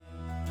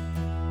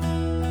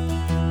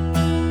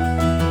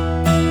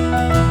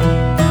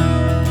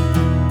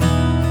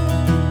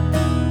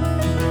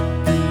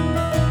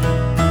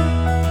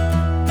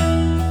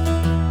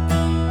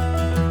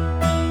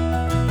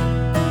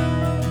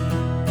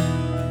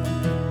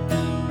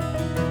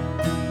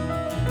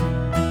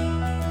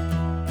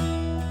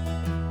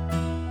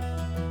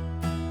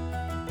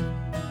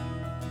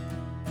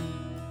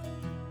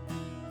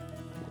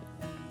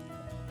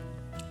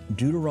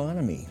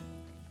Deuteronomy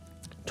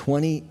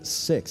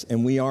 26,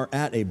 and we are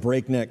at a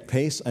breakneck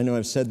pace. I know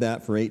I've said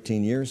that for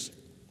 18 years,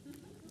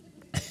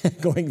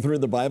 going through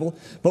the Bible,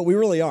 but we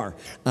really are.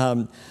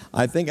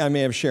 I think I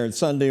may have shared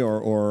Sunday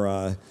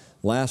or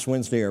last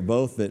Wednesday or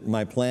both that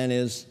my plan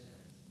is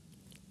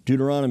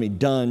Deuteronomy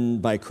done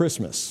by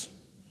Christmas.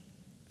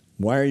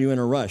 Why are you in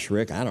a rush,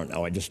 Rick? I don't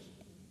know. It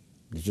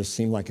just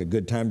seemed like a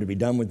good time to be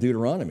done with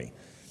Deuteronomy.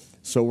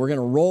 So we're going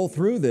to roll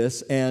through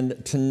this,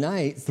 and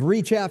tonight,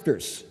 3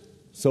 chapters.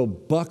 So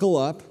buckle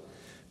up,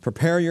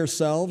 prepare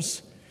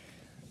yourselves.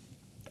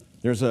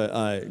 There's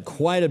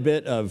quite a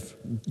bit of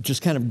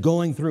just kind of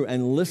going through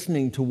and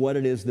listening to what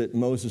it is that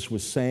Moses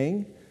was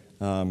saying.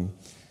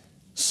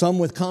 Some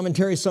with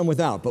commentary, some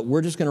without. But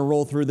we're just going to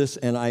roll through this,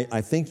 and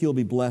I think you'll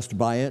be blessed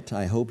by it.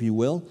 I hope you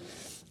will.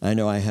 I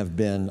know I have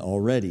been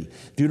already.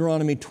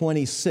 Deuteronomy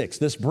 26.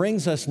 This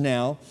brings us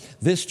now,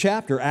 this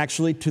chapter,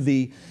 actually, to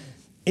the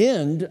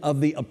end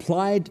of the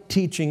applied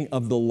teaching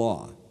of the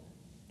law.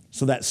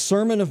 So that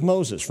sermon of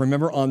Moses,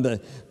 remember, on the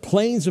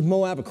plains of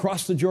Moab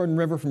across the Jordan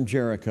River from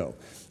Jericho.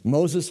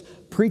 Moses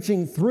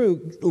preaching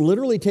through,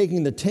 literally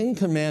taking the 10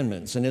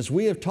 commandments, and as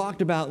we have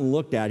talked about and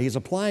looked at, he's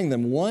applying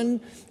them one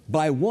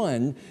by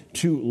one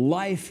to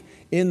life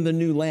in the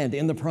new land,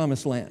 in the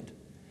promised land.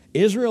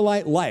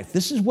 Israelite life,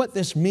 this is what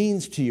this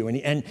means to you.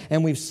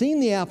 And we've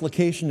seen the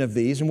application of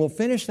these, and we'll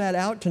finish that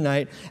out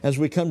tonight as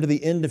we come to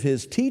the end of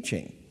his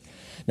teaching.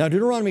 Now,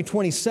 Deuteronomy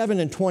 27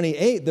 and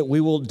 28 that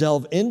we will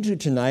delve into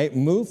tonight,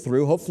 move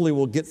through, hopefully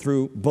we'll get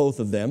through both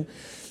of them,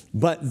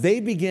 but they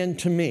begin,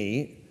 to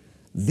me,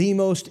 the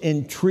most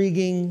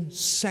intriguing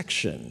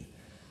section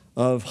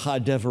of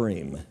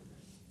HaDevarim,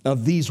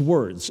 of these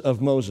words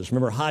of Moses.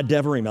 Remember,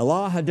 HaDevarim,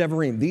 Allah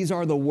HaDevarim, these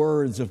are the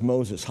words of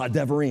Moses.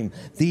 HaDevarim,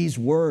 these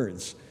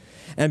words.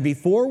 And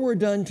before we're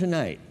done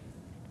tonight,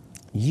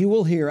 you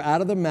will hear out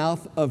of the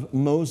mouth of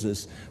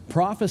Moses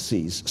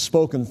prophecies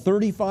spoken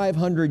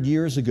 3,500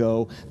 years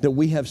ago that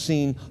we have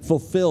seen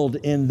fulfilled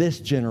in this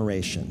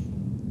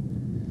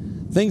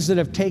generation. Things that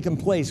have taken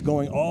place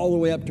going all the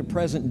way up to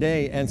present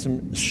day, and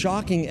some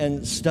shocking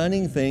and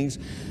stunning things.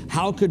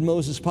 How could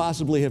Moses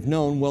possibly have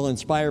known? Well,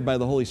 inspired by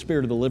the Holy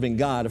Spirit of the living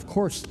God, of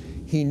course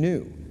he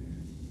knew.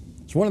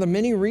 It's one of the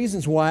many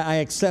reasons why I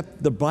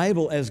accept the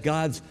Bible as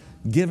God's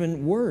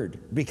given word,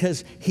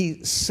 because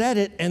he said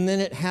it and then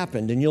it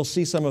happened, and you'll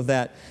see some of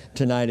that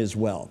tonight as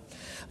well.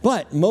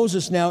 But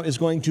Moses now is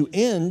going to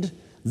end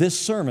this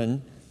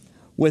sermon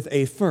with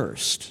a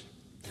first.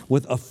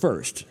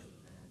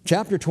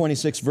 Chapter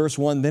 26, verse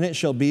 1, "Then it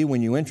shall be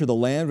when you enter the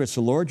land which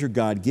the Lord your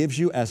God gives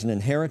you as an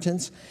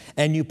inheritance,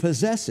 and you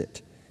possess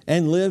it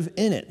and live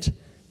in it,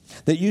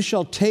 that you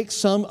shall take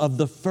some of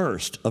the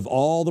first of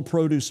all the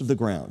produce of the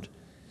ground,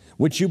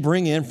 which you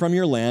bring in from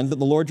your land that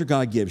the Lord your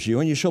God gives you,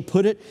 and you shall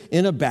put it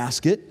in a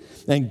basket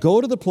and go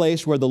to the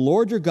place where the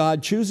Lord your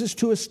God chooses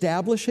to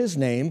establish his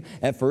name."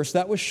 At first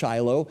that was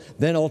Shiloh,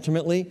 then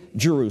ultimately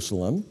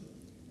Jerusalem.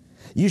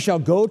 "You shall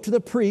go to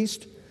the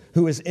priest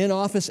who is in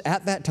office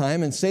at that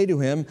time and say to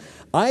him,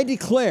 I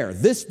declare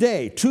this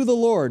day to the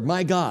Lord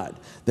my God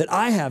that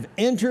I have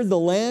entered the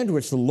land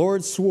which the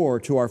Lord swore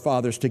to our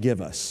fathers to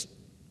give us.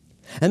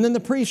 And then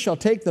the priest shall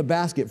take the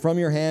basket from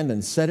your hand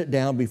and set it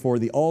down before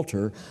the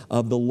altar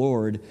of the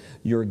Lord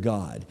your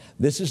God."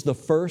 This is the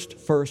first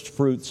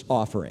fruits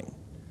offering.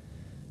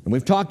 And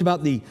we've talked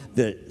about the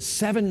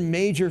 7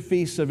 major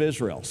feasts of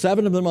Israel,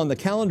 7 of them on the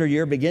calendar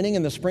year, beginning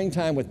in the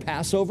springtime with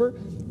Passover,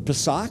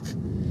 Pesach,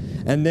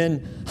 and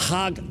then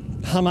Hag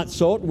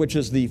Hamatzot, which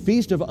is the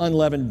Feast of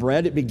Unleavened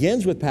Bread. It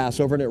begins with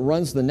Passover and it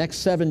runs the next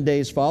 7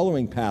 days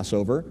following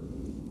Passover.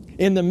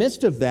 In the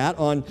midst of that,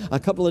 on a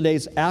couple of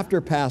days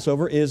after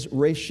Passover, is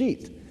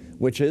Reshit,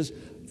 which is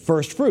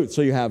first fruits.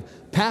 So you have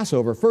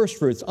Passover, first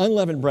fruits,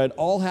 unleavened bread,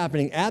 all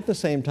happening at the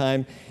same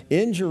time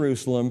in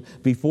Jerusalem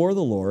before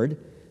the Lord.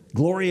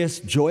 Glorious,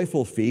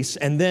 joyful feasts.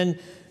 And then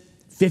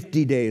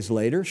 50 days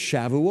later,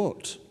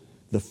 Shavuot,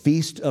 the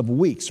Feast of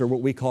Weeks, or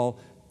what we call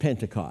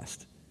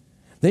Pentecost.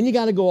 Then you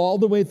got to go all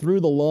the way through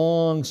the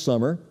long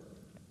summer,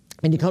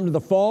 and you come to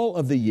the fall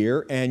of the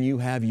year, and you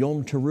have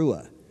Yom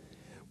Teruah,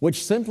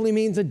 which simply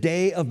means a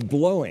day of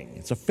blowing.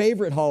 It's a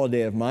favorite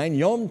holiday of mine,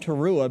 Yom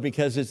Teruah,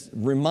 because it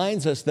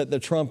reminds us that the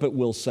trumpet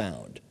will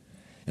sound.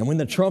 And when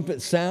the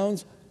trumpet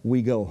sounds,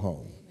 we go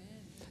home.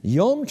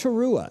 Yom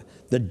Teruah,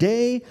 the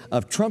day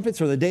of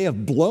trumpets, or the day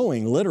of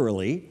blowing,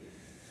 literally.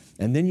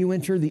 And then you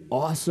enter the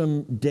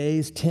awesome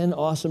days, 10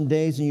 awesome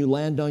days, and you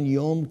land on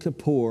Yom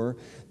Kippur,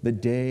 the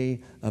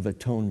Day of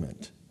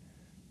Atonement.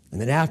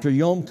 And then after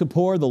Yom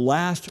Kippur, the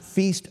last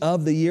feast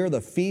of the year, the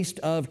Feast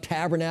of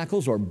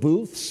Tabernacles, or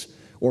booths,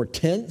 or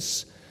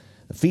tents,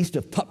 the Feast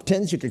of Pup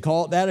Tents, you could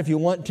call it that if you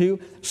want to,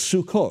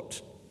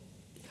 Sukkot.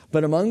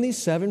 But among these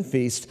 7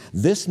 feasts,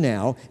 this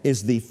now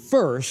is the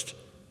first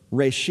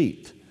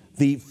Reshit,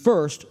 the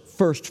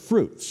first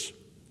fruits.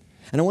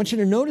 And I want you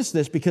to notice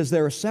this because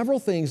there are several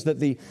things that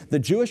the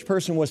Jewish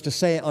person was to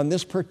say on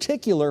this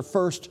particular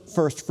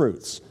first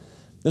fruits.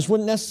 This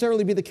wouldn't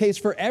necessarily be the case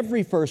for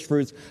every first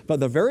fruits, but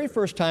the very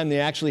first time they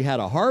actually had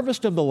a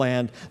harvest of the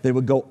land, they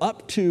would go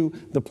up to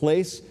the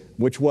place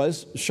which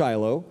was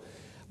Shiloh,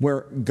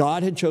 where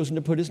God had chosen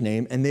to put his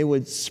name, and they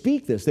would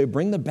speak this. They would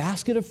bring the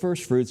basket of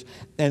first fruits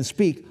and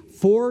speak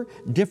 4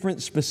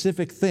 different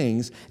specific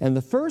things. And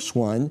the first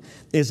one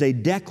is a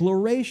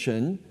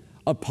declaration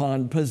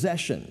upon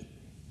possession.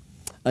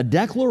 A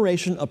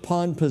declaration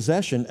upon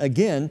possession.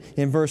 Again,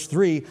 in verse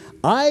 3,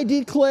 I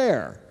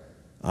declare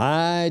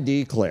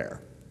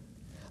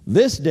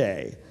this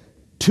day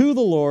to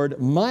the Lord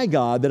my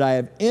God that I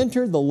have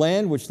entered the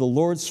land which the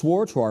Lord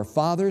swore to our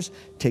fathers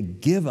to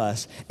give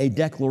us. A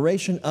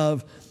declaration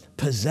of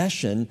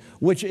possession,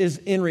 which is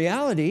in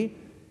reality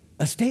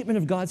a statement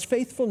of God's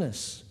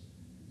faithfulness.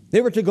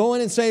 They were to go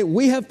in and say,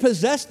 we have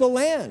possessed the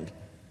land.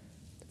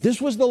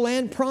 This was the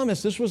land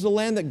promised. This was the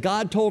land that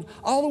God told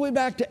all the way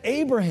back to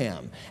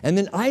Abraham. And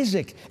then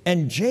Isaac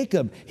and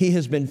Jacob. He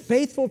has been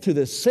faithful to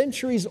this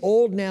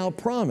centuries-old now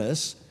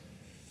promise.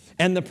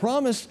 And the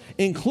promise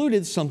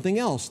included something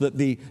else that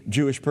the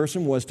Jewish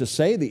person was to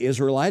say, the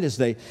Israelite, as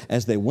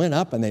they went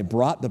up and they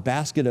brought the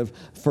basket of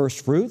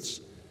first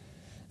fruits.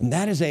 And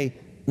that is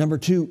number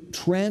 2,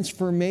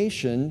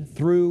 transformation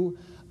through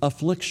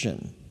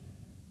affliction.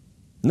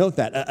 Note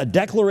that, a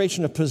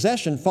declaration of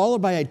possession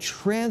followed by a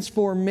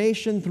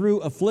transformation through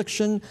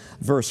affliction.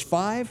 Verse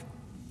 5,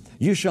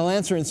 you shall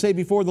answer and say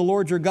before the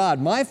Lord your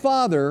God, my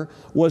father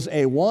was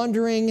a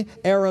wandering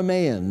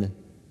Aramaean,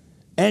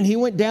 and he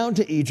went down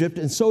to Egypt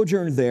and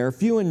sojourned there,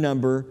 few in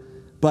number,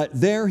 but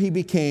there he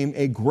became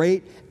a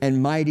great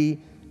and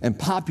mighty and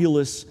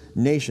populous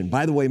nation.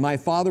 By the way, my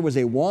father was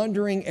a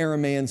wandering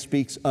Aramaean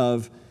speaks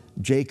of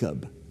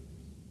Jacob.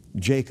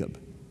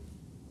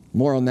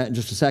 More on that in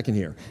just a second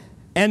here.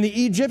 And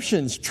the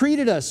Egyptians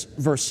treated us,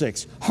 verse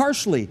 6,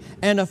 harshly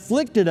and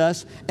afflicted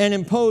us and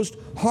imposed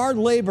hard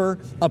labor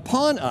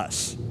upon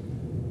us.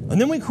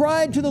 And then we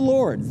cried to the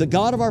Lord, the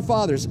God of our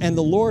fathers, and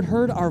the Lord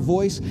heard our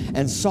voice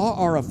and saw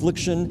our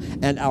affliction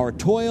and our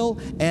toil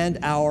and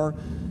our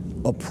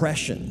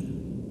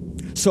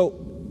oppression.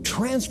 So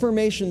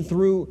transformation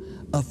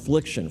through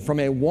affliction, from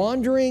a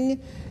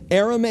wandering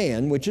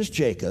Aramaean, which is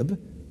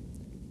Jacob,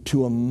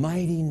 to a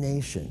mighty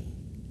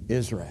nation,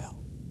 Israel.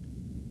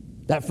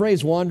 That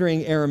phrase,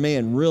 wandering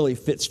Aramaean, really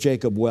fits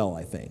Jacob well,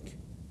 I think.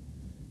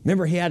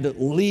 Remember, he had to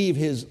leave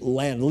his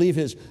land, leave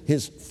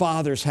his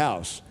father's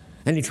house.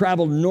 And he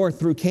traveled north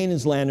through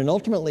Canaan's land, and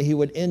ultimately he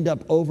would end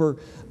up over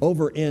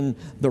in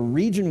the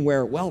region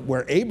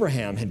where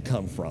Abraham had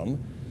come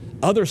from,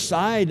 other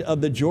side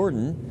of the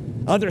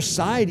Jordan, other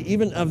side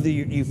even of the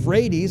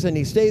Euphrates, and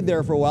he stayed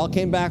there for a while,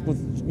 came back with,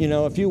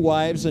 a few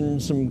wives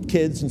and some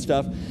kids and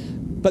stuff.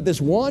 But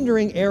this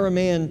wandering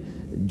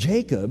Aramaean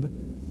Jacob,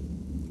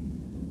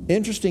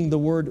 interesting, the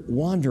word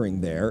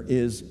wandering there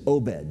is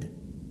Obed.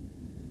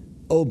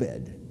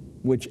 Obed,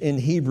 which in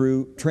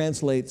Hebrew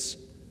translates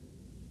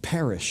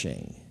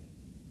perishing.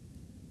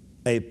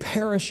 A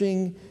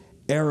perishing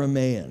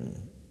Aramaean.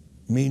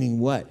 Meaning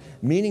what?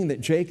 Meaning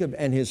that Jacob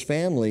and his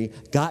family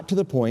got to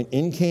the point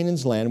in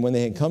Canaan's land when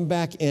they had come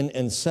back in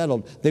and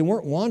settled. They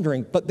weren't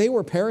wandering, but they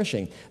were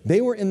perishing.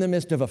 They were in the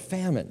midst of a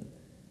famine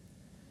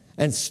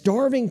and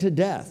starving to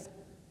death.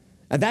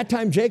 At that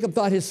time, Jacob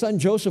thought his son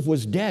Joseph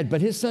was dead,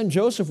 but his son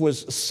Joseph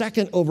was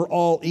second over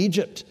all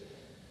Egypt.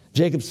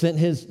 Jacob sent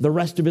the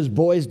rest of his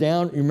boys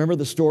down, you remember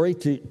the story,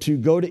 to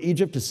go to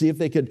Egypt to see if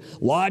they could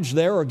lodge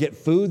there or get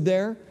food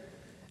there.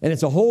 And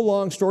it's a whole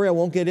long story I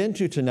won't get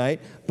into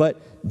tonight,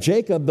 but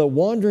Jacob, the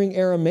wandering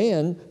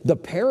Aramaean, the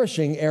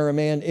perishing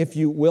Aramaean, if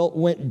you will,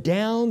 went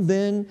down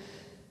then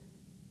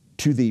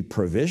to the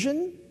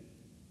provision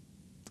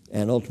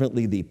and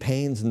ultimately the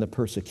pains and the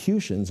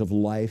persecutions of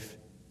life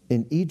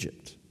in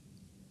Egypt.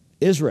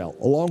 Israel,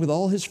 along with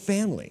all his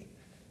family,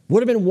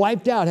 would have been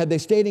wiped out had they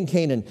stayed in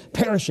Canaan,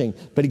 perishing.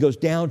 But he goes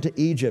down to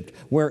Egypt,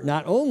 where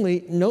not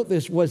only, note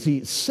this, was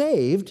he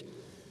saved,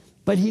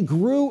 but he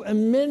grew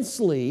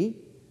immensely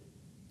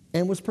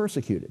and was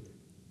persecuted.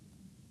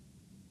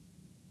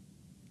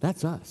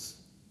 That's us.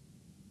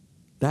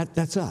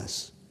 That's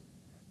us.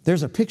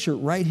 There's a picture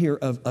right here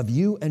of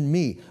you and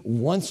me,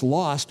 once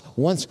lost,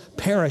 once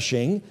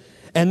perishing,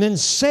 and then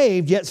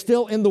saved, yet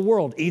still in the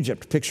world.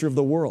 Egypt, picture of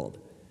the world.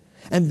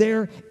 And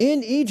there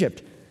in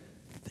Egypt,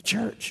 the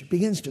church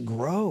begins to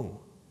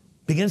grow,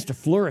 begins to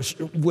flourish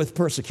with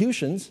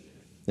persecutions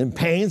and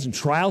pains and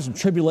trials and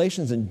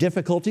tribulations and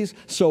difficulties.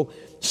 So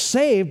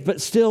saved,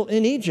 but still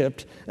in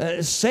Egypt,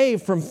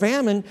 saved from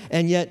famine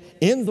and yet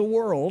in the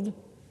world.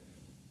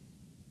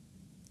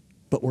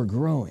 But we're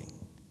growing,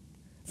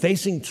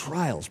 facing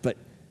trials, but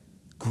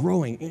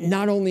growing,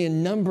 not only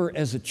in number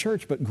as a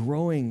church, but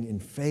growing in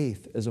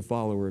faith as a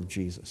follower of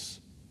Jesus.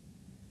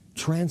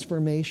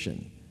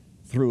 Transformation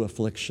through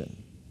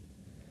affliction.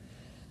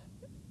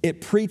 It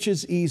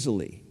preaches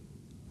easily,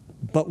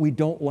 but we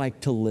don't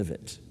like to live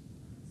it.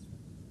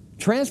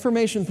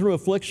 Transformation through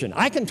affliction.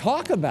 I can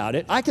talk about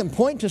it. I can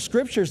point to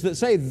scriptures that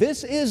say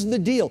this is the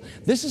deal.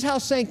 This is how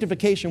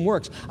sanctification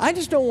works. I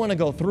just don't want to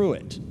go through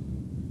it.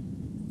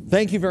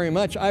 Thank you very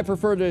much. I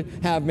prefer to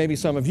have maybe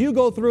some of you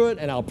go through it,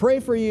 and I'll pray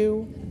for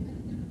you.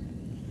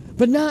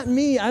 But not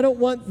me. I don't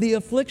want the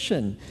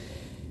affliction.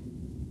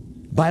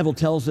 Bible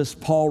tells us,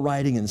 Paul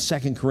writing in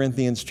 2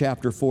 Corinthians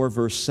chapter 4,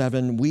 verse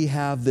 7, we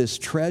have this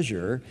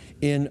treasure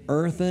in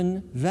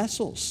earthen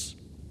vessels.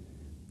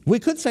 We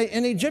could say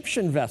in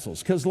Egyptian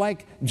vessels, because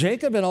like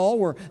Jacob and all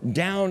were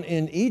down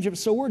in Egypt,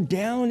 so we're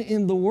down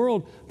in the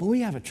world, but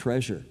we have a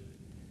treasure.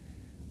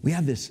 We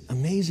have this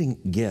amazing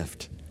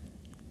gift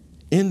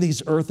in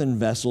these earthen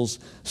vessels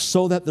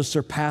so that the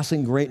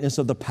surpassing greatness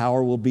of the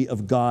power will be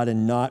of God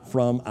and not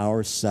from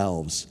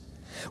ourselves.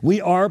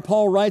 We are,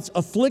 Paul writes,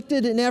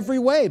 afflicted in every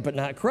way, but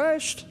not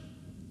crushed,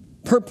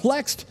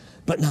 perplexed,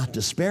 but not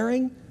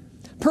despairing,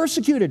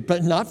 persecuted,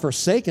 but not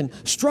forsaken,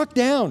 struck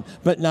down,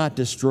 but not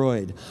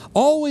destroyed,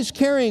 always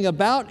carrying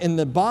about in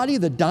the body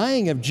the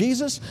dying of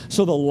Jesus,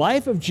 so the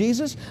life of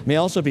Jesus may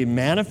also be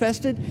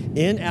manifested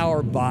in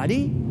our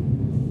body.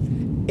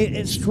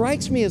 It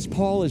strikes me as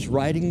Paul is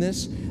writing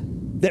this,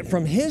 that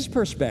from his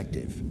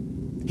perspective,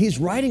 he's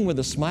writing with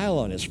a smile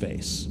on his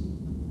face.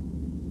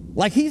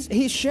 Like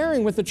he's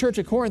sharing with the church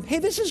at Corinth, hey,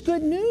 this is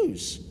good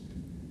news.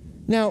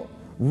 Now,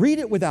 read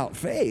it without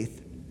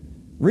faith.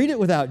 Read it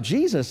without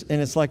Jesus,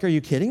 and it's like, are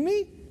you kidding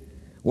me?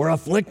 We're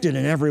afflicted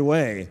in every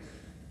way,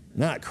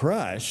 not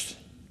crushed,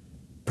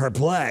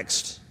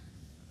 perplexed,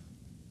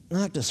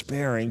 not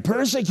despairing,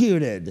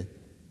 persecuted,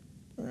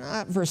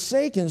 not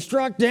forsaken,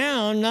 struck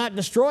down, not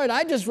destroyed.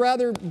 I'd just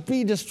rather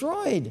be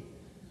destroyed.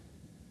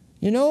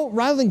 You know,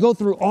 rather than go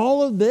through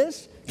all of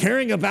this,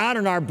 carrying about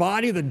in our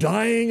body the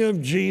dying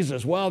of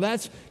Jesus. Well,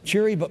 that's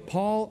cheery, but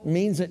Paul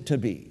means it to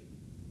be.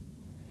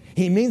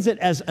 He means it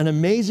as an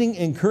amazing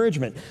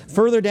encouragement.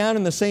 Further down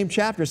in the same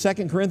chapter,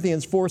 2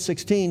 Corinthians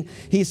 4:16,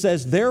 he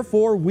says,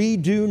 therefore we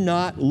do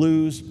not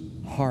lose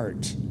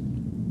heart.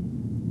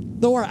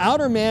 Though our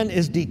outer man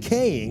is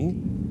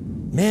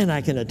decaying, man,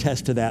 I can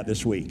attest to that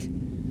this week.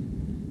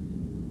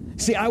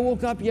 See, I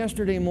woke up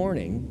yesterday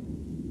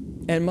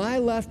morning and my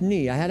left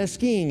knee, I had a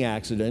skiing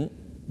accident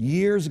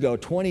years ago,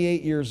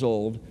 28 years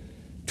old,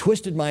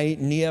 twisted my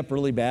knee up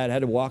really bad, had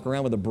to walk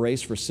around with a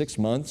brace for 6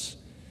 months,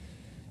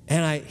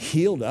 and I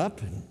healed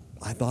up, and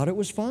I thought it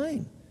was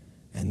fine.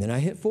 And then I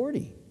hit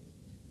 40.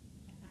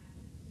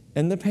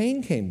 And the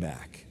pain came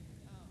back.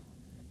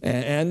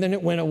 And then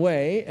it went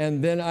away,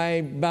 and then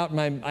I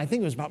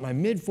think it was about my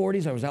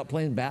mid-40s, I was out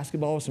playing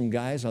basketball with some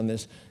guys on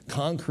this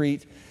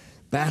concrete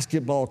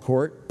basketball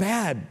court.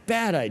 Bad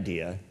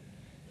idea.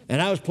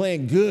 And I was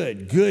playing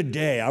good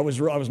day. I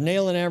was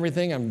nailing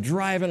everything. I'm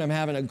driving. I'm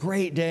having a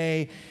great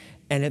day.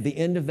 And at the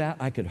end of that,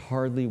 I could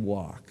hardly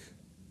walk.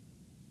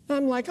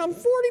 I'm like, I'm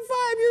 45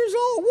 years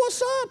old.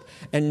 What's up?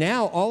 And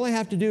now all I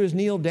have to do is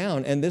kneel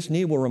down, and this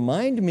knee will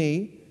remind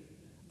me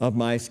of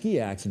my ski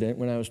accident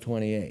when I was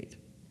 28.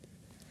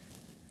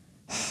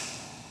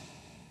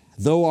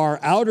 Though our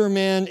outer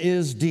man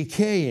is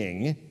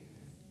decaying,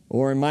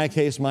 or in my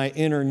case, my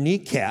inner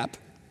kneecap,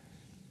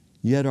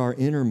 yet our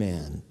inner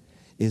man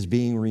is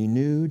being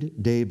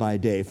renewed day by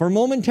day. For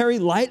momentary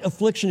light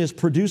affliction is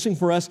producing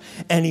for us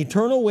an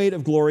eternal weight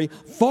of glory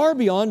far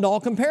beyond all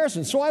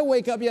comparison. So I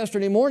wake up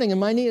yesterday morning and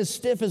my knee is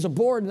stiff as a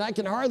board and I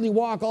can hardly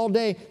walk all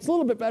day. It's a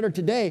little bit better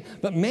today,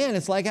 but man,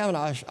 it's like having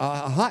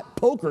a hot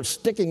poker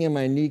sticking in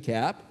my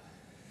kneecap.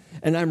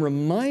 And I'm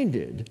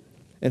reminded,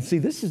 and see,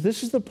 this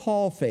is the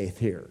Paul faith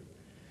here.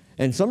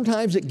 And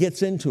sometimes it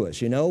gets into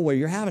us, you know, where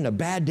you're having a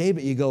bad day,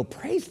 but you go,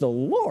 praise the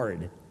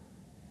Lord.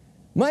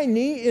 My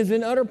knee is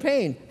in utter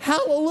pain.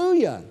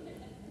 Hallelujah.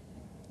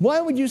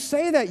 Why would you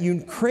say that,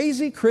 you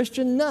crazy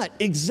Christian nut?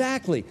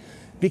 Exactly.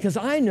 Because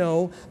I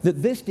know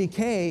that this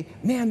decay,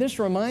 man, this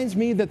reminds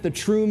me that the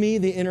true me,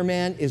 the inner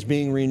man, is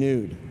being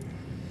renewed,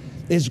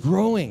 is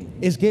growing,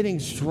 is getting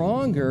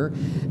stronger.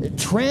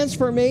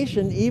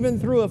 Transformation even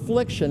through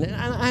affliction. And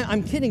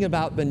I'm kidding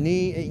about the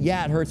knee.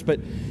 Yeah, it hurts, but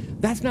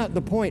that's not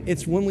the point.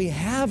 It's when we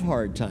have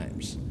hard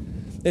times.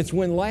 It's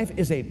when life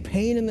is a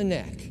pain in the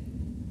neck.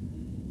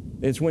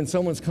 It's when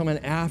someone's coming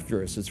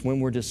after us. It's when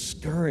we're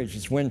discouraged.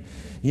 It's when,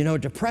 you know,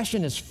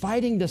 depression is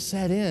fighting to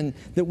set in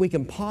that we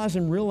can pause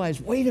and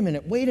realize, wait a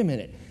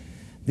minute.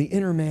 The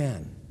inner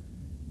man,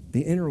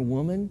 the inner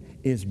woman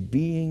is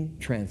being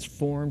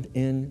transformed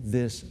in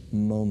this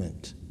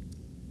moment.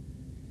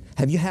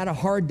 Have you had a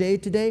hard day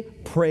today?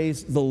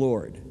 Praise the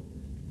Lord.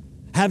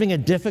 Having a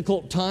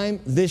difficult time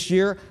this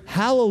year?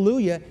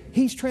 Hallelujah.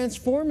 He's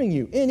transforming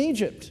you in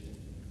Egypt.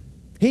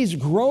 He's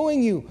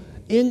growing you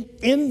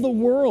in the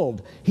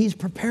world. He's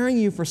preparing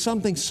you for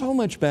something so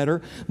much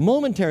better.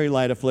 Momentary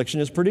light affliction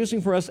is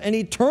producing for us an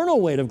eternal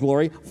weight of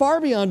glory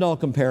far beyond all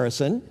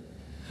comparison,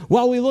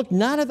 while we look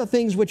not at the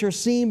things which are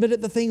seen, but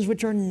at the things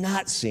which are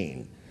not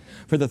seen.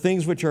 For the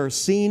things which are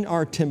seen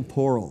are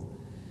temporal,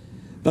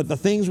 but the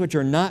things which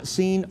are not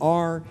seen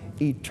are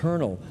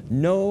eternal.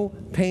 No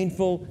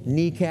painful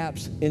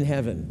kneecaps in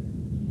heaven.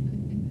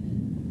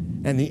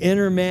 And the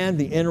inner man,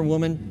 the inner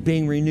woman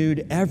being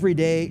renewed every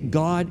day.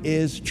 God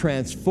is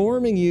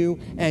transforming you,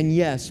 and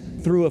yes,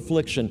 through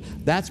affliction.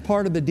 That's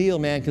part of the deal,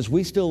 man, because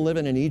we still live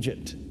in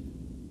Egypt.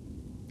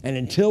 And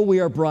until we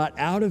are brought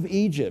out of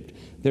Egypt,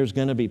 there's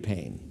going to be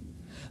pain.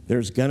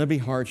 There's going to be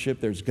hardship.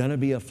 There's going to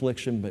be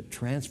affliction, but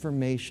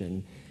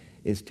transformation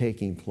is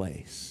taking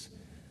place.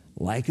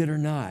 Like it or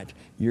not,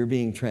 you're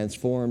being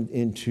transformed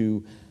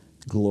into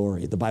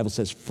glory. The Bible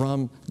says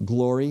from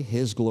glory,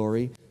 his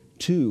glory,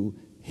 to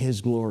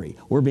his glory.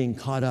 We're being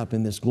caught up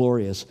in this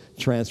glorious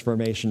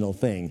transformational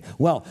thing.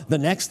 Well, the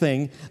next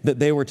thing that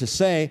they were to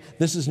say,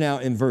 this is now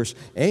in verse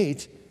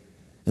 8,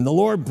 and the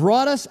Lord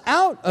brought us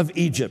out of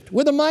Egypt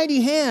with a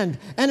mighty hand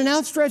and an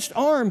outstretched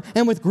arm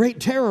and with great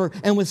terror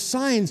and with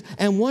signs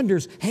and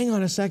wonders. Hang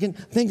on a second.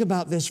 Think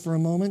about this for a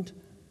moment.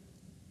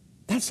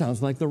 That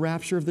sounds like the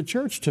rapture of the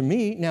church to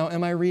me. Now,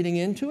 am I reading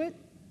into it?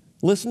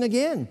 Listen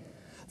again.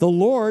 The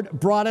Lord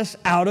brought us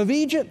out of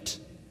Egypt.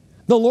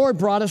 The Lord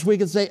brought us, we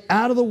could say,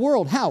 out of the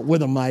world. How?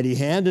 With a mighty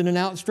hand and an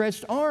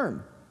outstretched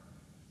arm.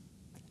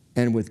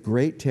 And with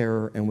great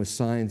terror and with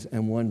signs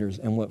and wonders.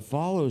 And what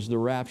follows the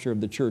rapture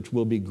of the church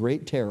will be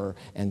great terror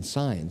and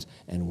signs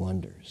and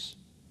wonders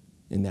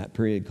in that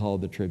period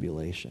called the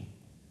tribulation.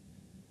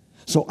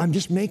 So I'm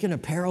just making a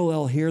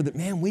parallel here that,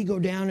 man, we go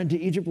down into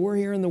Egypt. We're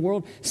here in the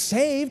world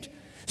saved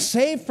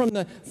from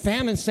the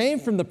famine,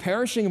 saved from the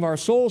perishing of our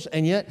souls,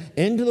 and yet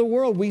into the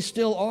world we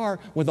still are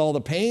with all the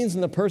pains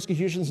and the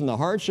persecutions and the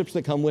hardships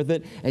that come with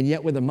it, and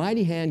yet with a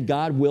mighty hand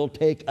God will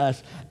take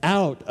us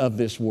out of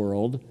this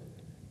world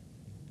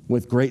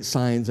with great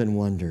signs and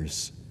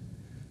wonders.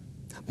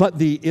 But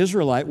the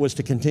Israelite was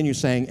to continue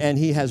saying, and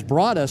he has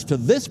brought us to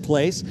this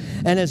place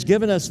and has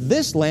given us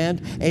this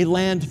land, a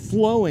land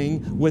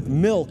flowing with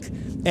milk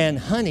and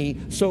honey.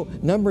 So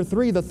number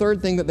 3, the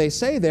third thing that they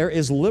say there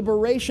is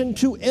liberation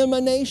to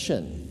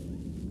emanation.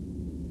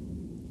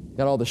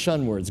 Got all the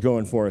shun words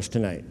going for us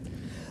tonight.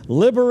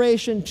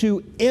 Liberation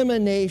to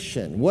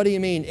emanation. What do you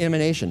mean,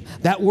 emanation?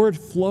 That word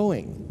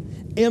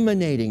flowing,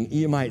 emanating,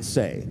 you might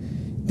say.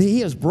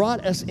 He has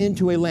brought us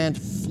into a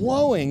land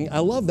flowing, I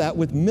love that,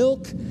 with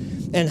milk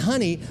and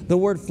honey. The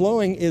word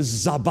flowing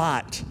is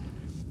zabat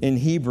in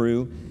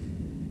Hebrew,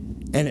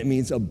 and it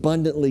means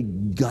abundantly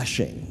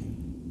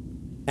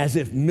gushing. As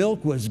if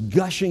milk was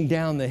gushing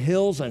down the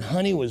hills and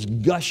honey was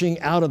gushing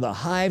out of the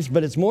hives,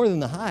 but it's more than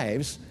the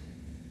hives.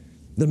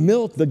 The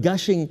milk, the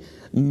gushing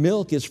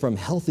milk is from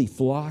healthy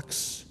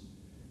flocks,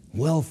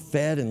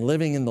 well-fed and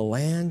living in the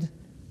land.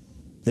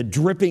 The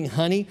dripping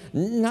honey,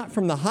 not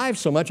from the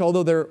hives so much,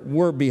 although there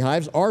are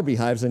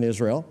beehives in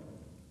Israel.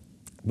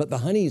 But the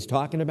honey he's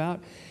talking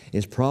about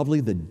is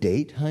probably the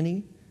date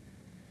honey,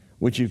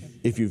 which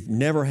if you've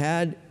never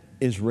had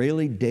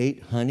Israeli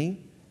date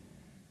honey,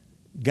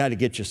 got to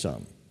get you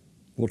some.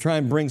 We'll try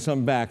and bring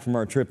some back from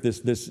our trip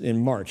this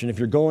in March. And if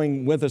you're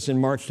going with us in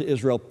March to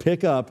Israel,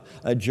 pick up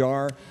a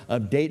jar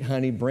of date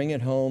honey, bring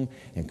it home,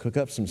 and cook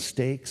up some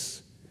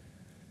steaks.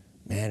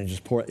 Man, and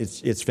just pour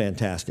it's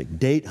fantastic.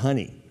 Date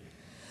honey.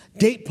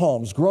 Date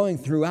palms growing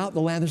throughout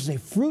the land. This is a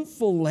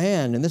fruitful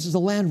land, and this is a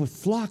land with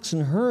flocks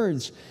and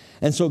herds.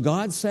 And so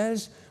God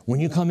says,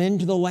 when you come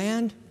into the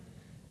land,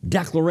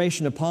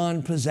 declaration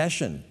upon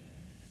possession.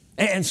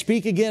 And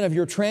speak again of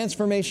your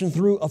transformation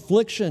through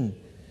affliction.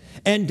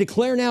 And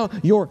declare now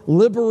your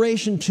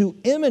liberation to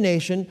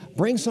emanation.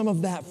 Bring some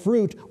of that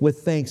fruit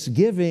with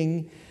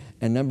thanksgiving.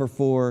 And number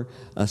 4,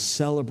 a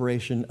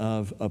celebration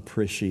of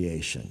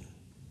appreciation.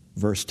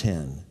 Verse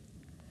 10.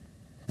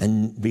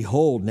 And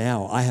behold,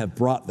 now I have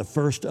brought the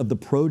first of the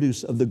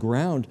produce of the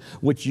ground,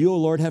 which you, O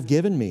Lord, have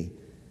given me.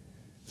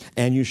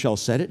 And you shall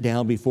set it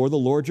down before the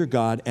Lord your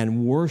God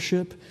and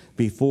worship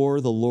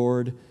before the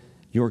Lord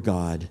your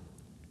God.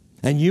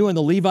 And you and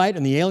the Levite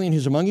and the alien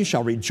who's among you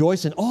shall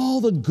rejoice in all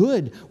the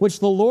good which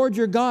the Lord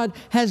your God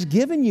has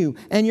given you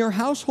and your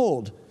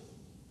household.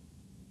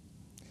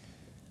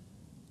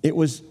 It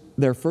was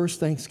their first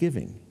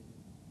Thanksgiving.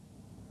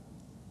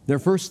 Their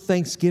first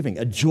Thanksgiving,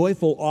 a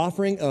joyful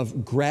offering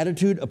of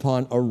gratitude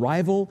upon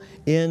arrival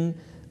in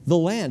the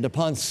land,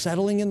 upon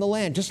settling in the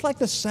land, just like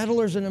the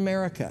settlers in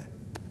America.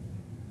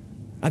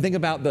 I think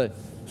about the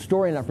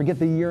story, and I forget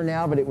the year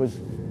now, but it was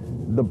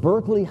the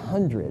Berkeley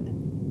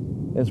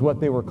 100 is what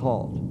they were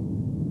called.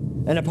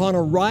 And upon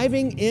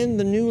arriving in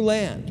the new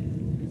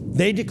land,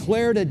 they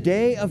declared a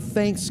day of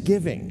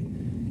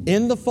thanksgiving.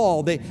 In the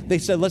fall, they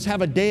said, let's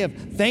have a day of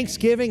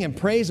thanksgiving and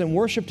praise and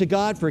worship to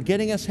God for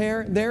getting us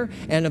there.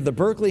 And of the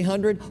Berkeley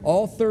 100,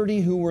 all 30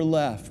 who were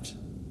left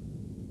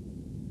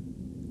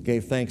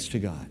gave thanks to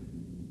God,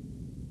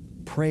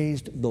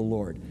 praised the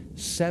Lord.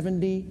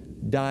 70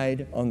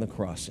 died on the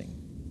crossing.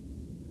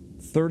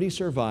 30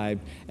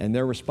 survived, and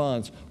their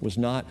response was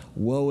not,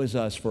 woe is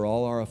us for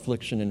all our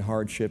affliction and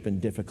hardship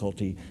and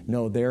difficulty.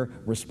 No, their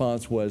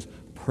response was,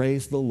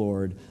 praise the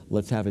Lord,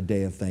 let's have a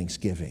day of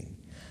thanksgiving.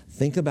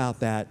 Think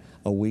about that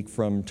a week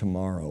from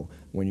tomorrow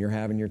when you're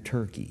having your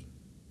turkey.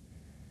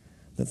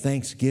 That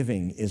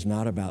Thanksgiving is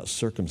not about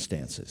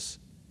circumstances.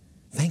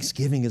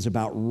 Thanksgiving is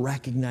about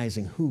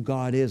recognizing who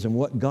God is and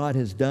what God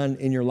has done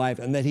in your life,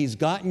 and that He's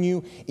gotten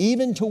you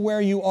even to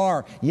where you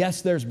are.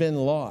 Yes, there's been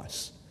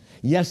loss.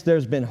 Yes,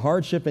 there's been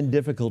hardship and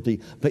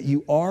difficulty, but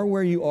you are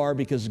where you are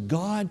because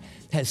God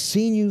has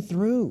seen you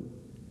through.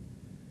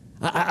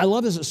 I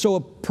love this. It's so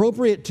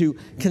appropriate to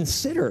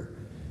consider.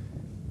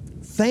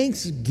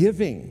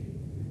 Thanksgiving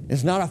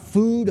is not a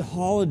food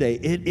holiday.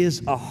 It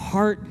is a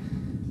heart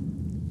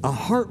A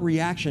heart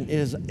reaction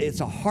it's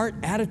a heart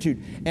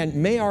attitude. And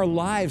may our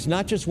lives,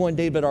 not just one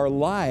day, but our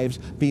lives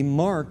be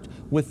marked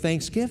with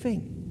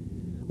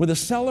thanksgiving, with a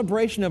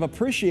celebration of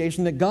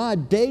appreciation that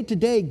God day to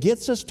day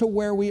gets us to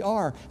where we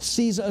are,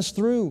 sees us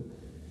through.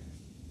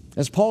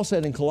 As Paul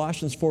said in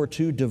Colossians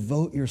 4:2,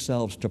 devote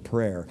yourselves to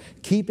prayer,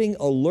 keeping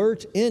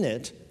alert in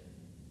it.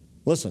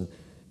 Listen,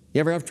 you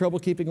ever have trouble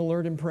keeping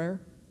alert in prayer?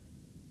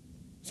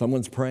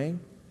 Someone's praying.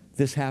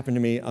 This happened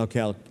to me. Okay,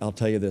 I'll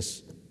tell you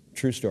this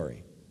true story.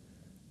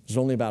 It was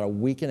only about a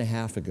week and a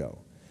half ago.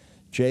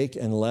 Jake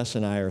and Les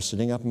and I are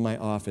sitting up in my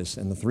office,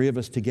 and the three of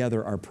us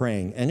together are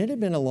praying. And it had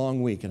been a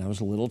long week, and I was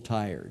a little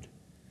tired.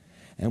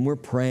 And we're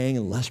praying,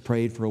 and Les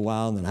prayed for a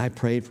while, and then I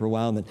prayed for a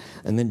while,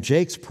 and then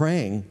Jake's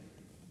praying.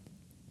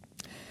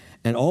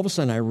 And all of a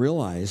sudden, I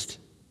realized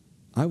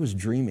I was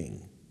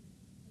dreaming.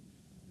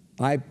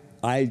 I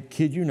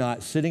kid you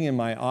not, sitting in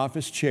my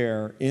office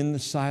chair in the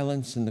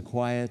silence and the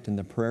quiet and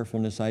the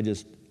prayerfulness,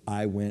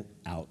 I went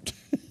out.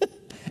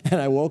 And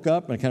I woke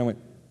up and I kind of went,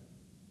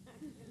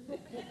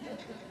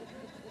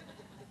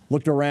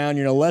 looked around,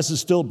 Les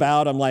is still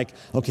bowed. I'm like,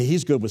 okay,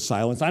 he's good with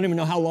silence. I don't even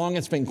know how long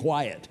it's been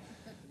quiet.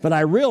 But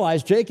I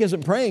realized Jake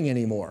isn't praying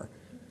anymore.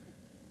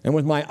 And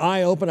with my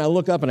eye open, I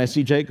look up and I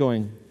see Jake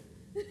going,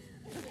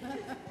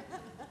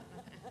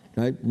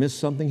 did I miss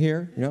something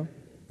here?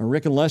 Are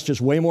Rick and Les just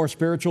way more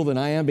spiritual than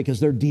I am because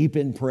they're deep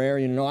in prayer?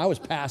 I was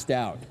passed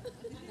out.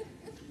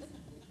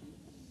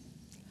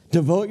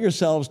 Devote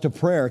yourselves to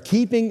prayer,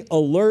 keeping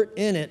alert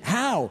in it.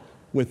 How?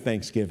 With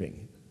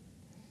thanksgiving.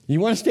 You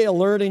want to stay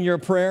alert in your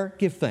prayer?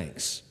 Give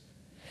thanks.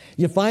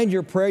 You find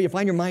your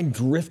mind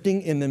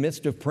drifting in the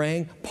midst of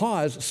praying,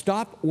 pause,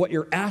 stop what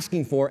you're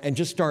asking for, and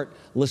just start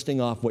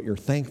listing off what you're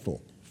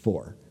thankful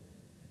for.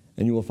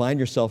 And you will find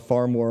yourself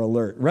far more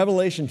alert.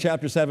 Revelation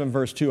chapter 7,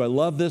 verse 2. I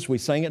love this. We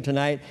sang it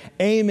tonight.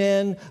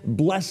 Amen.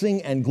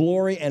 Blessing and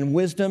glory and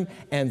wisdom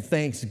and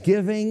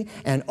thanksgiving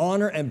and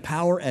honor and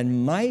power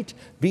and might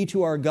be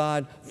to our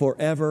God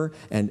forever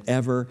and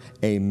ever.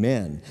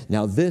 Amen.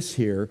 Now this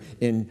here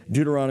in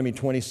Deuteronomy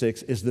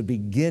 26 is the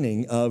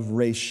beginning of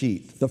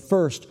Reshith, the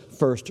first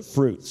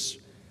fruits,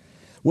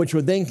 which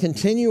would then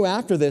continue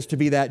after this to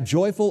be that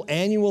joyful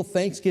annual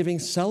Thanksgiving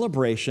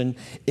celebration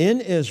in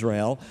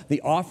Israel,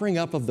 the offering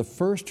up of the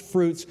first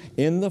fruits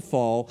in the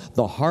fall,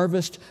 the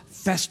harvest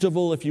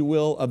festival, if you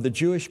will, of the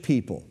Jewish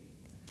people.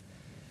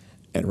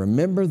 And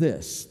remember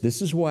this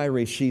is why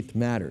Reshith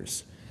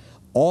matters.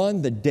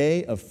 On the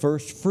day of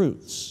first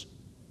fruits,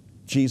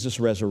 Jesus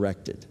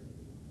resurrected.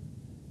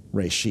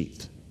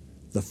 Reshith.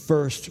 The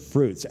first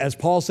fruits. As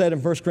Paul said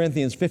in 1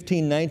 Corinthians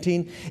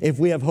 15:19, if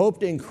we have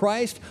hoped in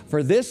Christ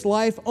for this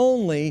life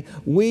only,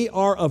 we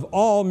are of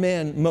all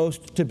men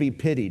most to be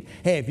pitied.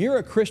 Hey, if you're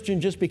a Christian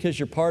just because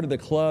you're part of the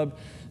club,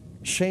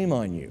 shame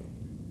on you.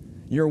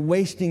 You're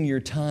wasting your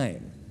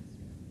time.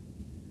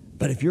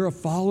 But if you're a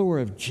follower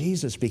of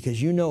Jesus because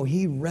you know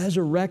He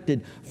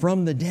resurrected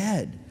from the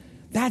dead,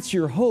 that's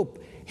your hope.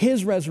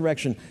 His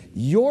resurrection,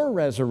 your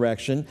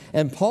resurrection.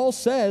 And Paul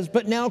says,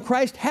 but now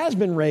Christ has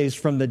been raised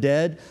from the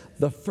dead,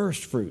 the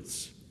first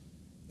fruits,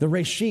 the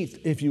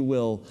Reshith, if you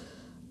will,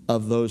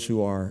 of those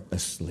who are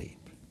asleep.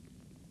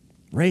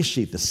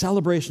 Reshith, the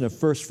celebration of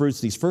first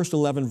fruits. These first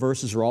 11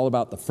 verses are all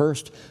about the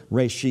first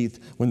Reshith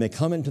when they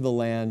come into the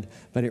land.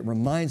 But it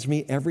reminds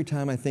me every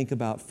time I think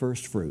about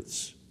first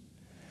fruits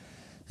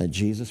that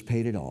Jesus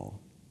paid it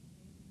all,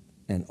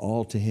 and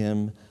all to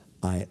Him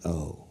I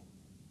owe.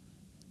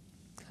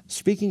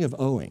 Speaking of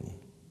owing,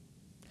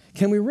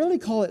 can we really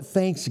call it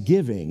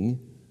thanksgiving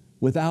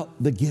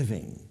without the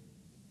giving?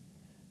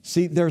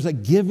 See, there's a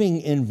giving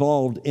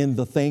involved in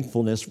the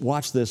thankfulness.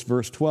 Watch this,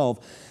 verse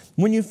 12.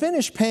 When you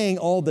finish paying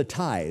all the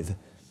tithe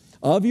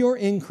of your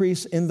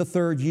increase in the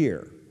third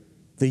year,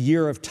 the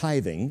year of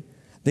tithing,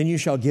 then you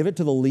shall give it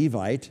to the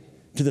Levite,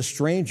 to the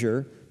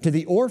stranger, to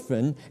the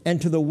orphan, and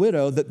to the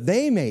widow, that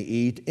they may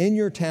eat in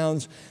your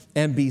towns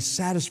and be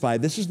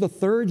satisfied. This is the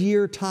third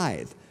year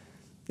tithe.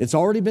 It's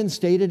already been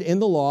stated in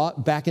the law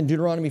back in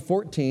Deuteronomy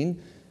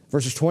 14,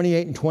 verses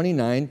 28 and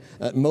 29.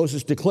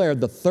 Moses declared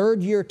the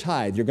third year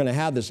tithe. You're going to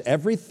have this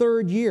every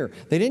third year.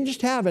 They didn't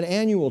just have an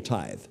annual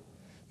tithe.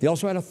 They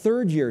also had a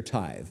third year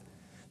tithe.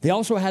 They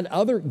also had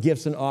other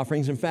gifts and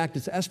offerings. In fact,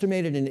 it's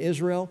estimated in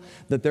Israel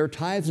that their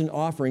tithes and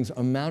offerings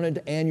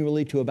amounted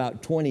annually to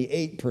about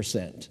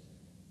 28%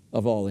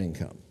 of all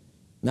income,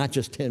 not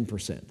just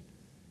 10%.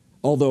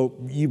 Although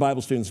you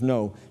Bible students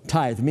know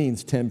tithe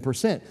means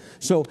 10%.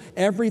 So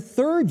every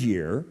third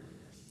year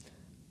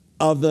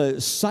of the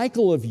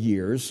cycle of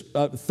years,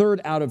 third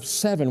out of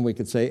 7 we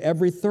could say,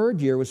 every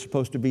third year was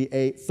supposed to be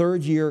a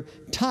third year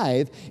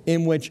tithe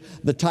in which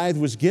the tithe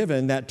was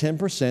given, that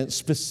 10%,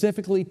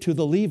 specifically to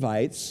the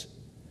Levites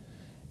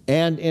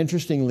and,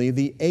 interestingly,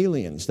 the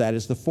aliens, that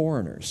is the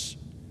foreigners.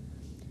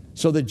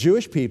 So the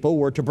Jewish people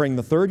were to bring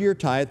the third year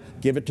tithe,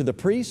 give it to the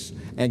priests,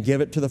 and give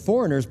it to the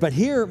foreigners. But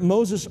here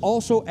Moses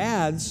also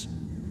adds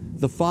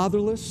the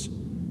fatherless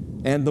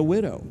and the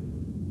widow.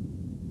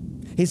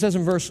 He says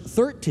in verse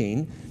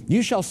 13,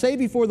 you shall say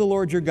before the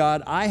Lord your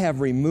God, I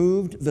have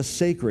removed the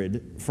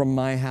sacred from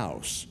my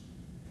house.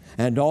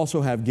 and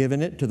also have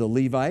given it to the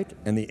Levite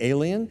and the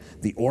alien,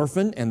 the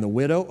orphan and the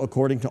widow,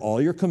 according to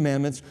all your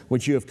commandments,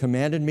 which you have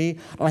commanded me.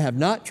 I have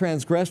not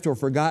transgressed or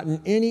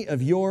forgotten any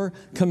of your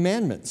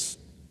commandments.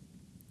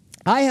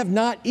 I have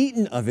not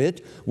eaten of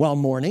it while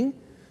mourning,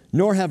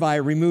 nor have I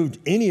removed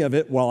any of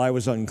it while I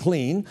was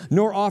unclean,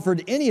 nor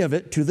offered any of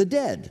it to the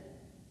dead.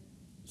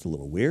 It's a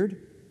little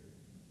weird.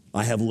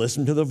 I have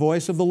listened to the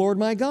voice of the Lord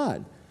my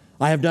God.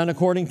 I have done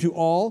according to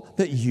all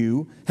that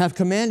you have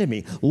commanded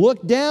me.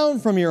 Look down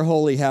from your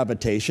holy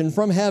habitation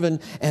from heaven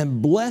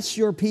and bless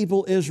your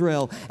people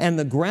Israel and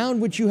the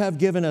ground which you have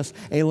given us,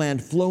 a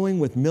land flowing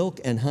with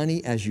milk and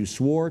honey, as you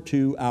swore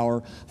to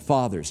our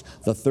fathers.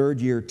 The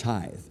third year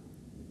tithe.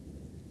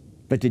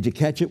 But did you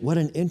catch it? What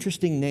an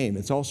interesting name.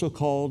 It's also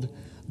called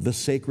the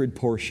sacred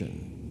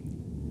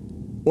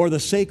portion, or the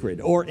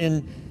sacred, or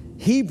in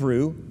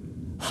Hebrew,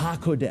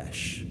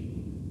 HaKodesh,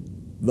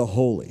 the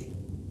holy.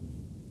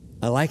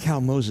 I like how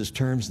Moses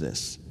terms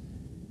this.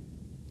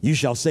 You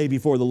shall say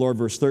before the Lord,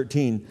 verse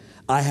 13,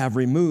 I have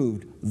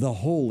removed the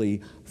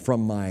holy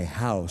from my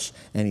house.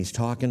 And he's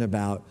talking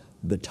about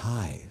the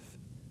tithe.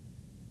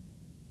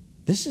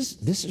 This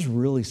is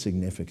really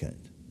significant.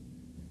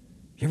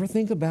 You ever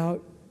think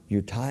about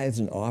your tithes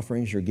and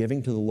offerings you're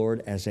giving to the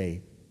Lord as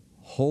a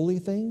holy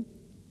thing?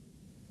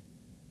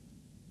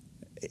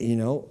 You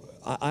know,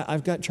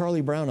 I've got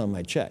Charlie Brown on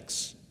my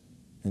checks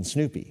and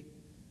Snoopy.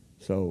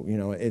 So, you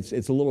know, it's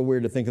a little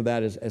weird to think of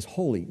that as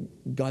holy.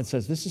 God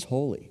says this is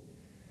holy.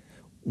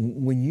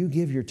 When you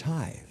give your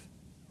tithe,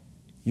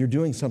 you're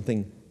doing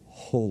something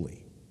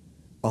holy,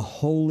 a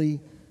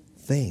holy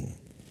thing.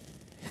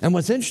 And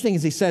what's interesting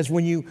is he says,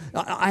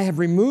 I have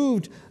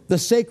removed the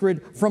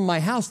sacred from my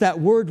house.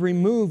 That word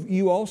remove,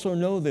 you also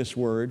know this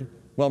word.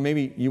 Well,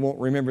 maybe you won't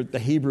remember the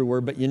Hebrew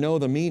word, but you know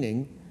the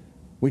meaning.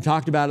 We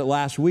talked about it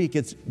last week.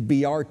 It's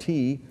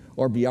BRT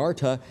or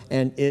biarta,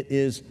 and it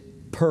is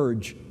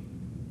purge.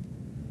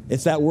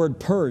 It's that word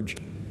purge.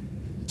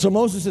 So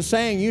Moses is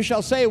saying, you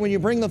shall say when you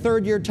bring the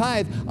third year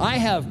tithe, I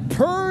have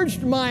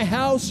purged my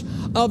house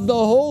of the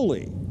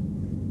holy.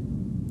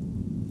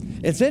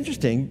 It's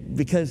interesting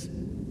because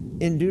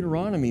in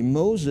Deuteronomy,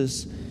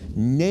 Moses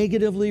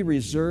negatively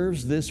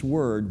reserves this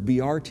word,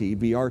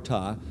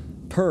 biarta,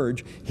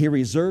 purge. He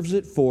reserves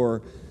it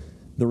for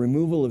the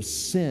removal of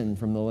sin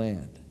from the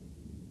land.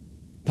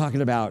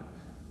 Talking about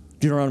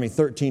Deuteronomy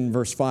 13,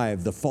 verse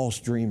 5, the false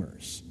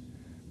dreamers.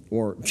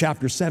 Or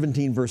chapter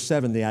 17, verse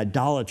 7, the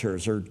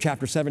idolaters. Or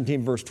chapter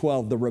 17, verse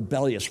 12, the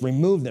rebellious.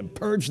 Remove them,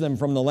 purge them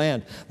from the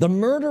land. The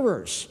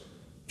murderers,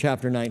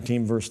 chapter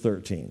 19, verse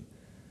 13.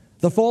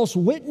 The false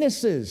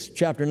witnesses,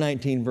 chapter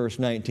 19, verse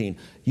 19.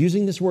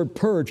 Using this word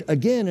purge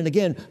again and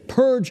again.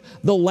 Purge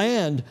the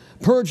land.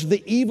 Purge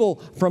the evil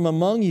from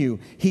among you.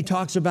 He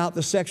talks about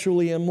the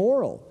sexually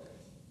immoral.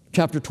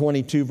 Chapter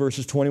 22,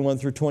 verses 21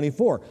 through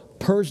 24.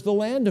 Purge the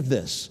land of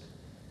this.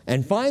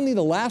 And finally,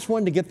 the last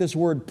one to get this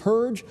word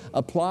purge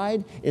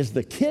applied is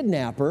the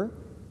kidnapper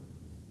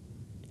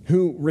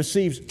who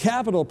receives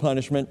capital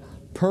punishment.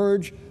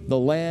 Purge the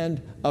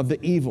land of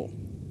the evil,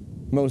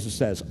 Moses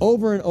says,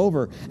 over and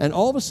over. And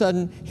all of a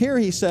sudden, here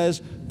he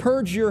says,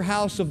 purge your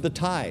house of the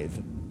tithe.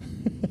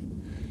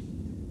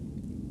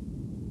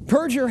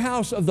 Purge your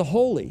house of the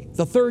holy,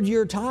 the third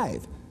year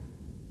tithe.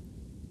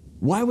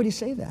 Why would he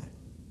say that?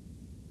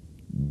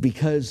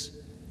 Because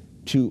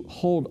to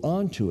hold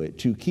on to it,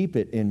 to keep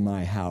it in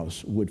my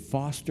house, would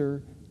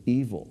foster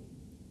evil.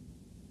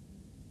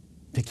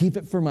 To keep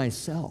it for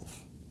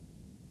myself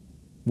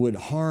would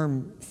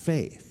harm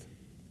faith.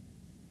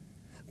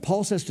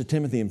 Paul says to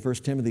Timothy in 1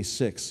 Timothy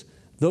 6,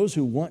 those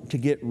who want to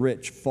get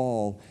rich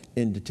fall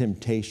into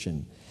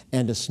temptation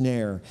and a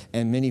snare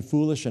and many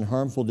foolish and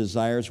harmful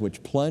desires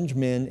which plunge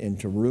men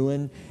into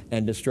ruin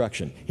and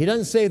destruction. He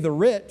doesn't say the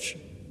rich.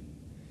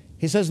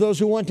 He says those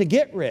who want to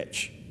get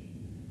rich.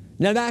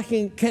 Now that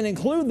can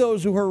include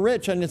those who are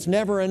rich and it's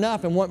never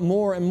enough and want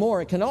more and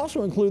more. It can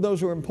also include those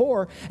who are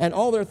poor and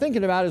all they're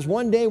thinking about is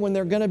one day when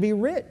they're going to be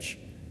rich.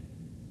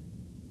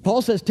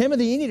 Paul says,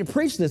 Timothy, you need to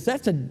preach this.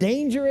 That's a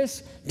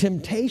dangerous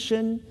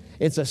temptation.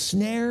 It's a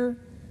snare.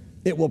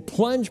 It will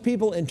plunge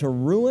people into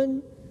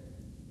ruin.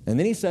 And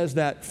then he says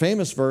that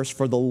famous verse,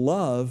 for the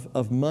love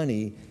of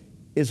money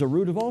is a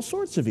root of all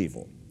sorts of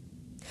evil.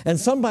 And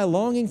some by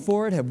longing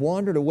for it have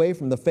wandered away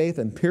from the faith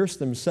and pierced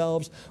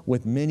themselves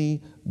with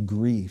many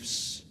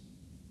griefs.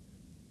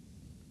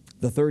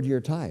 The third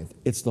year tithe,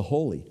 it's the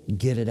holy.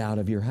 Get it out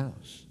of your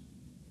house.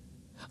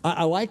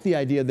 I like the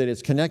idea that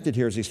it's connected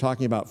here as he's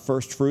talking about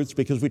first fruits,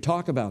 because we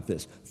talk about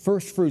this.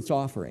 First fruits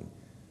offering.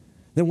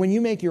 That when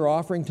you make your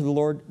offering to the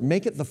Lord,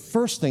 make it the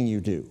first thing you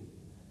do.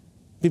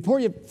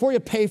 Before you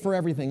pay for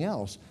everything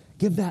else,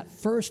 give that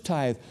first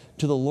tithe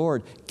to the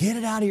Lord. Get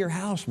it out of your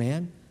house,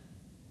 man.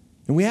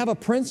 And we have a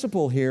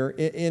principle here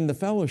in the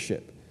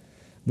fellowship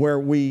where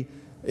we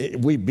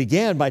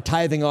began by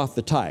tithing off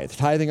the tithe,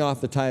 tithing off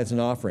the tithes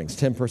and offerings,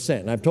 10%.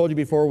 And I've told you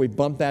before, we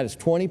bumped that as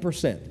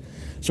 20%.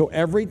 So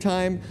every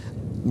time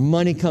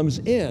money comes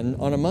in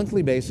on a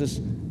monthly basis,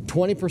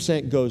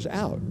 20% goes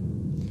out.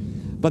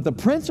 But the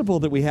principle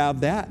that we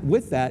have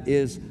with that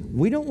is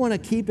we don't want to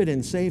keep it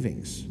in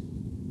savings.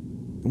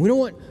 We don't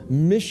want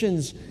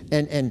missions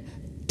and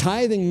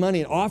tithing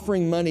money and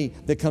offering money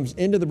that comes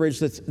into the bridge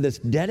that's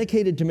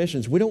dedicated to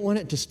missions. We don't want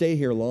it to stay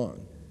here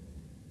long.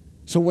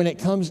 So when it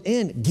comes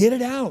in, get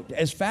it out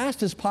as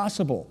fast as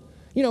possible,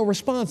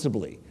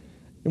 responsibly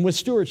and with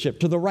stewardship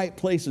to the right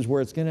places where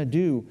it's going to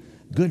do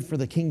good for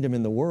the kingdom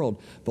in the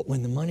world. But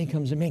when the money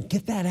comes in, man,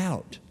 get that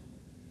out.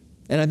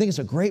 And I think it's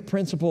a great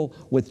principle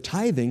with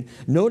tithing.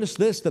 Notice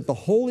this, that the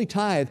holy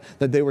tithe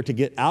that they were to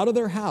get out of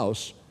their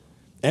house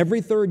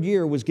every third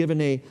year was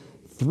given a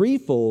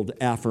threefold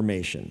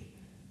affirmation.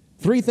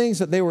 3 things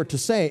that they were to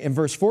say in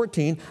verse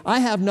 14. I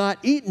have not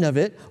eaten of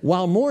it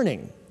while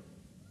mourning.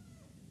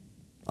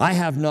 I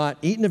have not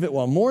eaten of it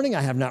while mourning.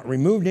 I have not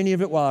removed any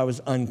of it while I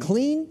was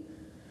unclean,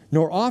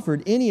 nor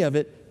offered any of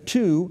it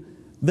to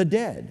the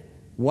dead.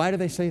 Why do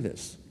they say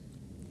this?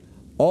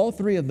 All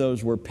 3 of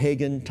those were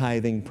pagan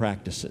tithing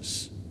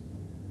practices.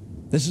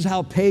 This is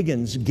how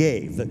pagans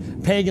gave. The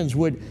pagans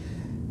would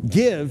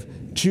give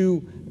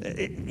to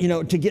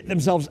get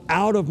themselves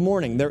out of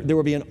mourning. There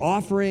would be an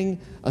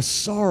offering, a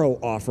sorrow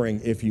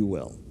offering, if you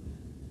will.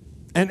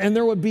 And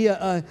there would be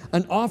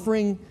an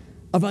offering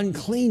of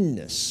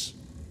uncleanness.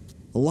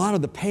 A lot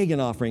of the pagan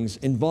offerings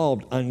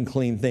involved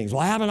unclean things.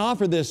 Well, I haven't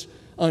offered this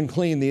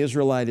unclean, the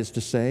Israelite is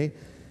to say,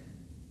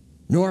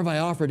 nor have I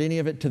offered any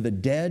of it to the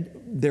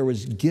dead. There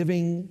was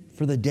giving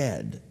for the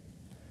dead.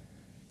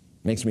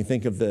 Makes me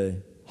think of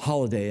the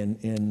holiday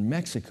in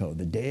Mexico,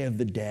 the Day of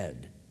the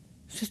Dead.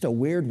 It's just a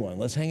weird one.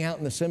 Let's hang out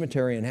in the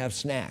cemetery and have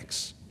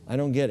snacks. I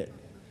don't get it.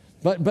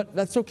 But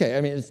that's okay.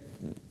 I mean, it's,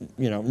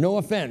 no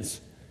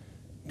offense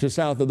to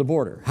south of the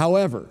border.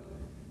 However,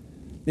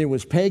 it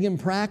was pagan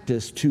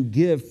practice to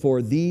give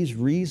for these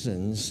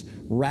reasons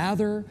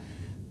rather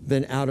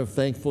than out of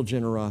thankful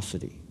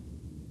generosity.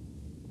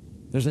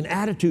 There's an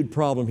attitude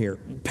problem here.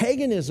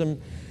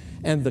 Paganism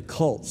and the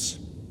cults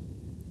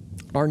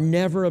are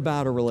never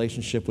about a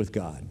relationship with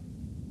God.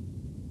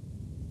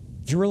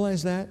 Do you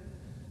realize that?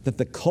 That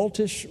the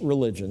cultish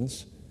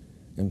religions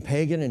and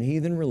pagan and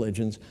heathen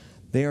religions,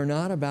 they are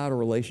not about a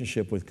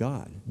relationship with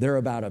God. They're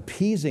about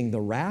appeasing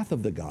the wrath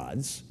of the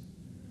gods,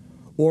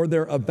 or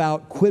they're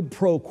about quid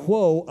pro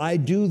quo, I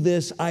do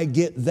this, I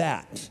get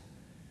that.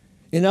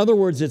 In other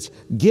words, it's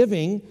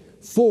giving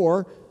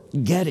for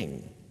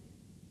getting.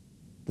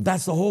 But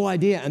that's the whole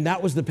idea, and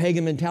that was the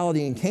pagan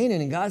mentality in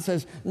Canaan, and God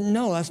says,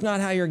 no, that's not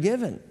how you're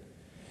given.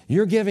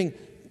 You're giving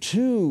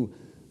to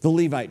the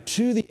Levite,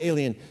 to the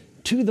alien,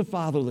 to the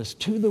fatherless,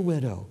 to the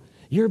widow.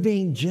 You're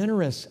being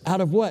generous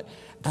out of what?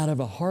 Out of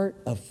a heart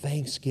of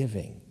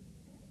thanksgiving.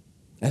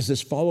 As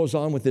this follows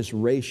on with this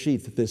ray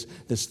sheath,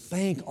 this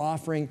thank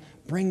offering,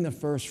 bring the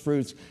first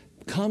fruits,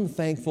 come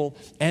thankful,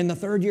 and the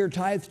third year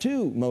tithe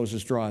too,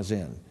 Moses draws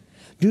in.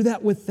 Do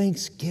that with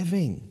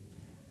thanksgiving,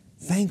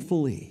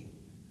 thankfully.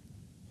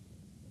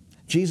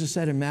 Jesus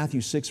said in Matthew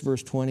 6,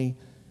 verse 20,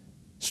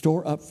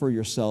 store up for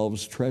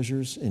yourselves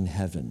treasures in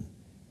heaven,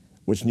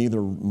 which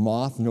neither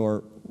moth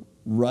nor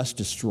rust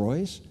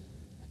destroys,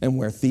 and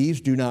where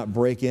thieves do not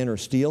break in or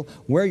steal.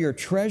 Where your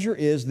treasure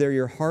is, there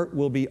your heart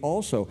will be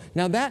also.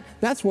 Now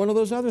that's one of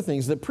those other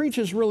things that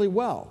preaches really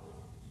well.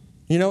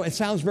 It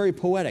sounds very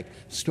poetic.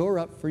 Store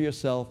up for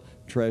yourself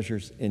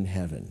treasures in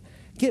heaven.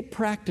 Get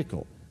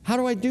practical. How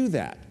do I do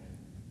that?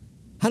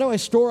 How do I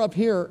store up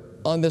here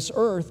on this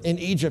earth, in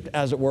Egypt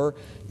as it were,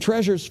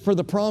 treasures for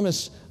the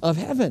promise of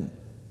heaven?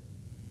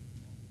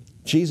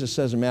 Jesus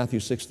says in Matthew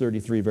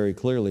 6:33 very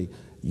clearly,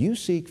 you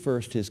seek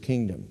first His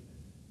kingdom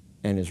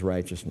and His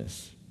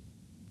righteousness.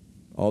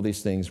 All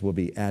these things will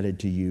be added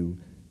to you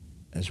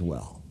as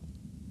well.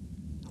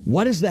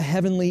 What is the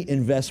heavenly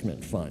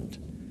investment fund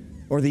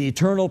or the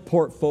eternal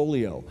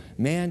portfolio?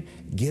 Man,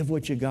 give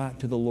what you got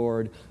to the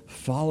Lord,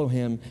 follow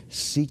Him,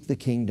 seek the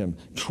kingdom,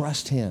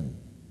 trust Him.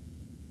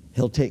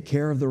 He'll take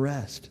care of the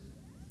rest.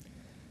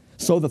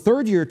 So the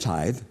third year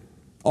tithe,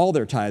 all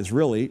their tithes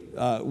really,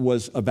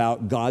 was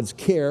about God's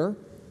care.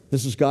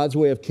 This is God's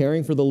way of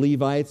caring for the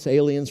Levites,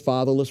 aliens,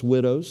 fatherless,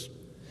 widows.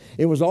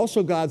 It was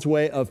also God's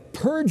way of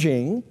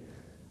purging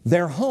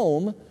their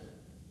home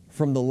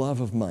from the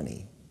love of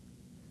money,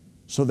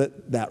 so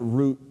that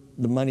root,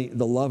 the money,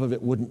 the love of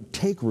it wouldn't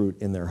take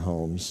root in their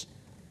homes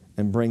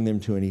and bring them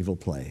to an evil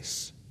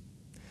place.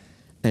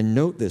 And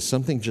note this,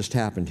 something just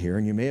happened here,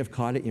 and you may have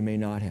caught it, you may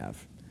not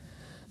have.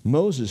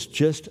 Moses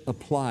just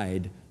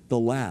applied the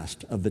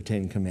last of the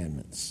 10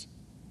 Commandments.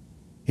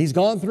 He's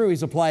gone through,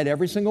 he's applied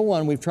every single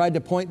one. We've tried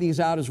to point these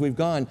out as we've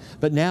gone,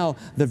 but now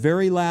the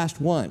very last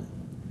one.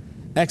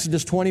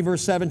 Exodus 20,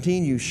 verse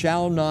 17, you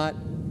shall not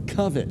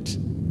covet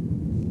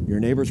your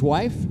neighbor's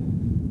wife.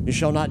 You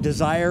shall not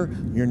desire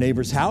your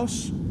neighbor's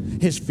house,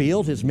 his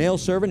field, his male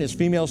servant, his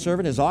female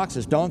servant, his ox,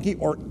 his donkey,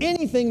 or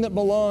anything that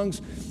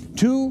belongs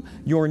to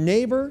your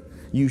neighbor.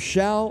 You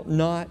shall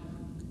not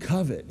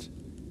covet.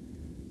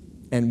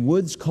 And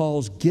Woods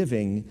calls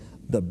giving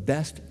the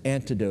best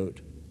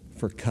antidote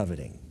for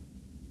coveting.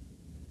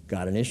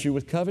 Got an issue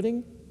with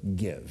coveting?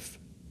 Give.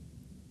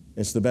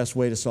 It's the best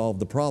way to solve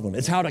the problem.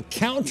 It's how to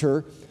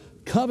counter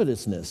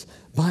covetousness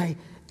by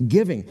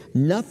giving.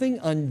 Nothing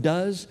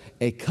undoes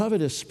a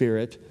covetous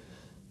spirit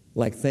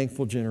like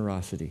thankful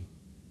generosity.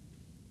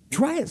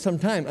 Try it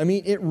sometime. I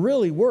mean, it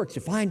really works.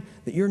 You find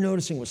that you're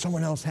noticing what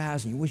someone else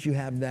has and you wish you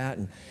have that.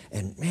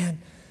 And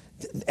man,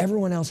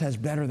 everyone else has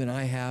better than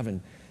I have.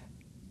 And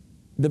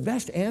the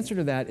best answer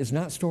to that is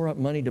not store up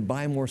money to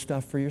buy more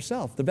stuff for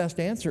yourself. The best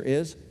answer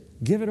is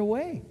give it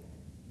away.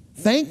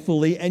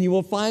 Thankfully, and you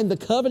will find the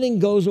coveting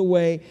goes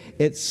away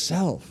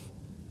itself.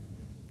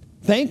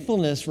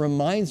 Thankfulness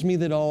reminds me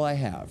that all I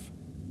have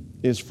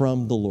is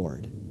from the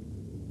Lord.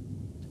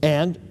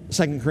 And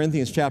 2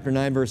 Corinthians chapter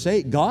 9, verse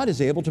 8, God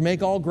is able to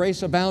make all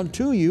grace abound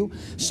to you,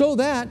 so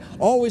that,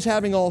 always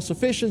having all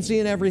sufficiency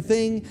in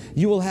everything,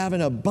 you will have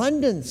an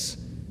abundance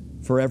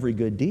for every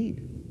good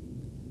deed.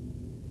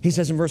 He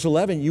says in verse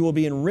 11, you will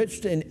be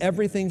enriched in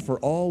everything for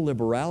all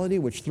liberality,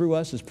 which through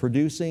us is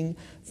producing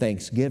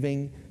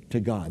thanksgiving to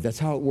God. That's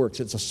how it works.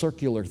 It's a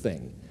circular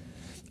thing.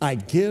 I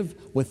give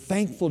with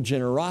thankful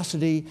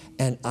generosity,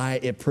 and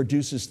it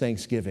produces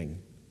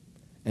thanksgiving.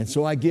 And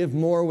so I give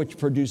more, which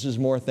produces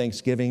more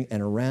thanksgiving,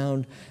 and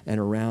around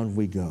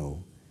we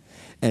go.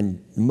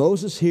 And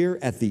Moses here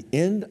at the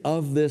end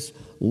of this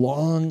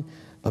long,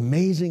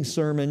 amazing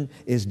sermon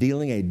is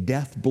dealing a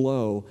death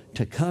blow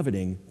to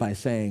coveting by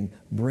saying,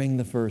 bring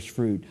the first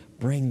fruit,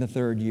 bring the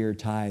third year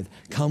tithe,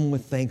 come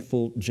with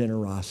thankful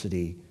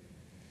generosity.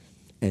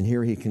 And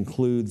here he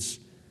concludes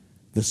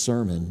the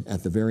sermon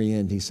at the very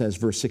end. He says,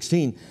 verse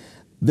 16,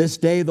 this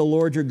day the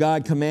Lord your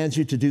God commands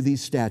you to do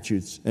these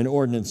statutes and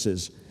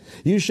ordinances.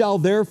 You shall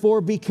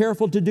therefore be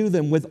careful to do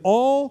them with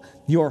all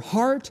your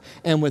heart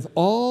and with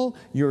all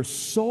your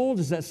soul.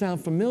 Does that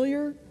sound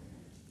familiar?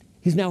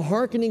 He's now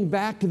hearkening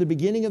back to the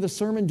beginning of the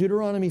sermon,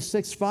 Deuteronomy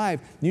 6:5.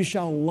 You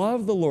shall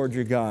love the Lord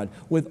your God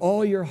with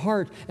all your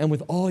heart and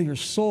with all your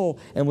soul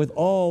and with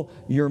all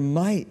your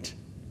might.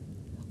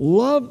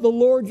 Love the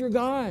Lord your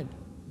God.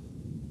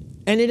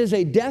 And it is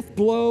a death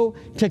blow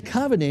to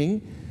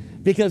coveting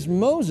because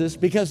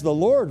the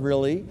Lord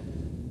really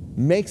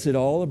makes it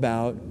all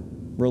about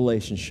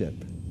relationship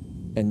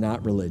and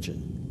not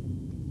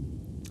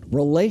religion.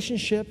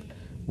 Relationship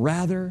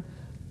rather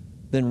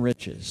than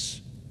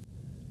riches.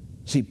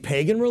 See,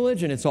 pagan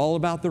religion, it's all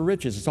about the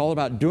riches. It's all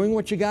about doing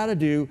what you got to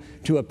do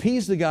to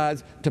appease the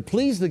gods, to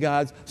please the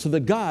gods, so the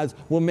gods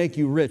will make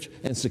you rich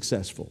and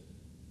successful.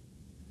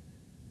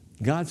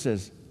 God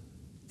says,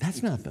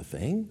 that's not the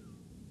thing.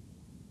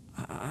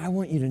 I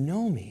want you to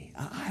know me.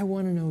 I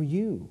want to know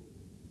you.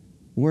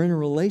 We're in a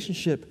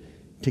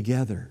relationship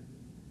together.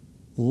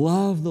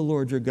 Love the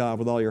Lord your God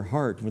with all your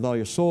heart, with all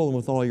your soul, and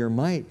with all your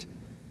might.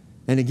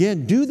 And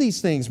again, do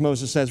these things,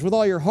 Moses says, with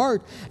all your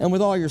heart and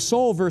with all your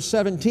soul. Verse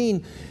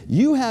 17,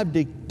 you have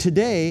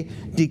today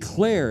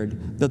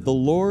declared that the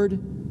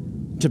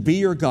Lord to be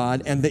your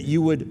God and that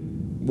you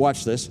would,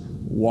 watch this,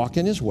 walk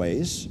in his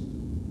ways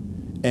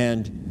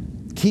and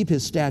keep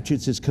his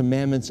statutes, his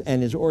commandments,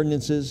 and his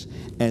ordinances,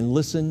 and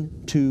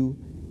listen to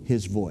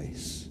his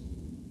voice.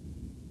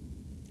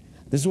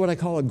 This is what I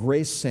call a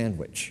grace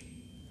sandwich.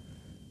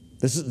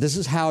 This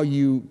is how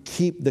you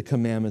keep the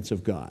commandments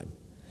of God.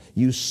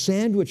 You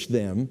sandwich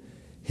them,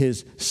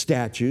 his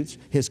statutes,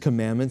 his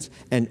commandments,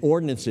 and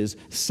ordinances,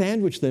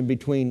 sandwich them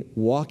between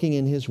walking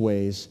in his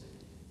ways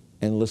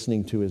and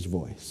listening to his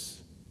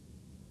voice.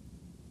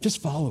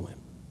 Just follow him.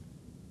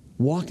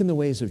 Walk in the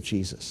ways of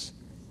Jesus.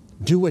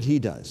 Do what he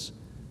does.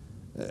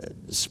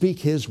 Speak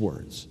his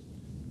words.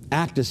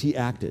 Act as he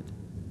acted.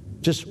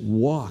 Just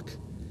walk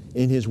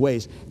in his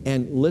ways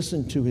and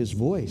listen to his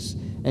voice.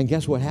 And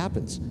guess what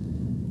happens?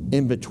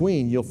 In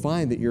between, you'll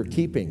find that you're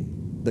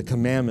keeping the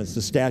commandments,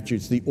 the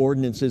statutes, the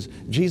ordinances.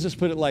 Jesus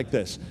put it like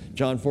this,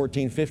 John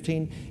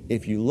 14:15,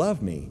 if you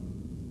love me,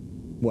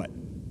 what?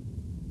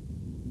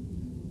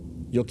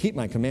 You'll keep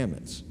my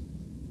commandments.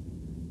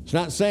 It's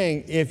not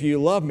saying, if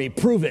you love me,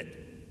 prove it.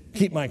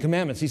 Keep my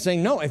commandments. He's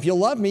saying, no, if you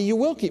love me, you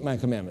will keep my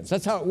commandments.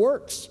 That's how it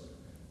works.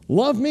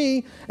 Love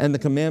me, and the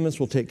commandments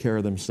will take care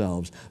of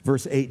themselves.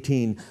 Verse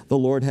 18, the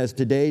Lord has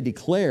today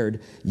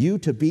declared you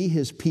to be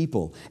his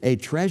people, a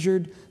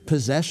treasured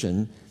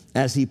possession,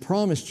 as he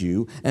promised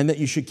you, and that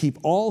you should keep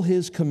all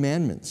his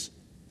commandments,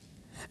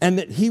 and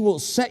that he will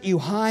set you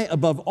high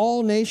above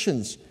all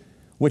nations,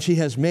 which he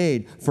has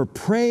made for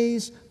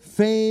praise,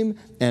 fame,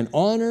 and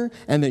honor,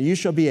 and that you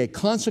shall be a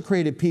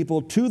consecrated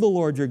people to the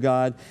Lord your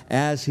God,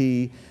 as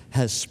he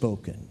has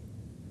spoken.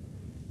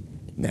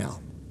 Now,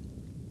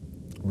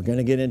 we're going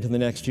to get into the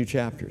next two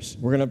chapters.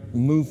 We're going to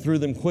move through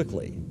them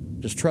quickly.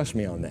 Just trust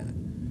me on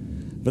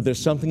that. But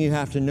there's something you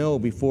have to know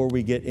before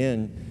we get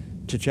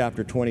into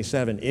chapter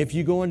 27. If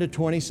you go into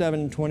 27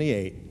 and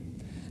 28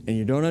 and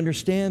you don't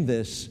understand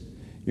this,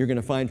 you're going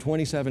to find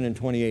 27 and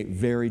 28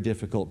 very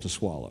difficult to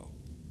swallow.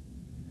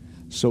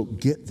 So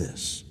get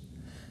this.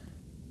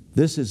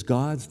 This is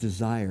God's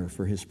desire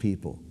for his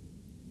people.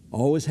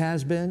 Always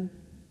has been,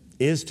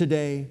 is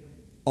today,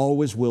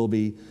 always will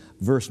be.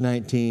 Verse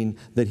 19,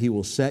 that he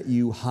will set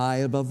you high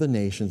above the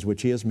nations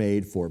which he has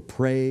made for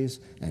praise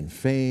and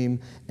fame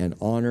and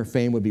honor.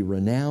 Fame would be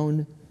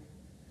renown.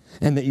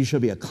 and that you shall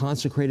be a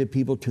consecrated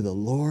people to the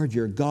Lord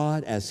your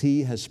God as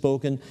he has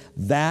spoken.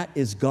 That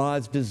is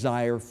God's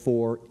desire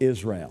for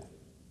Israel.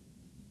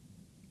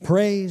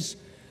 Praise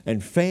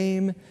and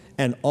fame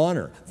and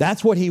honor.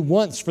 That's what he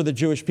wants for the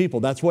Jewish people.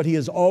 That's what he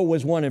has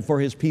always wanted for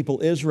his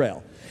people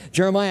Israel.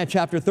 Jeremiah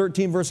chapter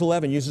 13, verse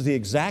 11 uses the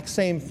exact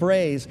same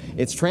phrase.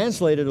 It's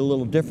translated a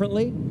little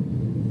differently,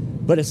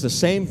 but it's the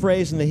same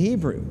phrase in the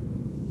Hebrew.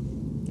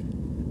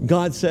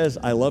 God says,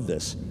 I love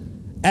this,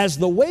 as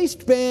the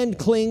waistband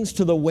clings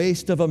to the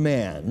waist of a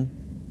man,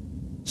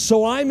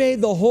 so I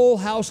made the whole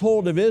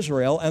household of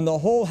Israel and the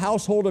whole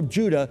household of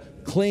Judah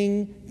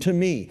cling to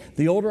me.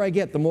 The older I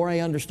get, the more I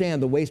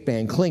understand the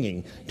waistband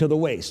clinging to the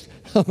waist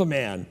of a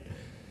man.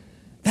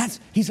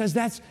 He says,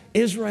 that's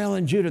Israel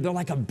and Judah. They're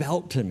like a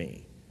belt to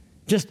me,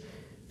 just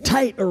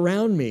tight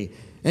around me.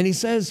 And he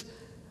says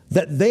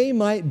that they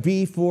might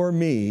be for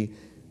me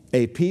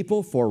a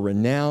people for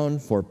renown,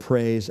 for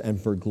praise, and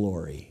for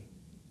glory.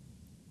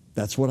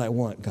 That's what I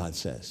want, God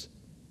says.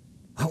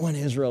 I want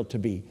Israel to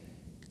be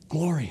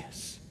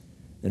glorious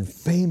and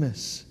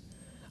famous.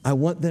 I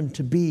want them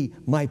to be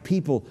my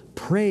people,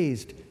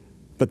 praised.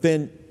 But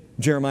then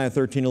Jeremiah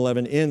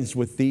 13:11 ends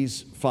with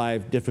these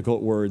 5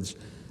 difficult words.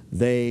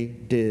 They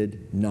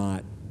did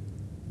not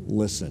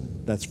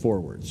listen. That's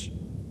 4 words.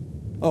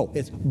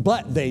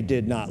 But they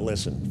did not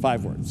listen.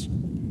 5 words.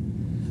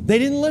 They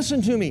didn't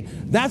listen to me.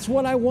 That's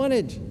what I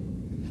wanted.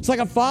 It's like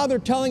a father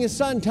telling his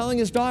son, telling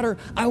his daughter,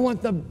 I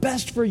want the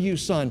best for you,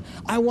 son.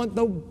 I want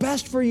the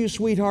best for you,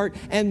 sweetheart.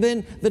 And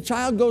then the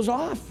child goes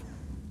off.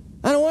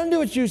 I don't want to do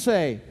what you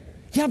say.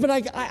 Yeah, but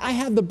I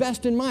have the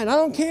best in mind. I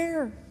don't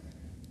care.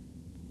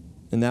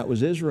 And that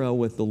was Israel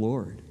with the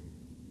Lord.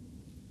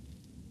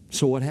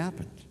 So what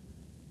happened?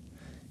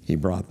 He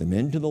brought them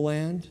into the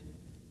land,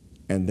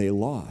 and they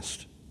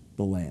lost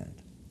the land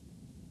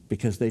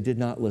because they did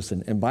not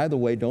listen. And by the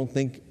way, don't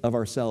think of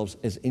ourselves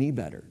as any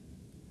better,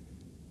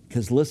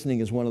 because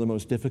listening is one of the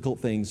most difficult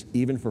things,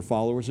 even for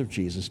followers of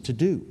Jesus, to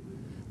do.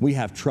 We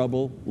have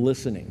trouble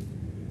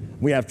listening.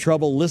 We have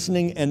trouble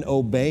listening and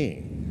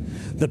obeying.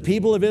 The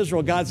people of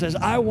Israel, God says,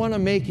 I want to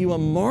make you a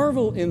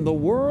marvel in the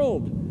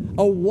world,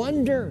 a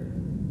wonder,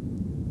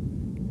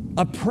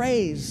 a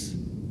praise.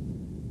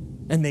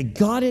 And they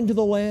got into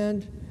the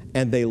land,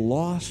 and they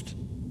lost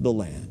the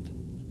land.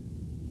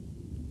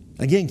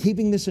 Again,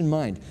 keeping this in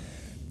mind,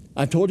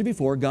 I've told you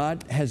before,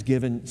 God has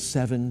given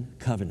 7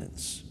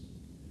 covenants.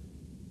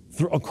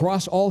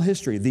 Across all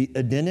history, the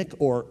Edenic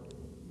or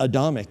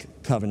Adamic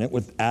covenant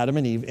with Adam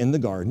and Eve in the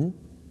garden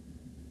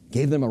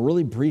gave them a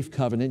really brief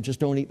covenant, just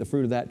don't eat the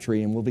fruit of that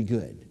tree and we'll be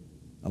good.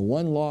 A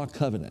 1-law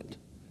covenant.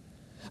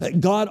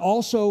 God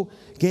also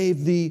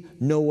gave the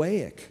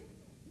Noahic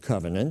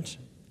covenant,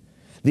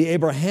 the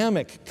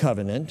Abrahamic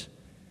covenant.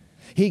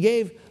 He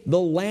gave the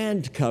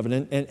land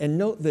covenant, and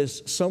note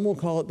this, some will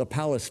call it the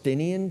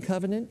Palestinian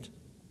covenant,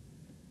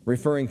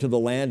 referring to the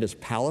land as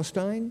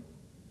Palestine.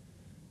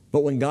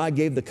 But when God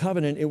gave the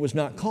covenant, it was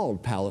not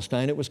called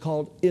Palestine, it was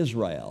called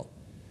Israel.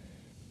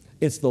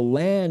 It's the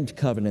land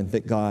covenant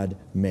that God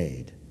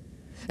made.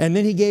 And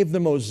then he gave the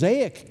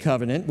Mosaic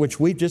covenant, which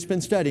we've just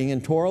been studying in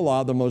Torah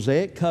law, the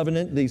Mosaic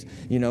covenant, these,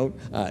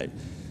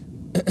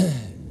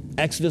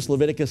 Exodus,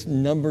 Leviticus,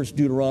 Numbers,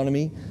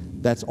 Deuteronomy,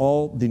 that's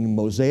all the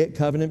Mosaic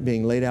covenant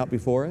being laid out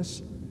before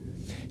us.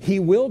 He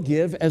will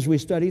give, as we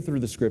study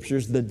through the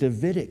scriptures, the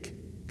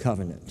Davidic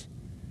covenant,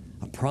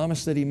 a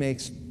promise that he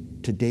makes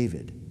to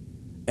David.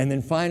 And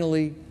then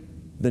finally,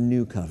 the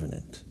new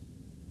covenant.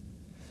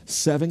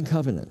 7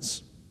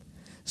 covenants.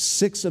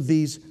 6 of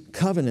these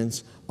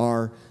covenants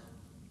are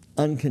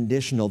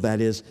unconditional. That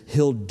is,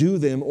 he'll do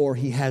them or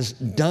he has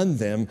done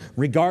them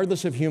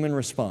regardless of human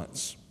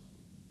response.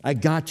 I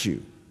got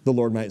you, the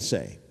Lord might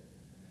say.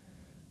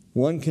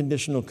 1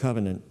 conditional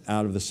covenant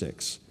out of the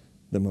 6,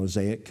 the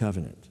Mosaic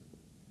covenant.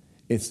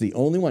 It's the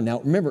only one.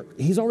 Now remember,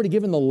 he's already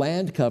given the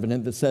land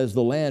covenant that says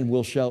the land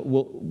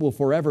will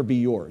forever be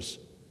yours.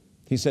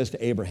 He says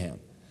to Abraham,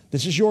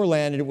 this is your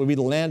land and it will be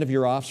the land of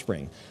your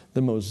offspring.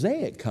 The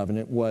Mosaic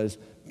covenant was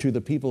to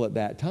the people at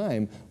that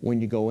time, when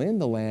you go in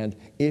the land,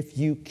 if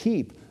you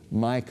keep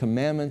my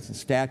commandments and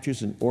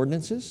statutes and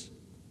ordinances,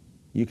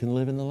 you can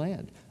live in the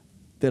land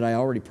that I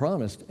already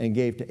promised and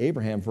gave to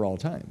Abraham for all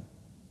time.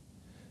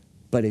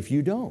 But if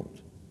you don't,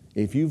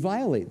 if you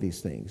violate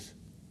these things,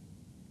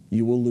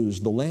 you will lose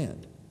the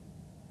land.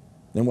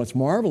 And what's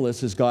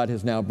marvelous is God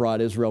has now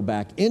brought Israel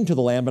back into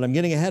the land, but I'm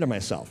getting ahead of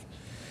myself.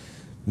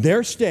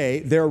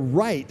 Their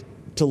right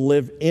to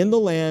live in the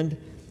land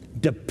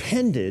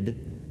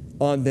depended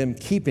on them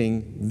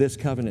keeping this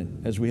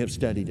covenant as we have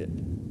studied it.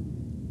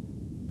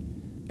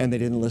 And they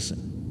didn't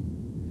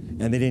listen.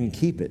 And they didn't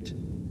keep it.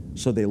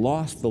 So they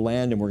lost the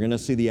land, and we're going to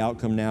see the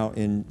outcome now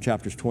in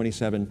chapters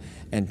 27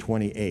 and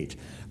 28.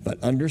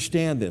 But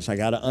understand this. I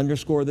got to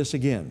underscore this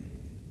again.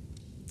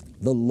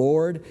 The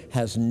Lord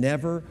has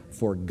never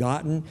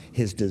forgotten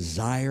his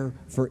desire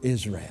for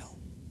Israel.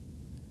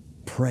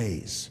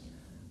 Praise,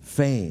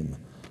 fame,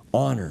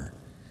 honor.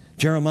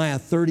 Jeremiah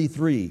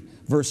 33,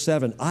 verse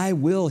 7, I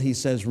will, he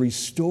says,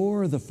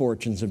 restore the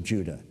fortunes of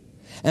Judah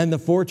and the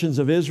fortunes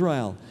of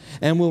Israel,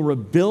 and will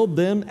rebuild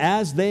them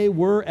as they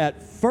were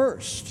at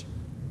first.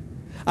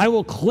 I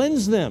will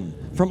cleanse them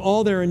from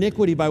all their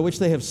iniquity by which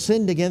they have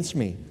sinned against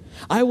me.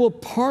 I will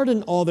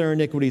pardon all their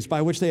iniquities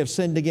by which they have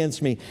sinned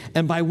against me,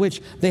 and by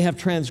which they have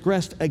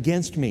transgressed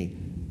against me.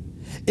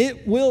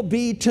 It will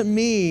be to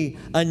me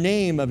a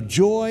name of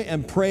joy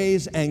and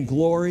praise and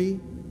glory,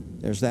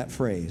 there's that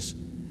phrase,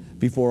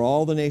 before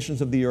all the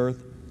nations of the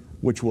earth,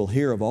 which will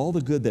hear of all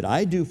the good that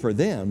I do for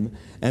them,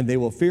 and they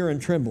will fear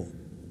and tremble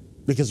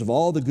because of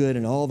all the good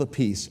and all the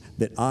peace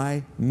that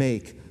I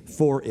make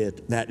for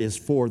it, that is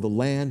for the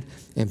land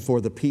and for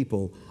the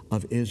people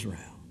of Israel.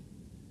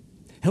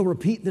 He'll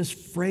repeat this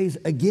phrase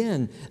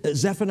again,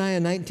 Zephaniah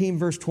 19,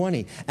 verse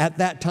 20. At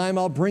that time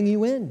I'll bring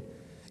you in.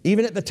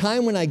 Even at the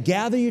time when I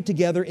gather you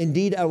together,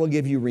 indeed I will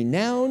give you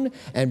renown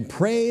and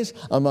praise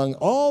among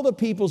all the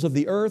peoples of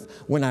the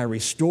earth when I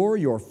restore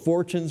your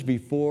fortunes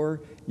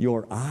before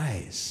your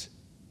eyes,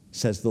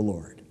 says the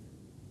Lord.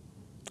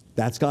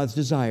 That's God's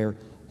desire.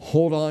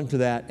 Hold on to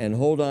that and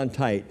hold on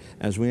tight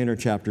as we enter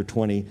chapter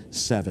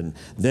 27.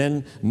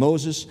 Then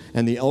Moses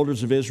and the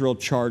elders of Israel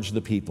charged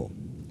the people,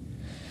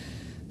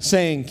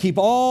 saying, keep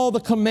all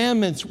the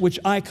commandments which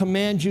I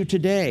command you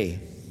today.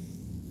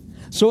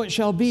 So it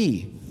shall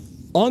be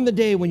on the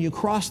day when you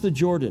cross the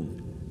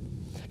Jordan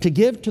to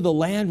give to the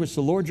land which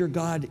the Lord your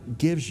God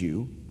gives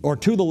you, or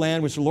to the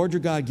land which the Lord your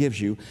God gives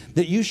you,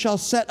 that you shall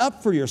set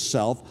up for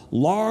yourself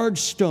large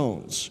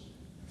stones,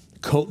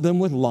 coat them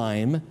with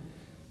lime,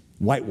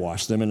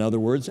 whitewash them, in other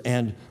words,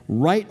 and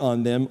write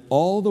on them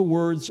all the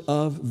words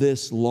of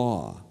this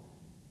law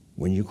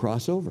when you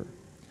cross over,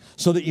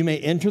 so that you may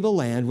enter the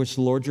land which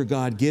the Lord your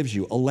God gives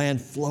you, a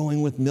land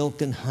flowing with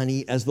milk and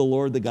honey, as the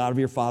Lord, the God of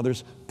your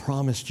fathers,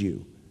 promised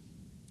you.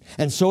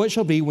 And so it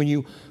shall be when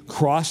you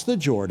cross the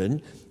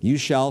Jordan, you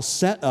shall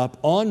set up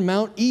on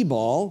Mount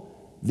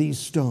Ebal these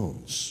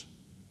stones,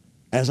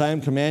 as I am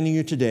commanding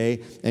you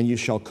today, and you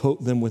shall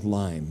coat them with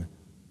lime.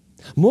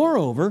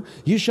 Moreover,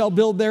 you shall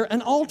build there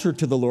an altar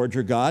to the Lord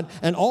your God,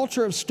 an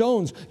altar of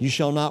stones. You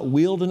shall not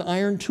wield an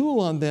iron tool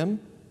on them.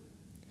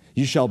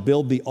 You shall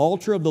build the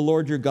altar of the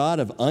Lord your God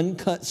of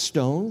uncut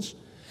stones,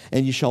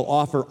 and you shall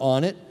offer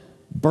on it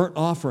burnt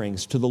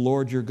offerings to the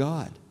Lord your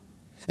God.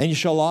 And you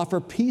shall offer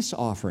peace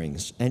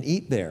offerings and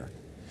eat there,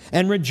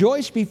 and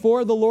rejoice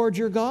before the Lord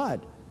your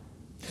God.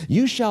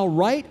 You shall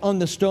write on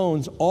the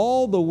stones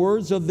all the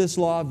words of this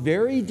law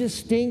very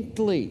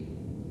distinctly,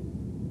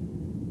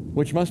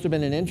 which must have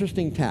been an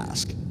interesting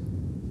task.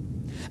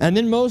 And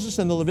then Moses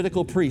and the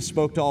Levitical priests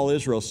spoke to all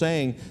Israel,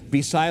 saying,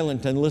 be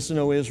silent and listen,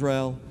 O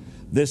Israel.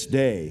 This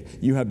day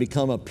you have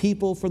become a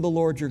people for the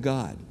Lord your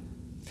God.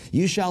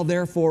 You shall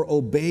therefore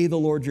obey the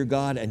Lord your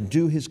God and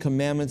do his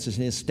commandments and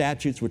his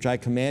statutes, which I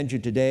command you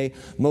today.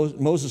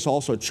 Moses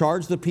also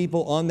charged the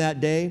people on that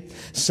day,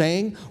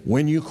 saying,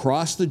 when you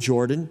cross the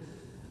Jordan,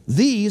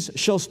 these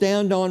shall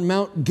stand on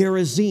Mount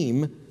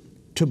Gerizim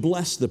to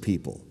bless the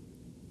people: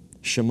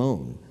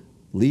 Shimon,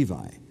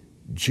 Levi,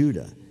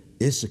 Judah,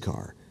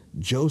 Issachar,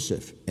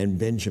 Joseph, and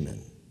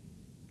Benjamin.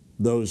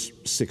 Those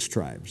 6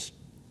 tribes.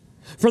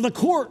 For the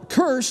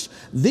curse,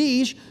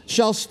 these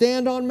shall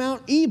stand on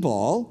Mount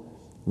Ebal: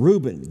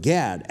 Reuben,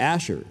 Gad,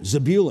 Asher,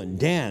 Zebulun,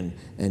 Dan,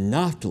 and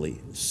Naphtali,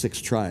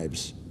 6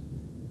 tribes.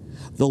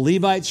 The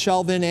Levites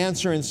shall then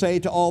answer and say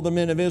to all the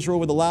men of Israel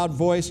with a loud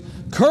voice,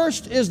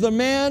 cursed is the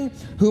man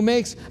who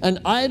makes an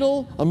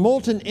idol, a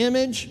molten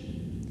image,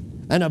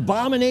 an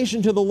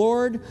abomination to the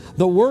Lord,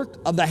 the work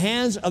of the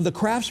hands of the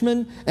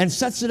craftsman, and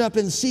sets it up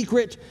in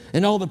secret.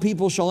 And all the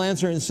people shall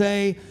answer and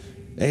say,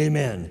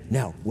 amen.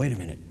 Now, wait a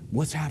minute.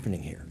 What's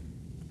happening here?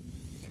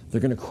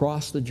 They're going to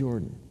cross the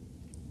Jordan.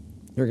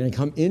 They're going to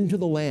come into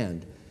the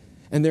land.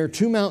 And there are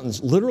 2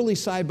 mountains, literally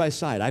side by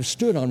side. I've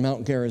stood on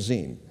Mount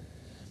Gerizim.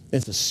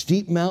 It's a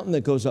steep mountain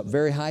that goes up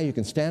very high. You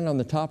can stand on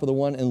the top of the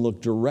one and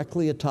look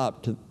directly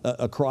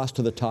across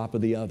to the top of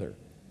the other.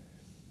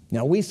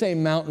 Now, we say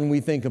mountain,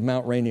 we think of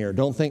Mount Rainier.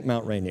 Don't think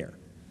Mount Rainier.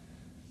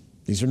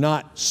 These are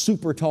not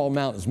super tall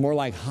mountains, more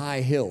like high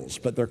hills,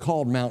 but they're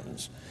called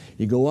mountains.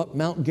 You go up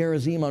Mount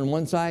Gerizim on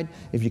one side.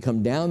 If you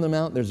come down the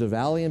mountain, there's a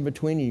valley in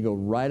between, and you go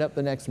right up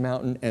the next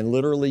mountain, and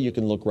literally you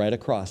can look right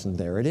across, and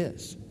there it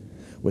is,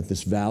 with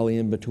this valley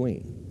in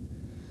between.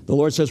 The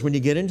Lord says, when you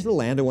get into the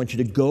land, I want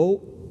you to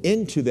go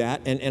into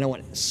that, and I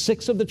want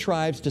 6 of the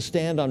tribes to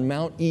stand on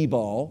Mount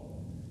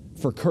Ebal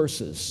for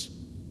curses.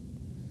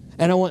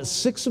 And I want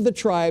 6 of the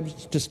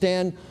tribes to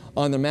stand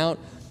on the Mount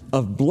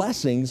of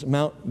Blessings,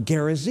 Mount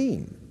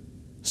Gerizim,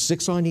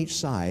 6 on each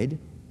side.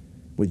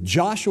 With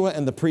Joshua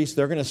and the priests,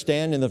 they're going to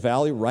stand in the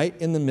valley right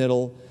in the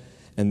middle,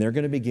 and they're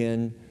going to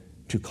begin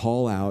to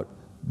call out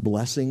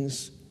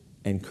blessings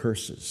and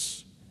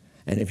curses.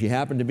 And if you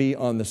happen to be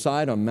on the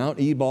side on Mount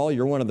Ebal,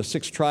 you're one of the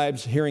 6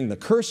 tribes hearing the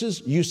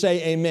curses, you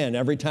say amen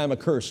every time a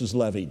curse is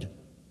levied.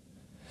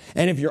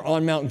 And if you're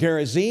on Mount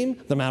Gerizim,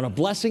 the Mount of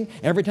Blessing,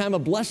 every time a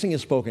blessing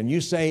is spoken, you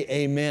say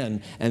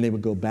amen. And they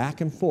would go back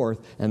and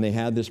forth, and they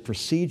had this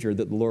procedure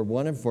that the Lord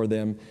wanted for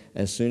them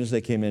as soon as they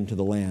came into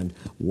the land.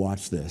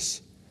 Watch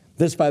this.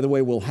 This, by the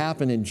way, will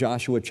happen in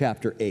Joshua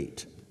chapter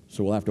 8.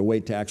 So we'll have to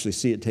wait to actually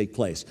see it take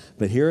place.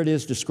 But here it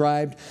is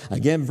described.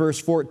 Again, verse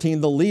 14,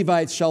 the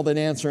Levites shall then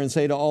answer and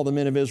say to all the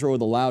men of Israel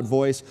with a loud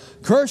voice,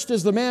 cursed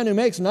is the man who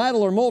makes an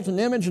idol or molten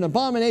image, an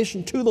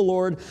abomination to the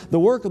Lord, the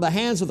work of the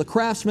hands of the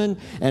craftsman,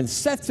 and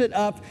sets it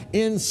up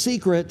in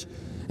secret.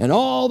 And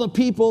all the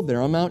people,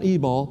 there on Mount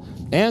Ebal,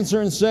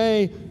 answer and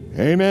say,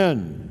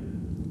 Amen.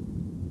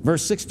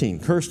 Verse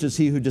 16, cursed is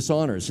he who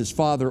dishonors his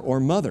father or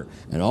mother.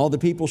 And all the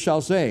people shall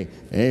say,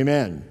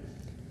 Amen.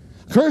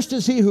 Cursed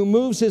is he who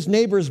moves his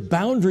neighbor's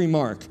boundary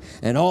mark,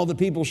 and all the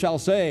people shall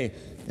say,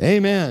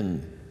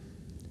 Amen.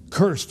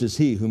 Cursed is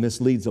he who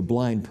misleads a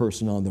blind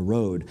person on the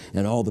road,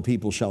 and all the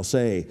people shall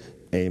say,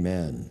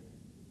 Amen.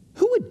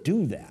 Who would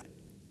do that?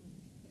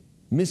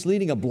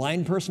 Misleading a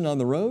blind person on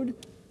the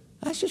road?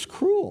 That's just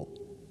cruel.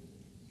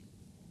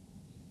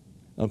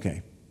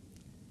 Okay,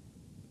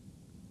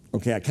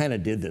 I kind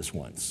of did this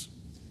once.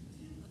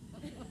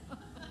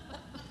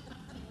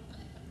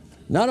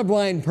 Not a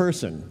blind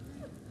person.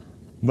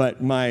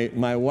 But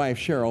my wife,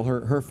 Cheryl,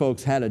 her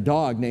folks had a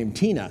dog named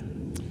Tina,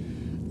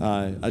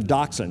 a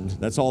dachshund.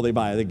 That's all they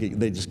buy.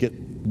 They just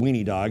get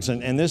weenie dogs.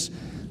 And this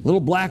little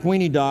black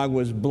weenie dog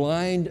was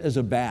blind as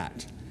a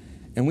bat.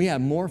 And we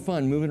had more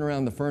fun moving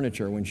around the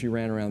furniture when she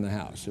ran around the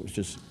house. It was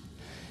just,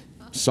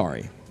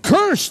 sorry.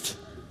 Cursed!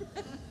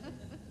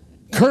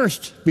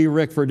 Cursed be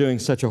Rick for doing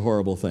such a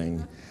horrible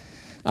thing.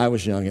 I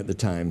was young at the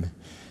time.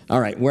 All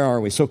right, where are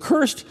we? So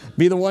cursed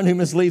be the one who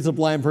misleads a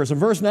blind person.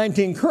 Verse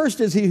 19, cursed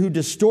is he who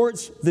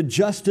distorts the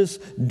justice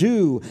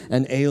due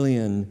an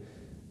alien,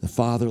 the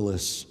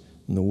fatherless,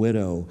 and the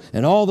widow.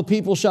 And all the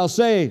people shall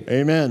say,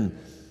 Amen.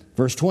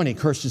 Verse 20,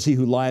 cursed is he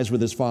who lies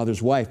with his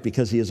father's wife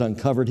because he has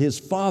uncovered his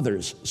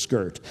father's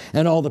skirt.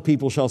 And all the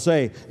people shall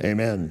say,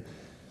 Amen.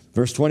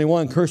 Verse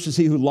 21, cursed is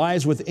he who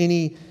lies with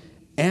any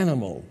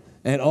animal.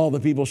 And all the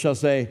people shall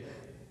say,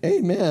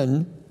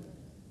 Amen.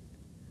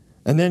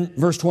 And then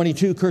verse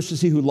 22, cursed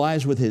is he who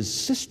lies with his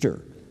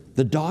sister,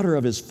 the daughter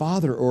of his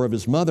father or of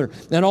his mother.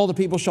 And all the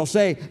people shall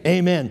say,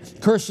 Amen.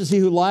 Cursed is he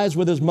who lies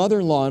with his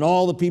mother-in-law, and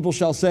all the people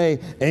shall say,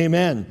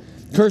 Amen.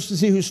 Cursed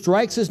is he who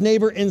strikes his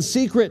neighbor in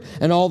secret,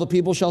 and all the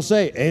people shall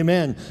say,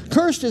 Amen.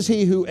 Cursed is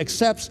he who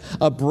accepts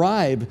a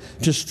bribe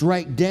to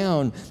strike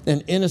down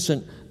an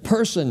innocent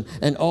person,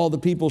 and all the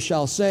people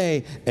shall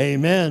say,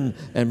 Amen.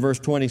 And verse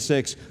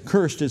 26,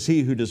 cursed is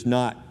he who does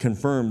not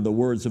confirm the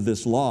words of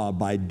this law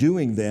by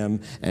doing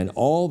them, and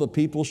all the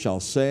people shall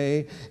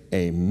say,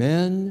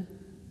 Amen.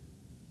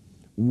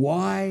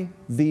 Why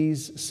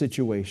these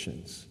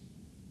situations?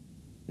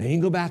 Now you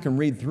can go back and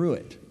read through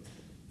it,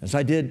 as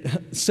I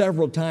did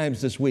several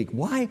times this week.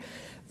 Why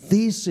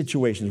these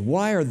situations?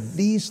 Why are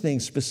these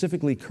things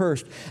specifically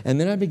cursed? And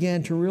then I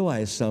began to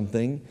realize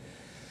something.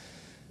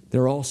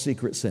 They're all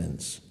secret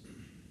sins.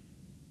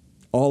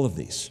 All of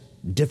these.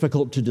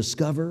 Difficult to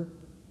discover,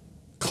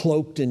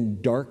 cloaked in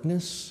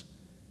darkness.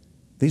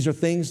 These are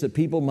things that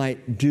people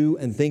might do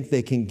and think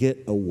they can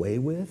get away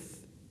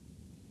with.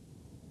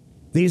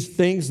 These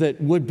things that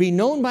would be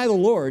known by the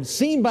Lord,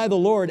 seen by the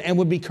Lord, and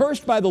would be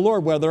cursed by the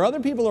Lord, whether other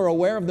people are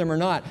aware of them or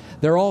not.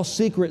 They're all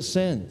secret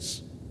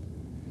sins.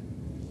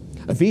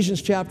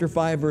 Ephesians chapter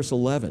 5, verse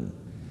 11.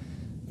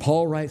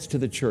 Paul writes to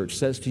the church,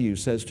 says to you,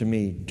 says to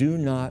me, do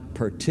not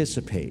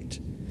participate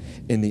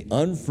in the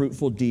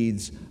unfruitful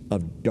deeds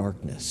of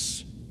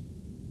darkness.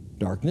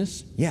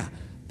 Darkness? Yeah,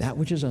 that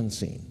which is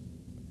unseen.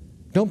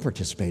 Don't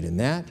participate in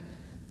that.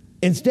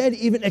 Instead,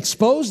 even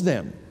expose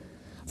them.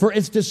 For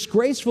it's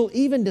disgraceful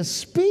even to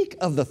speak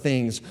of the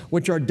things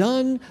which are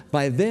done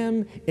by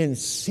them in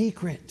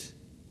secret.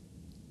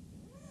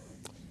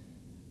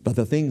 But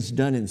the things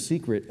done in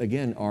secret,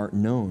 again, are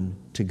known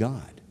to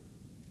God.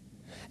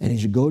 And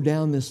as you go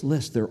down this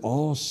list, they're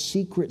all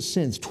secret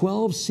sins.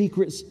 12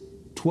 secret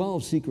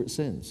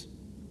sins.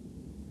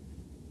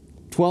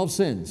 12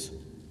 sins.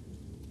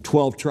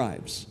 12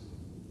 tribes.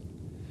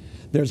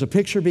 There's a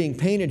picture being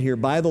painted here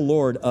by the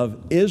Lord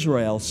of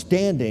Israel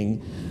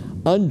standing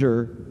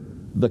under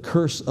the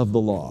curse of the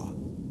law.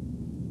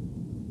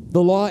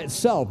 The law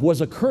itself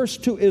was a curse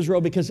to Israel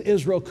because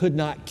Israel could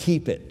not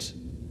keep it.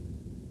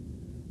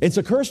 It's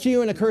a curse to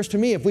you and a curse to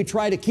me if we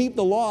try to keep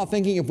the law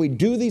thinking if we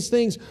do these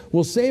things,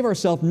 we'll save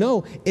ourselves.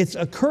 No, it's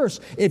a curse.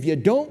 If you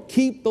don't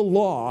keep the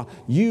law,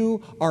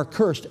 you are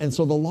cursed. And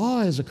so the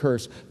law is a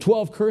curse.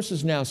 12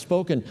 curses now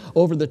spoken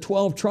over the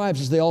 12 tribes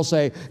as they all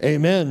say,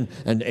 Amen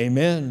and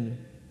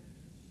Amen.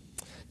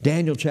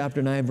 Daniel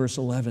chapter 9, verse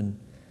 11.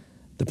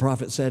 The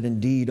prophet said,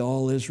 indeed,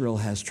 all Israel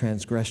has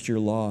transgressed your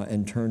law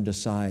and turned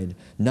aside,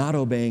 not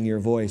obeying your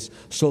voice.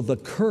 So the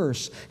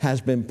curse has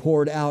been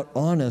poured out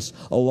on us,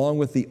 along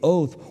with the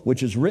oath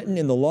which is written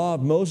in the law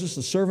of Moses,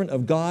 the servant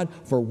of God,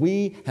 for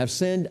we have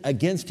sinned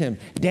against him.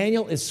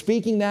 Daniel is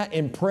speaking that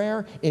in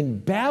prayer in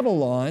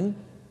Babylon,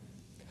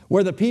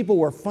 where the people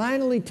were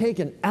finally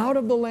taken out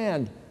of the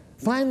land.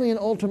 Finally and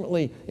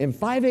ultimately, in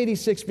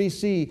 586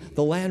 BC,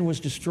 the land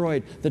was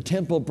destroyed, the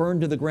temple burned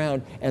to the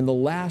ground, and the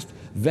last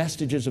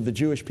vestiges of the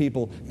Jewish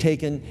people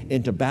taken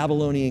into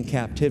Babylonian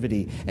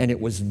captivity. And it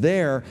was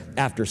there,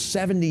 after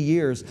 70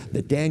 years,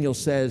 that Daniel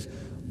says,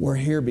 we're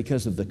here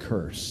because of the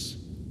curse.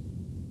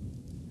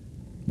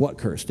 What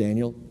curse,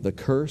 Daniel? The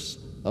curse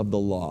of the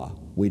law.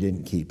 We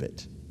didn't keep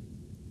it.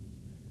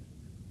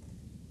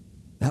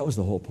 That was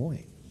the whole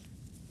point.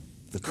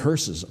 The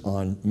curses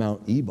on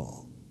Mount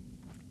Ebal.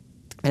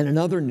 And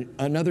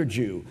another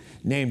Jew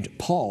named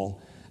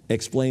Paul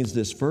explains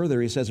this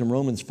further. He says in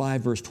Romans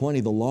 5, verse 20,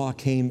 the law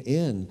came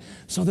in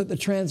so that the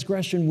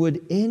transgression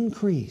would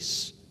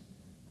increase.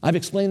 I've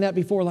explained that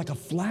before. Like a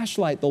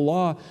flashlight, the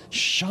law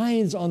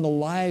shines on the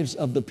lives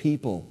of the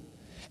people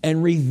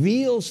and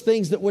reveals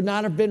things that would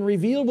not have been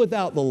revealed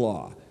without the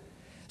law.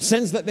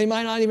 Sins that they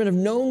might not even have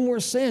known were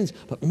sins.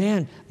 But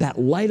man, that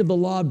light of the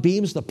law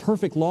beams the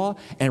perfect law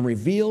and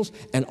reveals,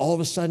 and all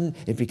of a sudden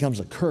it becomes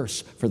a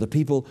curse for the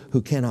people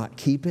who cannot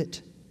keep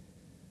it.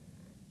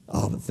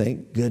 Oh, but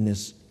thank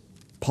goodness.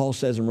 Paul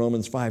says in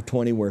Romans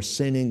 5:20, where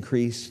sin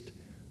increased,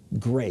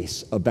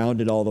 grace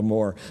abounded all the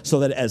more. So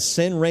that as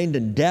sin reigned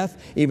in death,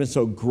 even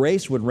so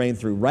grace would reign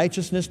through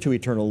righteousness to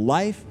eternal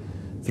life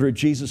through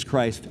Jesus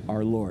Christ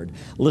our Lord.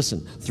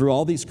 Listen, through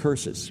all these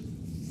curses,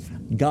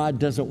 God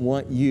doesn't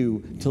want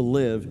you to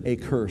live a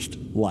cursed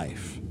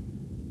life.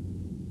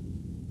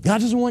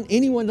 God doesn't want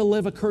anyone to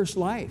live a cursed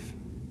life.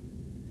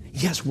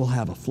 Yes, we'll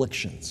have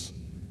afflictions.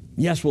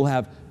 Yes, we'll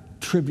have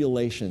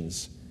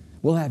tribulations.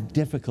 We'll have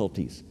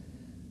difficulties.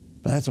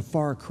 But that's a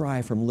far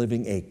cry from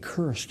living a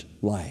cursed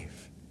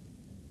life.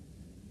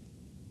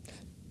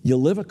 You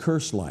live a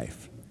cursed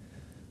life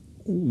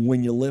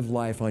when you live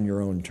life on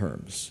your own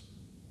terms.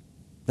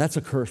 That's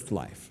a cursed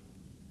life.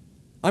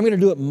 I'm going to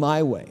do it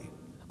my way.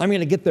 I'm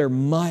going to get there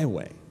my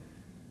way.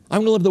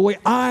 I'm going to live the way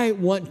I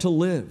want to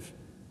live.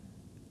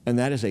 And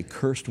that is a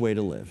cursed way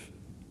to live.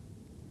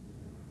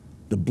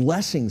 The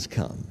blessings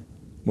come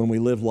when we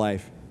live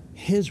life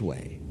His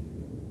way,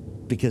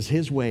 because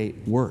His way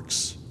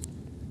works.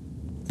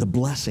 The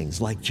blessings,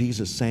 like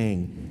Jesus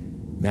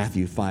saying,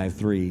 Matthew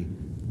 5:3,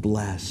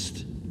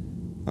 blessed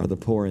are the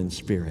poor in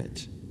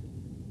spirit,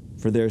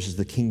 for theirs is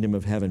the kingdom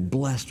of heaven.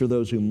 Blessed are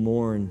those who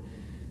mourn,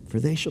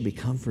 for they shall be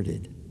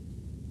comforted.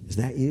 Is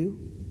that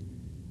you?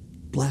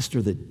 Blessed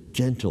are the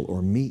gentle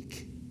or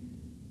meek,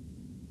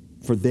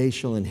 for they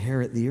shall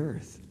inherit the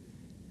earth.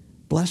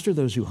 Blessed are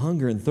those who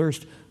hunger and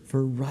thirst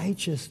for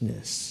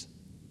righteousness.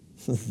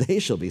 They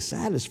shall be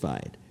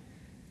satisfied.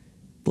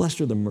 Blessed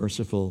are the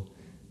merciful.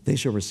 They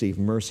shall receive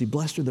mercy.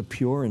 Blessed are the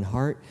pure in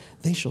heart.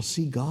 They shall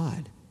see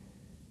God.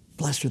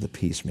 Blessed are the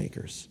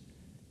peacemakers.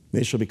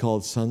 They shall be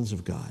called sons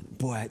of God.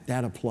 Boy,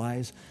 that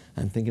applies.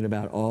 I'm thinking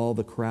about all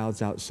the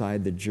crowds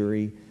outside the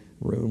jury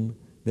room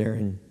there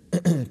in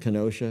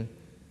Kenosha.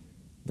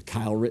 The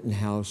Kyle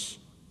Rittenhouse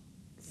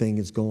thing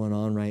is going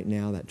on right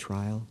now, that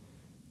trial.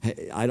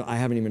 I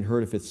haven't even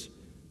heard if it's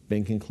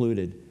been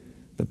concluded,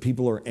 but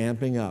people are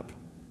amping up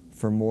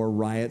for more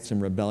riots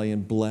and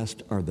rebellion.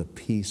 Blessed are the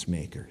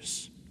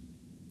peacemakers.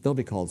 They'll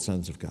be called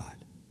sons of God.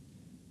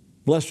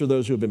 Blessed are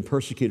those who have been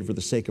persecuted for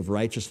the sake of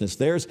righteousness.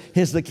 Theirs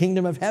is the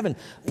kingdom of heaven.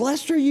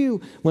 Blessed are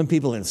you when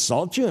people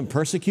insult you and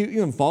persecute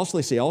you and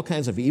falsely say all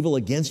kinds of evil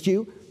against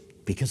you.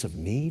 Because of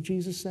me,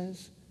 Jesus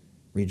says,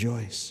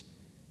 rejoice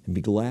and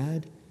be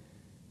glad,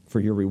 for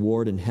your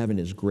reward in heaven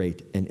is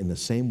great. And in the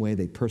same way,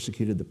 they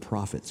persecuted the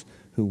prophets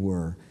who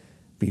were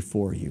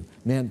before you.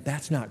 Man,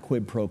 that's not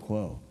quid pro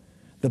quo.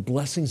 The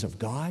blessings of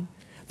God,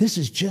 this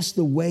is just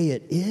the way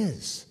it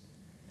is.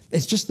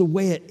 It's just the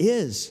way it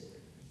is.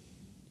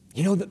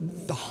 You know,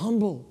 the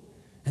humble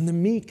and the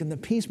meek and the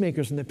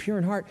peacemakers and the pure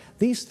in heart,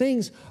 these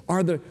things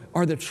are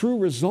the true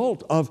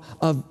result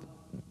of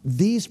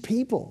these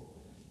people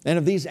and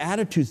of these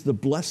attitudes, the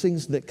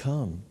blessings that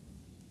come.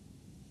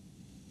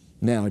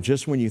 Now,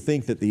 just when you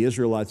think that the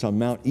Israelites on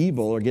Mount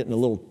Ebal are getting a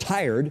little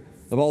tired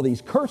of all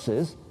these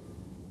curses,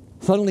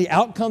 suddenly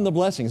out come the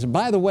blessings. And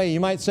by the way, you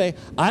might say,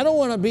 I don't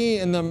want to be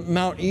in the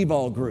Mount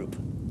Ebal group.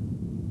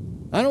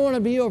 I don't want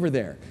to be over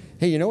there.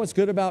 Hey, you know what's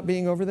good about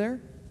being over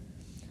there?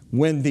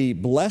 When the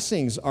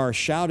blessings are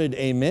shouted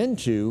amen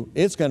to,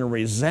 it's going to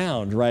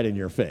resound right in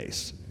your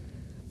face.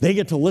 They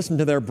get to listen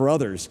to their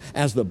brothers.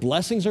 As the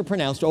blessings are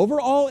pronounced over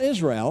all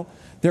Israel,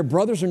 their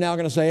brothers are now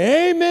going to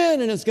say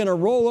amen, and it's going to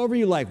roll over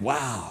you like,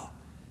 wow.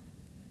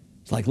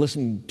 It's like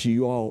listening to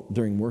you all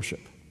during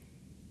worship.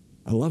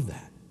 I love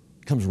that.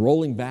 It comes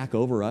rolling back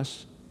over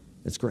us.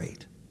 It's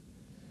great.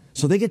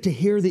 So they get to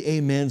hear the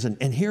amens,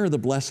 and here are the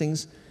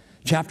blessings.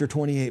 Chapter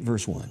 28,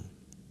 verse 1.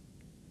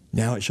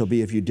 Now it shall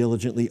be if you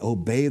diligently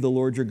obey the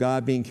Lord your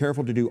God, being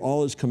careful to do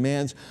all His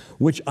commands,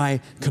 which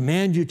I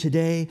command you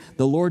today,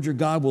 the Lord your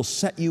God will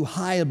set you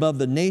high above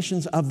the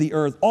nations of the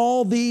earth.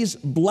 All these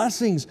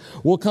blessings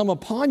will come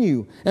upon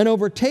you and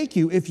overtake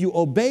you if you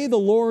obey the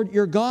Lord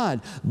your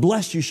God.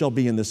 Blessed you shall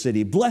be in the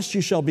city. Blessed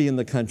you shall be in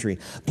the country.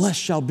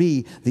 Blessed shall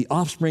be the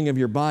offspring of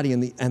your body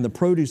and the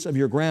produce of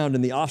your ground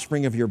and the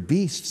offspring of your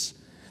beasts,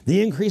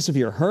 the increase of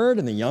your herd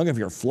and the young of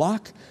your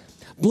flock.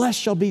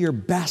 Blessed shall be your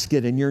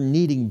basket and your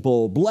kneading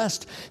bowl.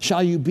 Blessed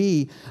shall you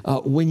be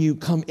when you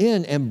come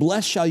in, and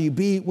blessed shall you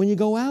be when you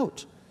go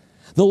out.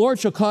 The Lord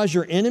shall cause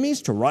your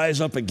enemies to rise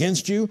up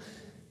against you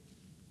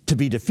to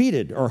be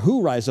defeated, or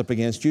who rise up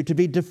against you to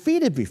be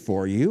defeated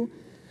before you.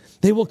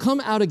 They will come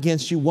out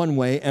against you one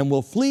way and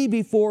will flee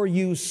before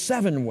you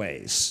 7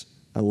 ways.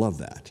 I love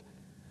that.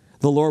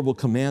 The Lord will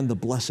command the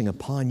blessing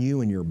upon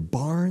you in your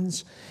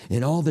barns,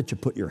 in all that you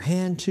put your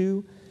hand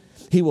to.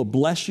 He will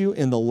bless you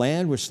in the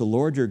land which the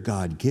Lord your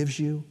God gives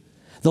you.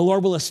 The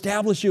Lord will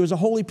establish you as a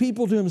holy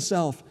people to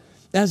himself,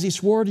 as he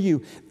swore to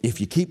you,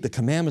 if you keep the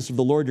commandments of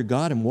the Lord your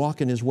God and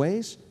walk in his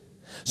ways.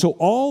 So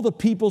all the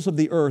peoples of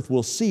the earth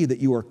will see that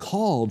you are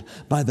called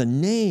by the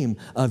name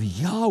of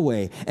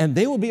Yahweh, and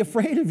they will be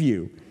afraid of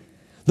you.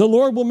 The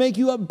Lord will make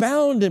you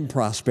abound in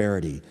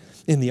prosperity,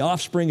 in the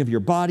offspring of your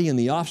body, and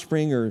the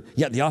offspring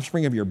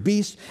of your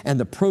beast, and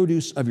the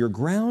produce of your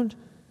ground.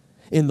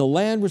 In the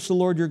land which the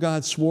Lord your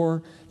God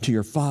swore to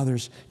your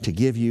fathers to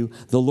give you,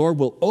 the Lord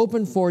will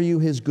open for you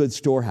his good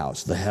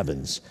storehouse, the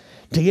heavens,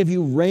 to give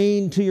you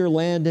rain to your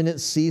land in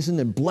its season,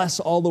 and bless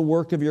all the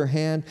work of your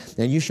hand.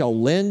 And you shall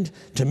lend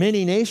to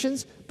many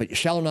nations, but you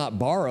shall not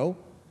borrow.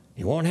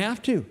 You won't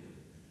have to.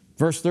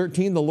 Verse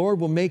 13, the Lord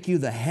will make you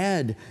the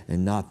head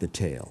and not the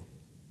tail.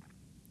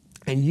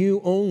 And you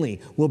only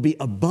will be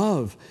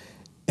above,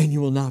 and you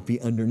will not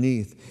be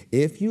underneath,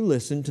 if you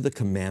listen to the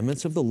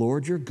commandments of the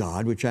Lord your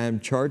God, which I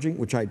charge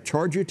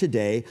you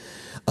today.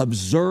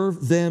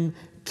 Observe them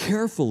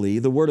carefully.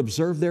 The word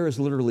observe there is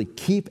literally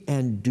keep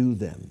and do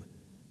them.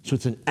 So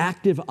it's an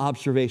active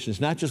observation. It's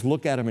not just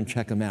look at them and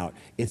check them out.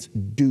 It's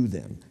do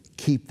them,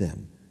 keep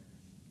them.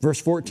 Verse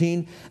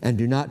 14, and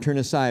do not turn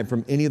aside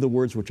from any of the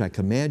words which I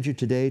command you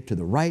today, to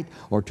the right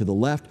or to the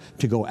left,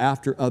 to go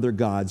after other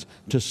gods,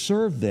 to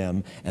serve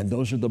them. And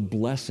those are the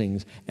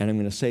blessings, and I'm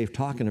going to save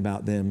talking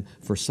about them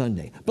for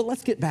Sunday. But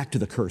let's get back to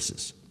the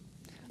curses.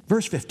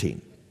 Verse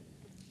 15,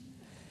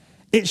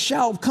 it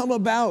shall come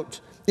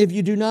about, if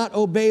you do not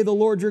obey the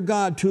Lord your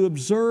God, to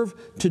observe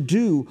to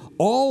do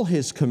all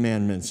his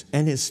commandments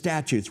and his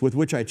statutes with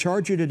which I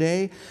charge you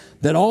today,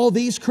 that all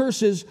these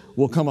curses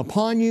will come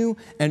upon you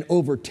and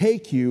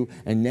overtake you.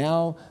 And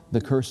now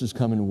the curses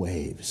come in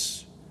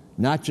waves.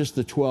 Not just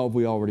the 12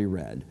 we already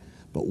read,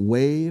 but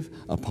wave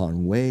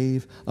upon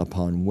wave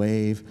upon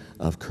wave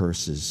of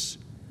curses.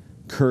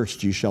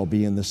 Cursed you shall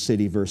be in the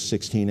city, verse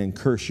 16, and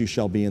cursed you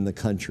shall be in the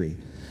country.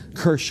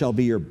 Cursed shall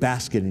be your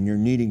basket and your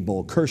kneading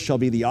bowl. Cursed shall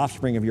be the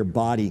offspring of your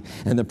body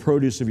and the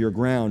produce of your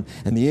ground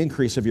and the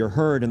increase of your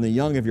herd and the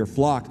young of your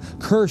flock.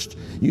 Cursed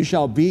you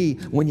shall be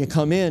when you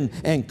come in,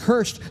 and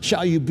cursed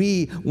shall you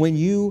be when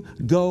you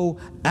go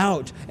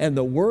out. And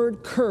the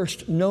word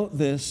cursed, note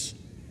this,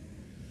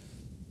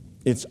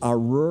 it's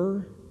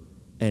arur,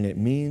 and it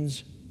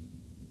means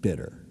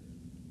bitter.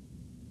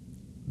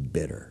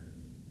 Bitter.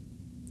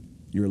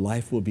 Your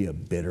life will be a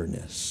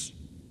bitterness.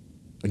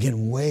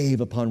 Again,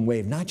 wave upon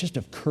wave, not just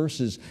of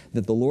curses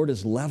that the Lord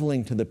is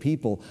leveling to the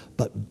people,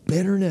 but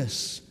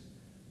bitterness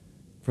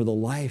for the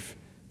life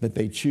that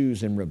they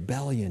choose in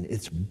rebellion.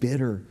 It's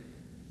bitter.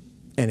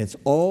 And it's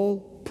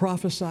all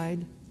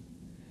prophesied,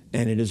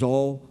 and it is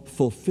all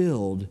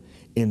fulfilled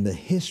in the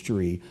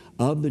history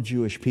of the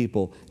Jewish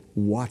people.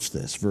 Watch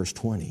this, verse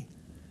 20.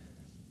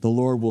 The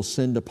Lord will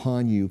send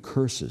upon you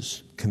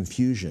curses,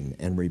 confusion,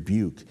 and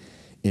rebuke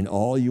in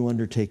all you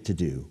undertake to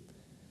do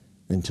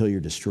until you're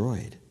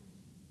destroyed,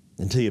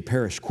 until you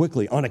perish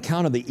quickly on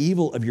account of the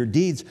evil of your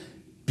deeds,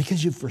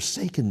 because you've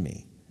forsaken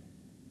me.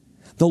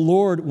 The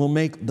Lord will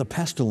make the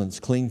pestilence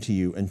cling to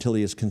you until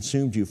he has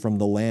consumed you from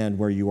the land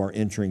where you are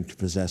entering to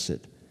possess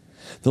it.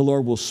 The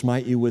Lord will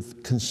smite you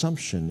with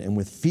consumption and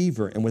with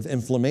fever and with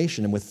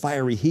inflammation and with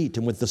fiery heat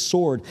and with the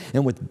sword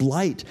and with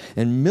blight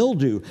and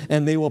mildew,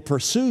 and they will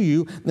pursue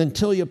you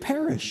until you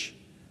perish.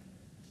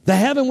 The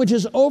heaven which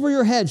is over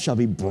your head shall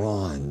be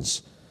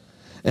bronze,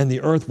 and the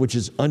earth which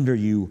is under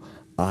you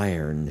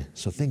iron.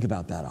 So think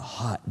about that, a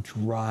hot,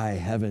 dry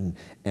heaven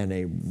and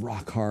a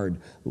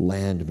rock-hard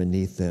land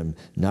beneath them,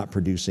 not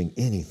producing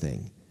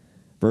anything.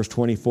 Verse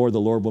 24,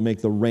 the Lord will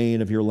make the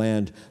rain of your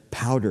land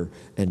powder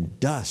and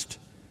dust.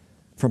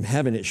 From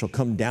heaven it shall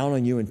come down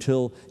on you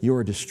until you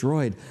are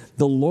destroyed.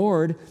 The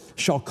Lord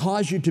shall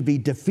cause you to be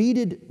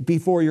defeated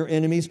before your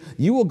enemies.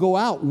 You will go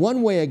out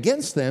one way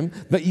against them,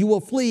 but you will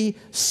flee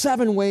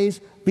 7 ways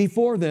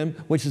before them,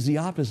 which is the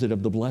opposite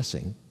of the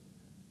blessing.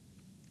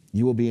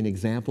 You will be an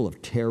example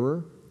of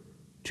terror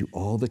to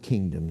all the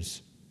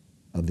kingdoms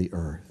of the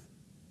earth.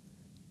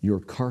 Your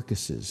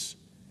carcasses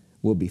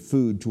will be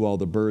food to all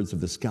the birds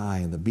of the sky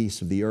and the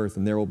beasts of the earth,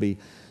 and there will be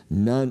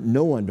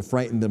no one to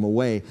frighten them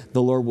away.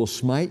 The Lord will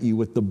smite you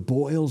with the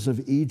boils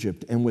of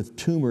Egypt and with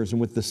tumors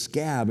and with the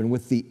scab and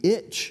with the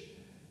itch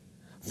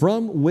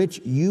from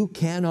which you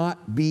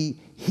cannot be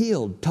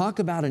healed. Talk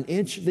about an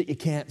itch that you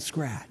can't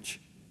scratch.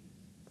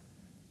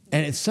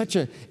 And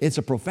it's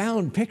a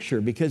profound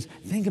picture, because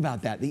think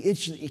about that, the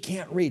itch that you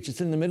can't reach.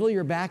 It's in the middle of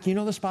your back. You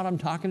know the spot I'm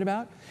talking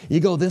about? You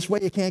go this way,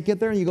 you can't get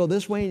there, and you go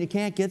this way and you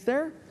can't get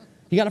there.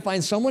 You got to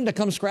find someone to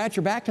come scratch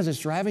your back because it's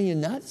driving you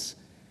nuts.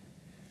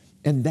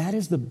 And that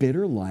is the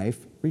bitter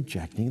life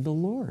rejecting the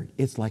Lord.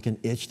 It's like an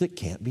itch that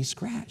can't be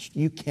scratched.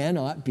 You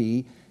cannot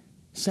be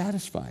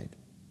satisfied.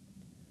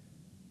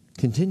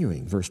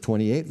 Continuing, verse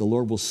 28, the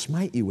Lord will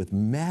smite you with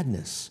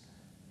madness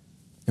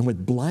and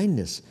with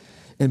blindness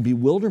and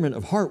bewilderment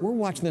of heart. We're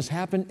watching this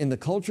happen in the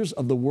cultures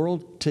of the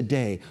world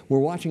today. We're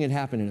watching it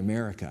happen in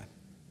America.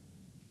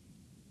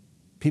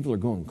 People are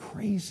going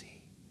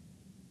crazy.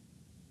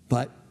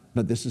 But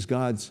this is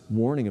God's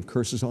warning of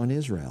curses on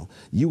Israel.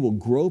 You will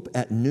grope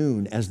at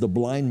noon as the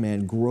blind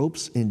man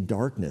gropes in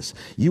darkness.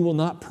 You will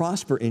not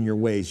prosper in your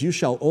ways. You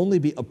shall only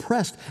be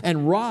oppressed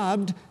and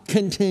robbed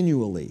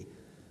continually,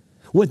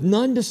 with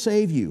none to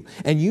save you.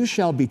 And you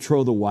shall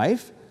betroth a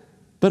wife,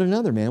 but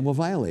another man will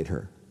violate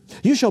her.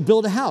 You shall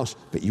build a house,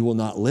 but you will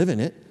not live in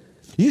it.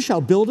 You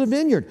shall build a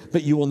vineyard,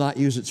 but you will not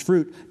use its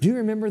fruit. Do you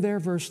remember there,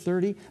 verse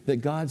 30, that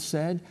God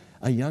said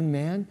a young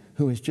man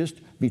who has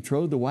just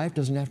betrothed a wife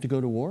doesn't have to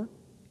go to war?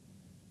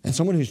 And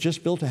someone who's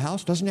just built a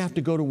house doesn't have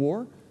to go to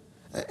war?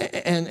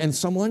 And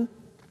someone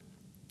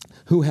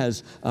who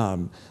has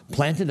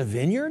planted a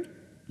vineyard,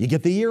 you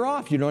get the year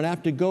off. You don't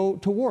have to go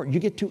to war. You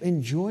get to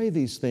enjoy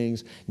these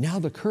things. Now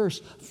the curse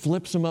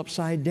flips them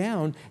upside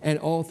down, and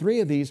all three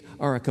of these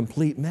are a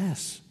complete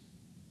mess.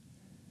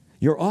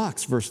 Your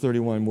ox, verse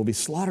 31, will be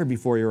slaughtered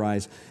before your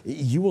eyes.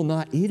 You will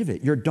not eat of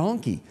it. Your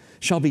donkey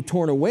shall be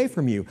torn away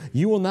from you.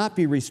 You will not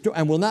be restored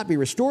and will not be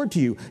restored to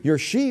you. Your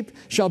sheep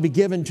shall be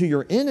given to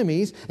your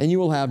enemies, and you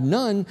will have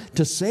none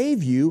to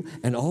save you.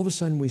 And all of a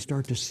sudden we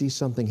start to see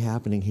something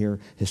happening here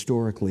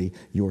historically.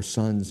 Your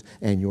sons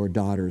and your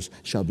daughters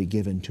shall be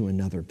given to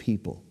another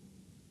people,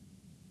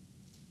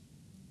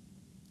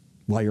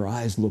 while your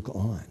eyes look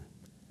on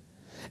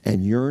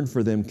and yearn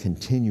for them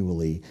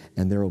continually,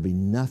 and there will be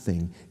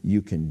nothing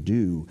you can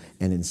do.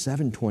 And in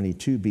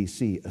 722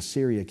 BC,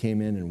 Assyria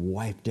came in and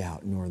wiped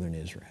out northern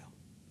Israel.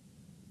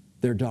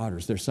 Their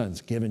daughters, their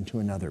sons, given to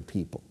another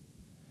people.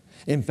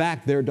 In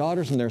fact, their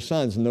daughters and their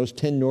sons in those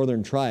 10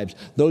 northern tribes,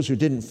 those who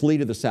didn't flee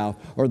to the south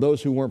or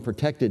those who weren't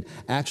protected,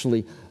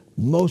 actually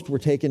most were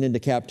taken into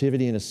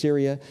captivity in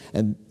Assyria,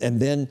 and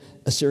then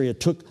Assyria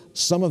took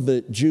some of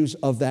the Jews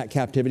of that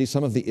captivity,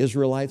 some of the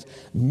Israelites,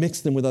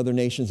 mixed them with other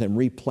nations and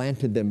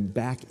replanted them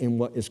back in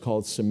what is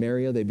called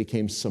Samaria. They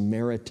became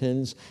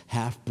Samaritans,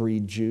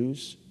 half-breed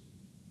Jews,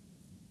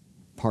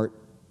 part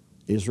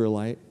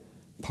Israelite,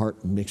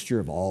 part mixture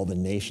of all the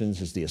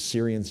nations, as the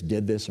Assyrians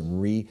did this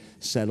and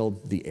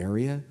resettled the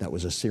area. That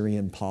was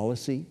Assyrian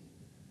policy.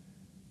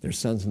 Their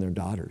sons and their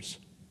daughters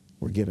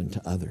were given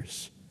to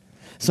others.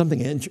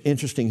 Something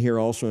interesting here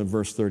also in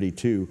verse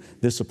 32,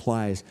 this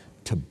applies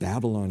to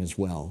Babylon as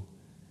well,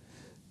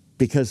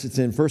 because it's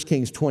in 1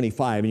 Kings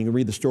 25, and you can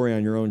read the story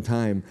on your own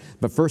time,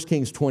 but 1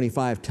 Kings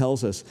 25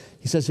 tells us,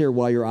 he says here,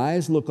 while your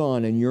eyes look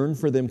on and yearn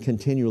for them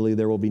continually,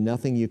 there will be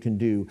nothing you can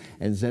do.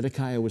 And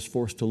Zedekiah was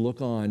forced to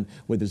look on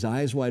with his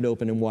eyes wide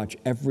open and watch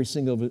every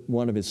single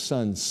one of his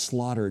sons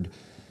slaughtered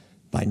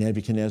by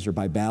Nebuchadnezzar,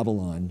 by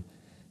Babylon.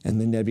 And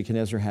then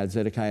Nebuchadnezzar had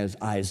Zedekiah's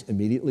eyes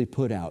immediately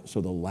put out,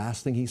 so the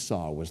last thing he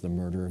saw was the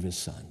murder of his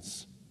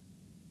sons.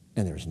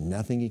 And there was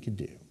nothing he could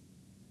do.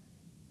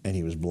 And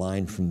he was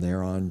blind from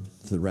there on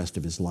to the rest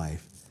of his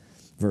life.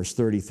 Verse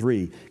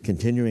 33,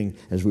 continuing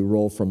as we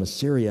roll from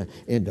Assyria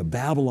into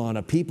Babylon,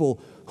 a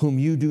people whom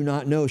you do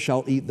not know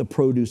shall eat the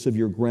produce of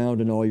your ground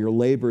and all your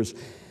labors,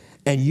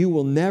 and you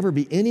will never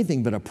be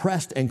anything but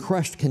oppressed and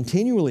crushed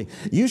continually.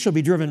 You shall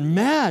be driven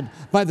mad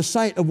by the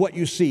sight of what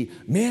you see.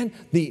 Man,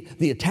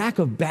 the attack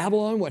of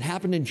Babylon, what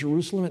happened in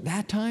Jerusalem at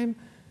that time,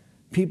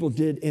 people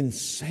did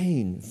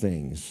insane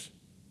things,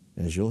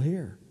 as you'll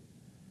hear.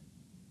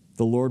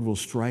 The Lord will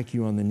strike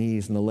you on the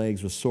knees and the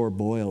legs with sore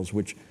boils,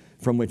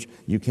 from which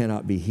you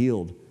cannot be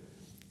healed.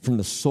 From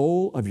the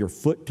sole of your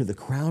foot to the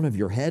crown of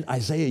your head.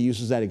 Isaiah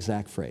uses that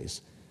exact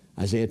phrase.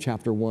 Isaiah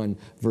chapter 1,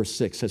 verse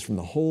 6 says, from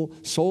the whole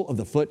sole of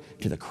the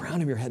foot to the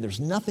crown of your head, there's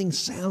nothing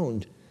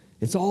sound.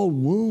 It's all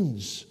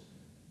wounds.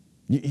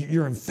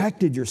 You're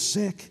infected, you're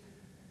sick.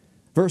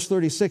 Verse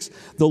 36,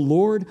 the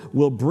Lord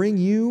will bring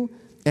you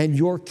and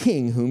your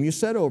king, whom you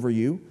set over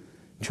you,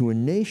 to a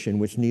nation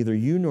which neither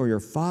you nor your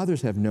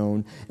fathers have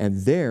known,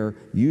 and there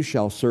you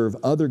shall serve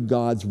other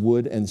gods,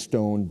 wood and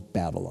stone,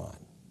 Babylon.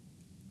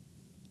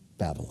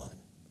 Babylon.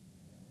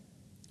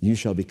 You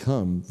shall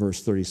become,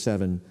 verse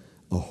 37,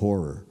 a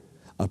horror,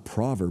 a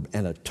proverb,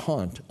 and a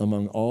taunt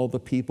among all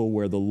the people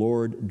where the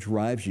Lord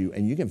drives you.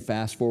 And you can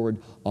fast forward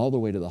all the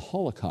way to the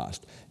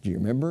Holocaust. Do you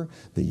remember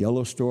the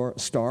yellow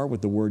star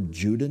with the word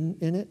Judah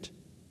in it?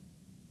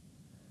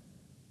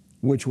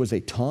 Which was a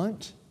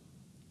taunt.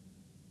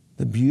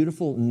 The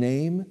beautiful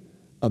name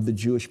of the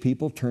Jewish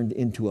people turned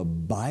into a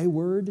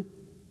byword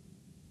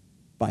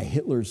by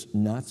Hitler's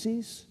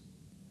Nazis.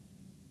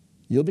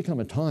 You'll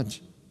become a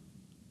taunt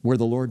where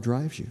the Lord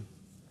drives you.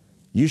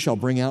 You shall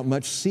bring out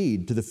much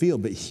seed to the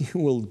field, but you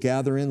will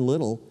gather in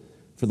little,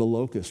 for the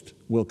locust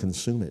will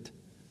consume it.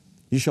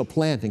 You shall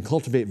plant and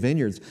cultivate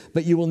vineyards,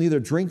 but you will neither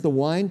drink the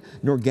wine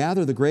nor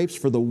gather the grapes,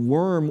 for the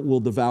worm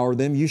will devour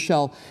them. You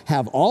shall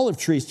have olive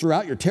trees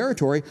throughout your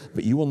territory,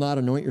 but you will not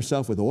anoint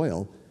yourself with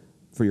oil,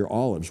 for your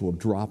olives will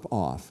drop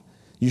off.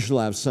 You shall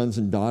have sons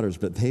and daughters,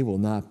 but they will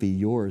not be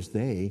yours.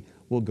 They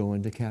will go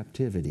into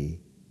captivity.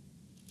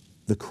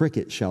 The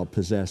cricket shall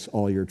possess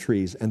all your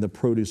trees and the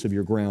produce of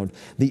your ground.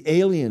 The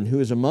alien who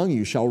is among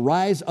you shall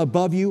rise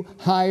above you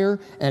higher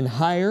and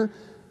higher.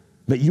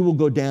 but you will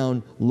go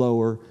down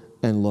lower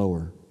and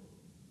lower.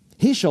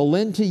 He shall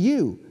lend to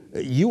you.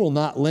 You will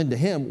not lend to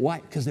him. Why?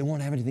 Because they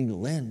won't have anything to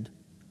lend.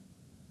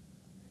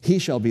 He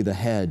shall be the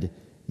head.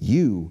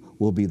 You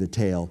will be the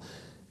tail.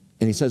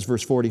 And he says,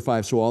 verse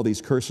 45, so all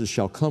these curses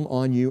shall come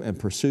on you and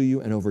pursue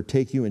you and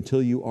overtake you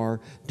until you are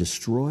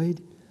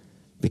destroyed,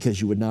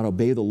 because you would not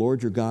obey the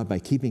Lord your God by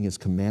keeping his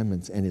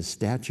commandments and his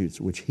statutes,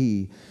 which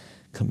he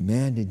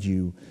commanded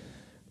you.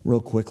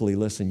 Real quickly,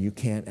 listen, you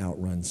can't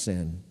outrun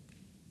sin.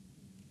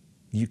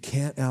 You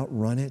can't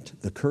outrun it.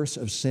 The curse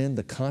of sin,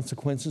 the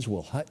consequences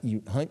will hunt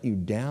you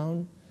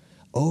down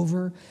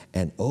over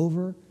and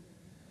over.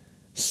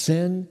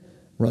 Sin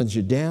runs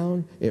you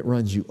down, it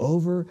runs you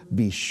over.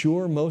 Be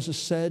sure,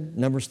 Moses said,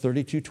 Numbers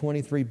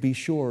 32:23, be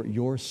sure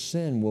your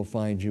sin will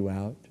find you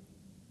out.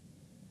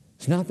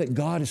 It's not that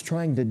God is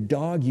trying to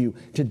dog you,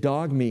 to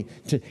dog me,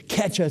 to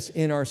catch us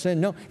in our sin.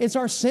 No, it's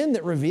our sin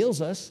that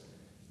reveals us.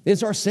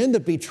 It's our sin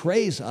that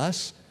betrays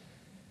us.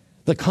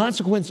 The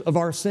consequence of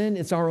our sin,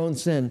 it's our own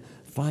sin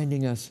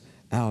finding us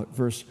out.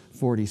 Verse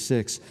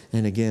 46,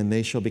 and again,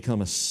 they shall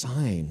become a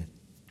sign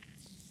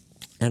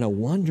and a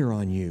wonder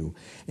on you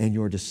and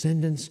your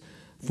descendants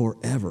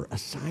forever. A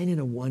sign and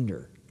a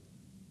wonder.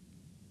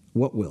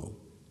 What will?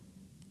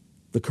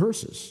 The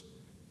curses.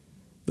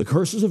 The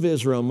curses of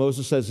Israel,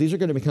 Moses says, these are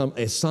going to become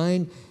a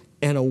sign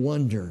and a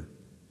wonder.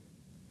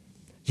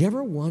 Do you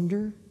ever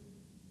wonder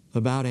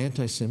about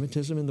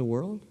anti-Semitism in the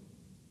world?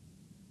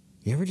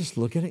 You ever just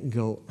look at it and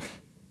go,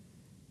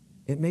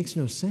 it makes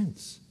no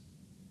sense.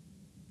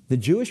 The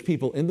Jewish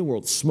people in the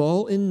world,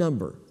 small in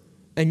number,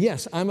 and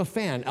yes, I'm a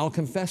fan, I'll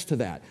confess to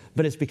that,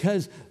 but it's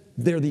because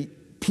they're the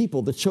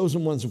people, the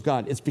chosen ones of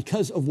God. It's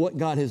because of what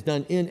God has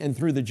done in and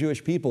through the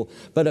Jewish people.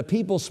 But a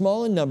people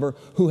small in number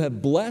who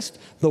have blessed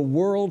the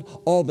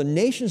world, all the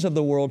nations of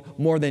the world,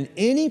 more than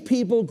any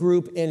people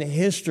group in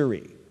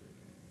history.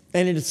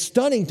 And it is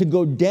stunning to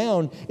go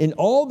down in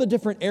all the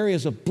different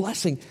areas of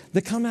blessing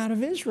that come out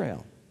of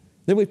Israel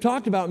that we've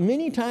talked about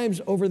many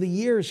times over the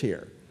years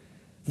here.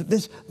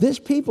 This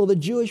people, the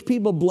Jewish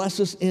people,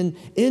 bless us in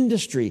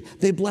industry.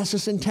 They bless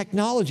us in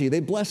technology. They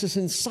bless us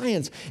in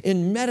science,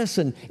 in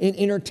medicine, in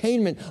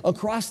entertainment,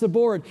 across the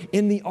board,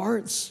 in the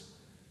arts,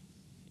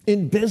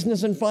 in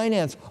business and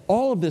finance.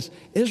 All of this,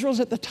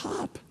 Israel's at the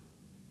top.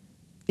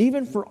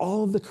 Even for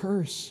all of the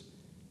curse.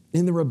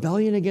 In the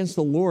rebellion against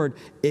the Lord,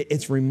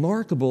 it's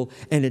remarkable,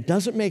 and it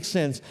doesn't make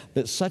sense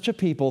that such a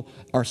people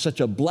are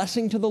such a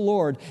blessing to the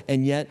Lord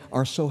and yet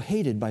are so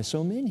hated by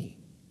so many.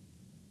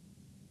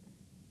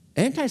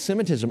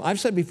 Anti-Semitism,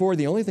 I've said before,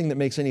 the only thing that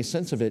makes any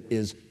sense of it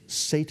is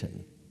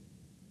Satan.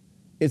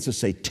 It's a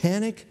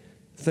satanic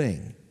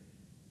thing.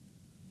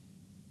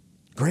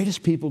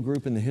 Greatest people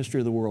group in the history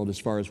of the world as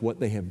far as what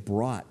they have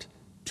brought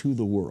to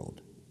the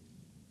world.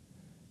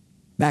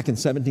 Back in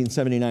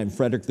 1779,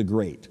 Frederick the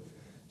Great,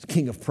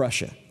 King of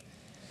Prussia,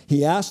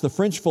 he asked the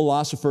French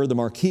philosopher, the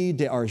Marquis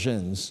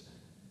d'Argens,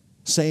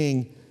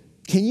 saying,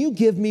 can you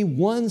give me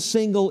one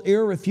single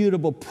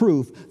irrefutable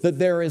proof that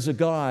there is a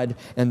God?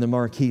 And the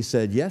Marquis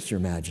said, yes, Your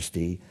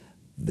Majesty,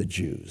 the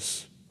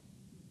Jews.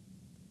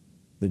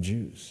 The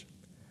Jews.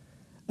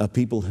 A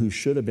people who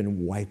should have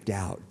been wiped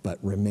out, but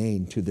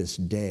remain to this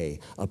day.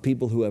 A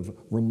people who have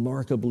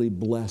remarkably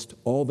blessed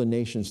all the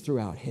nations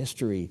throughout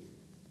history,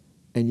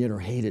 and yet are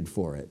hated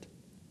for it.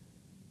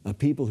 A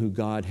people who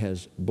God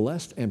has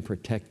blessed and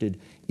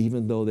protected,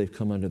 even though they've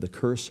come under the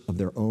curse of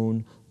their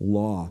own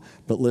law.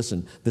 But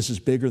listen, this is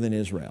bigger than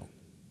Israel.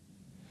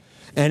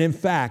 And in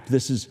fact,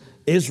 this is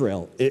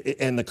Israel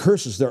and the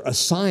curses. They're a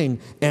sign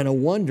and a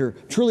wonder,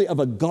 truly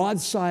of a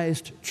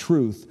God-sized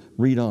truth.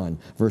 Read on,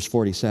 verse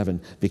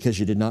 47,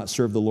 because you did not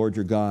serve the Lord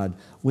your God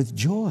with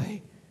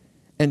joy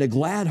and a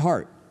glad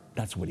heart.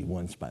 That's what he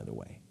wants, by the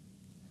way.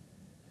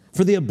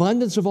 For the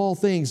abundance of all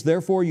things,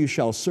 therefore you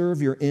shall serve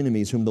your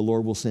enemies whom the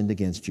Lord will send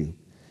against you,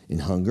 in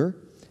hunger,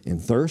 in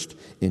thirst,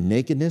 in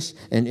nakedness,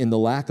 and in the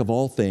lack of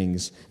all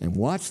things. And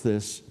watch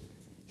this,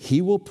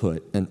 he will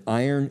put an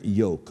iron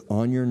yoke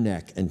on your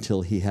neck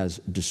until he has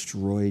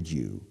destroyed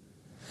you.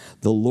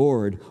 The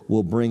Lord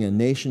will bring a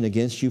nation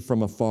against you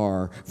from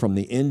afar, from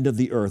the end of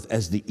the earth,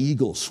 as the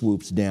eagle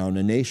swoops down,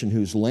 a nation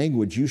whose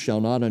language you shall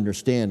not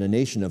understand, a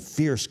nation of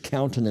fierce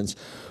countenance,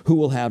 who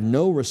will have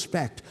no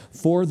respect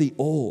for the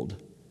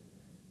old,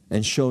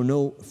 and show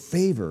no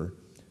favor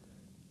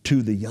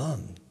to the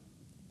young.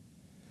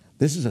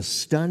 This is a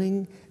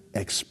stunning,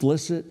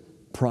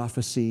 explicit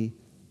prophecy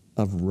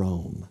of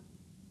Rome.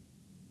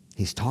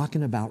 He's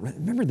talking about,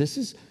 remember,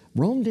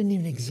 Rome didn't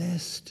even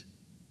exist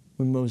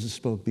when Moses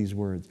spoke these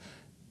words.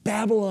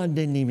 Babylon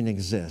didn't even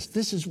exist.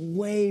 This is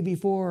way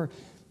before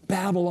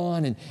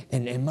Babylon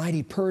and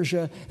mighty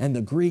Persia and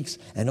the Greeks,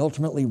 and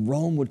ultimately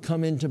Rome would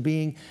come into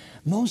being.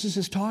 Moses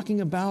is talking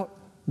about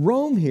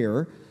Rome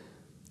here.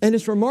 And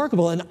it's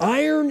remarkable, an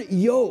iron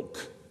yoke,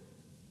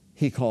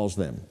 he calls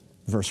them,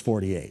 verse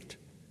 48.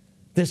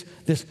 This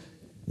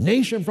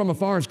nation from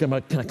afar is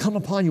going to come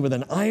upon you with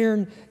an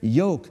iron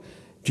yoke.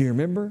 Do you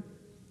remember?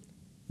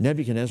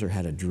 Nebuchadnezzar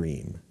had a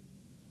dream,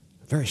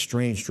 a very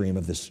strange dream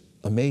of this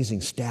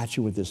amazing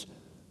statue with this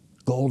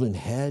golden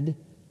head.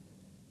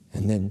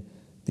 And then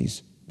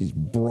these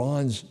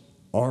bronze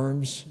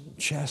arms,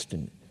 chest,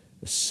 and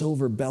a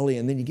silver belly.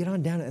 And then you get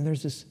on down and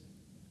there's this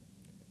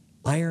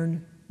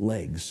iron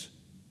legs,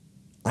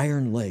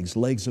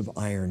 legs of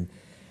iron.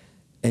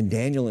 And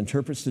Daniel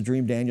interprets the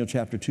dream, Daniel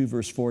chapter 2,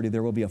 verse 40,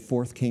 there will be a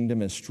fourth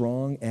kingdom as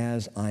strong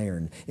as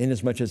iron.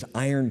 Inasmuch as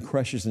iron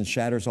crushes and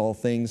shatters all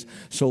things,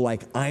 so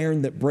like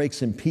iron that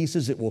breaks in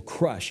pieces, it will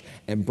crush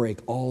and break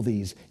all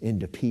these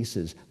into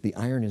pieces. The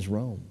iron is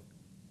Rome.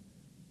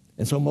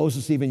 And so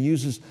Moses even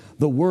uses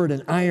the word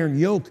an iron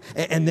yoke.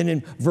 And then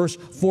in verse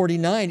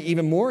 49,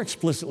 even more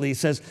explicitly, he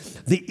says,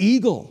 the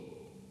eagle,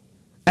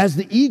 as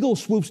the eagle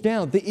swoops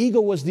down, the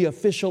eagle was the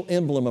official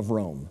emblem of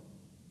Rome.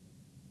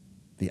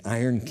 The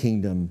iron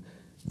kingdom,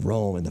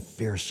 Rome, and the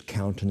fierce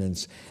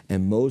countenance.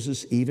 And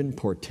Moses even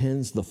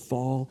portends the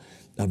fall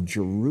of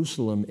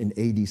Jerusalem in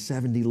AD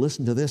 70.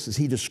 Listen to this as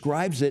he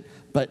describes it,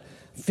 but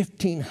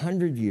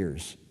 1,500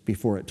 years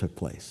before it took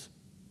place.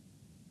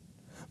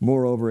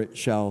 Moreover,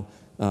 this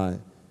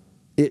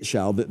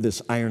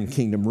iron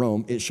kingdom,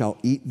 Rome, it shall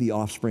eat the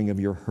offspring of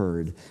your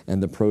herd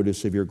and the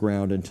produce of your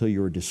ground until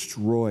you are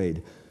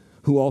destroyed,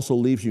 who also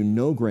leaves you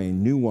no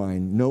grain, new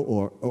wine,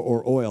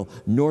 or oil,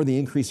 nor the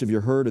increase of your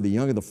herd or the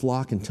young of the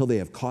flock until they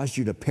have caused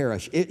you to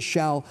perish. It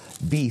shall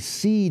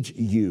besiege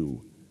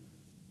you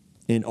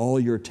in all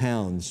your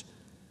towns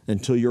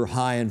until your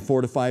high and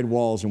fortified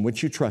walls in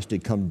which you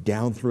trusted come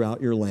down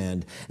throughout your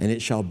land, and it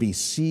shall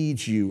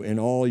besiege you in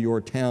all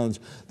your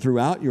towns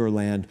throughout your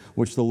land,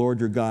 which the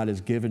Lord your God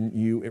has given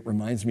you. It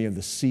reminds me of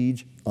the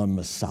siege on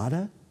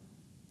Masada,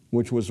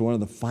 which was one of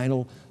the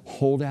final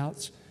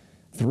holdouts.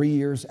 3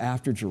 years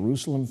after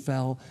Jerusalem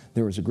fell,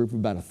 there was a group of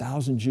about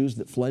 1,000 Jews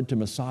that fled to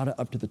Masada,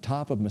 up to the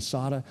top of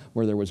Masada,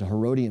 where there was a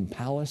Herodian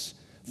palace,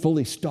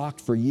 fully stocked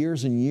for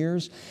years and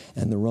years,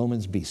 and the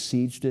Romans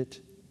besieged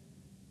it.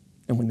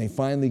 And when they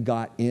finally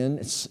got in,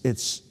 it's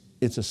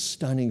a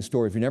stunning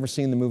story. If you've never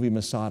seen the movie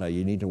Masada,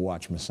 you need to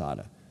watch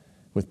Masada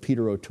with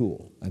Peter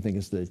O'Toole. I think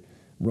it's the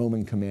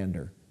Roman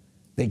commander.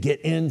 They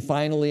get in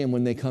finally, and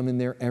when they come in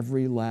there,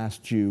 every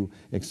last Jew,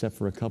 except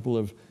for a couple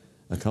of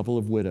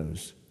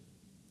widows,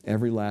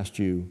 every last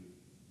Jew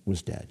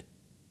was dead.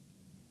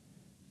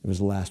 It was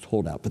the last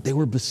holdout. But they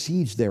were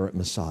besieged there at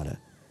Masada.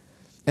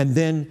 And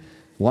then,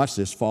 watch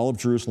this, fall of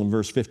Jerusalem,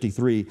 verse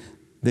 53,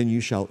 then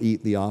you shall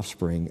eat the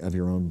offspring of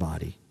your own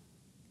body,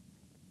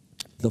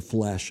 the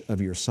flesh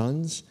of your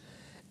sons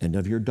and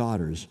of your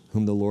daughters,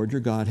 whom the Lord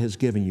your God has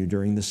given you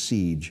during the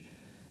siege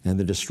and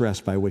the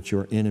distress by which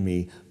your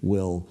enemy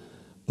will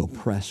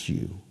oppress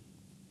you.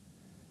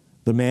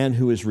 The man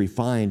who is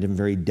refined and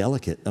very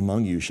delicate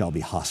among you shall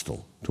be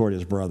hostile toward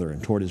his brother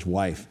and toward his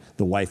wife,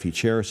 the wife he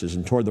cherishes,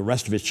 and toward the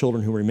rest of his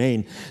children who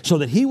remain, so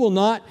that he will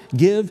not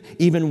give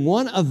even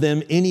one of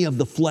them any of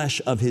the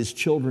flesh of his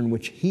children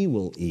which he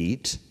will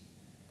eat,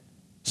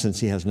 since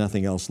he has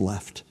nothing else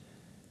left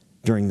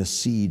during the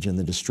siege and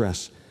the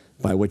distress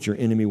by which your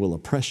enemy will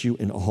oppress you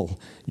in all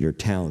your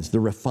towns. The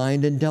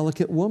refined and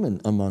delicate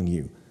woman among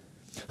you,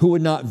 who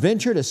would not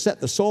venture to set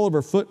the sole of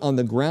her foot on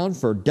the ground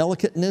for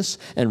delicateness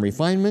and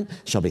refinement,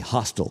 shall be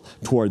hostile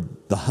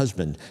toward the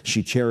husband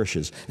she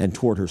cherishes, and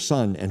toward her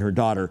son and her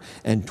daughter,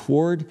 and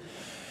toward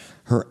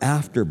her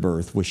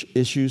afterbirth, which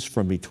issues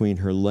from between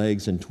her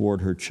legs, and toward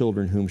her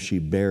children whom she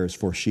bears,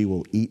 for she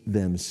will eat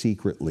them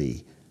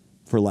secretly,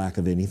 for lack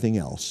of anything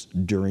else,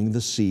 during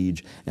the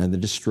siege and the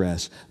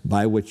distress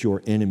by which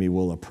your enemy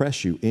will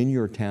oppress you in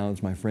your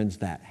towns. My friends,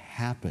 that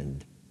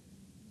happened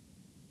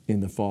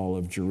in the fall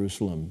of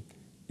Jerusalem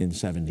in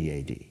 70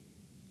 AD.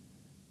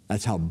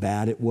 That's how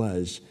bad it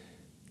was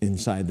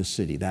inside the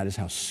city. That is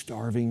how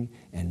starving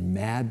and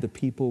mad the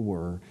people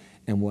were.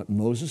 And what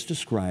Moses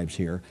describes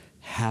here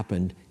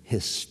happened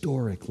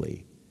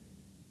historically,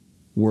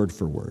 word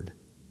for word.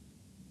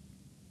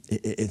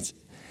 It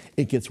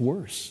gets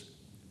worse.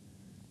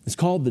 It's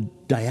called the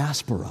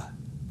diaspora,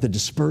 the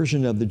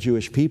dispersion of the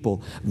Jewish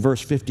people.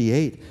 Verse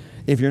 58,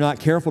 if you're not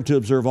careful to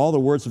observe all the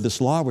words of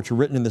this law which are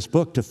written in this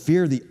book, to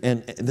fear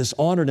this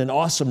honored and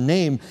awesome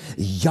name,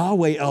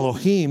 Yahweh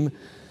Elohim,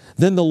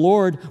 then the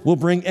Lord will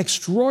bring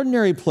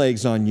extraordinary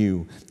plagues on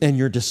you and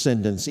your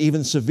descendants,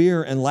 even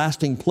severe and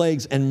lasting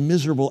plagues and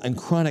miserable and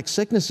chronic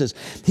sicknesses.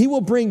 He will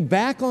bring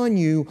back on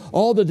you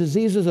all the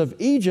diseases of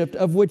Egypt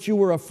of which you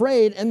were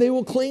afraid, and they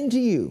will cling to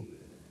you.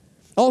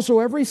 Also,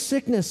 every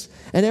sickness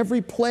and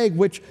every plague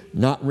which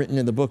not written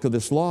in the book of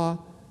this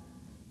law,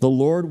 the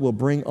Lord will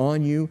bring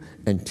on you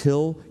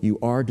until you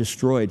are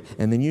destroyed,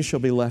 and then you shall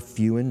be left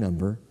few in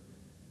number,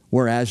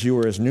 whereas you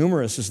are as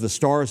numerous as the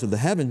stars of the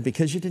heaven,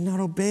 because you did not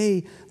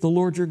obey the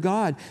Lord your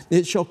God.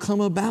 It shall come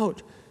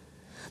about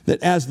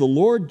that as the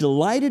Lord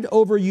delighted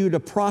over you to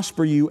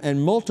prosper you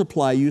and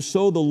multiply you,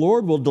 so the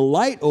Lord will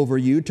delight over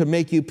you to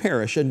make you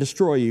perish and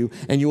destroy you,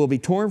 and you will be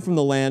torn from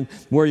the land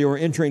where you are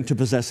entering to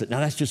possess it. Now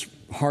that's just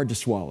hard to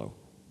swallow.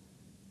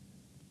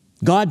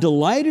 God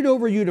delighted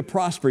over you to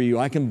prosper you.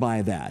 I can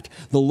buy that.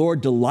 The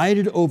Lord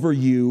delighted over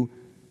you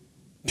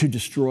to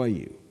destroy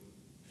you.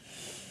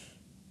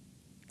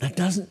 That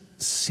doesn't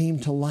seem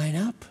to line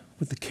up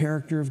with the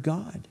character of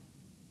God.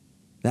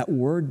 That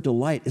word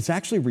delight, it's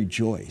actually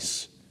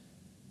rejoice.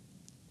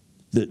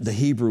 The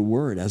Hebrew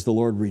word, as the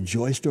Lord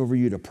rejoiced over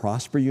you to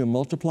prosper you and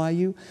multiply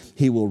you,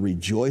 he will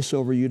rejoice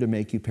over you to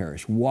make you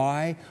perish.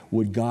 Why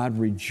would God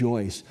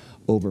rejoice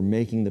over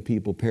making the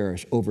people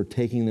perish, over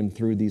taking them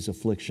through these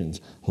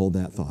afflictions? Hold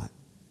that thought.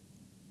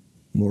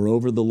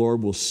 Moreover, the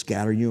Lord will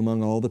scatter you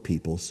among all the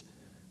peoples,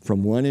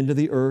 from one end of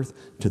the earth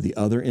to the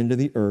other end of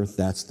the earth.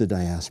 That's the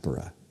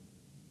diaspora.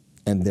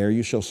 And there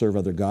you shall serve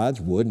other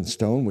gods, wood and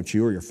stone, which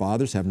you or your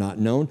fathers have not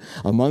known.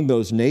 Among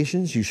those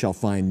nations you shall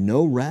find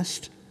no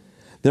rest.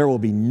 There will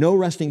be no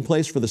resting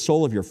place for the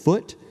sole of your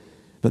foot.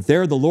 But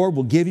there the Lord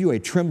will give you a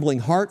trembling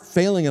heart,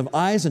 failing of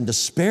eyes, and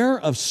despair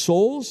of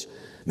souls.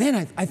 Man,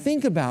 I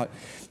think about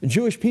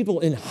Jewish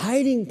people in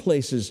hiding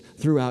places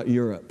throughout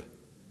Europe.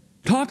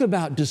 Talk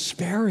about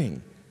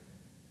despairing,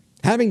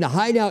 having to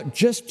hide out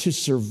just to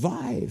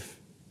survive.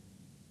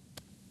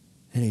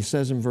 And he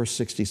says in verse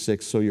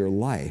 66, so your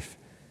life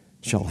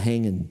shall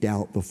hang in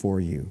doubt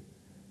before you,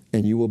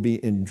 and you will be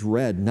in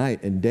dread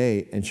night and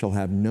day, and shall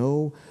have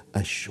no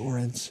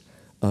assurance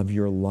of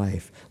your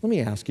life. Let me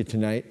ask you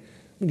tonight,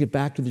 we'll get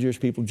back to the Jewish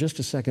people just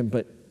a second,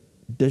 but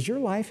does your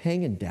life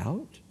hang in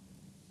doubt?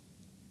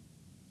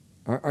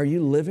 Are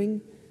you living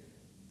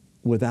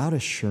without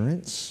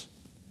assurance?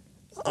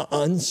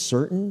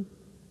 Uncertain?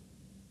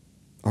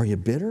 Are you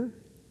bitter?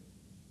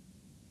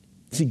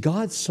 See,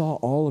 God saw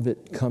all of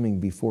it coming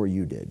before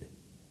you did.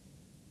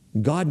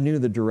 God knew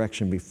the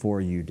direction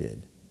before you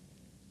did,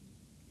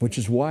 which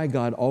is why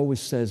God always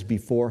says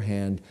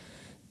beforehand,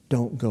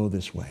 don't go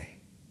this way.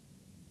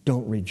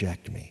 Don't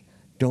reject me.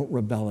 Don't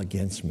rebel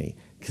against me,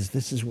 because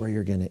this is where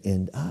you're going to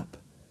end up.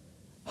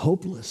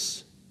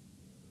 Hopeless.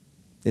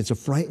 It's a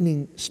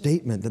frightening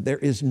statement that there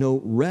is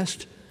no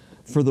rest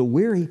for the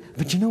weary.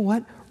 But you know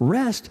what?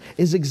 Rest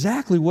is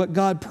exactly what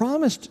God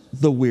promised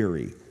the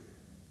weary.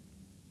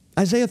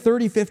 Isaiah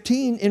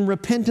 30:15, in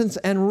repentance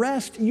and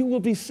rest you will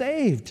be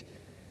saved.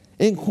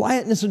 In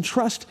quietness and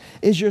trust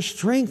is your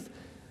strength,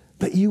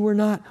 but you were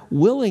not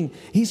willing.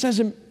 He says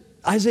in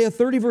Isaiah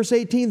 30, verse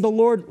 18, the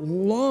Lord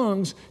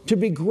longs to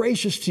be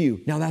gracious to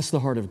you. Now that's the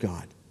heart of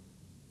God.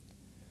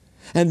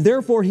 And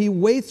therefore he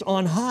waits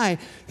on high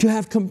to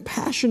have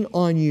compassion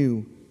on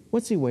you.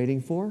 What's he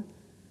waiting for?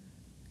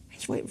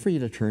 He's waiting for you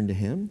to turn to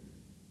him.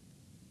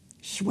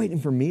 He's waiting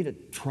for me to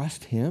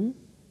trust him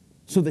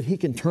so that he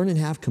can turn and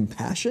have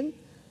compassion.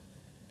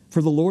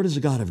 For the Lord is a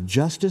God of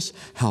justice.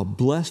 How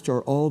blessed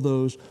are all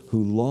those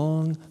who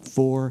long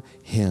for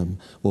him.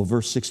 Well,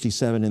 verse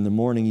 67, in the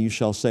morning you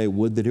shall say,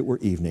 would that it were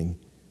evening.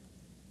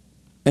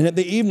 And at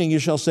the evening you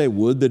shall say,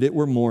 would that it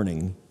were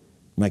morning.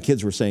 My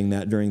kids were saying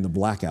that during the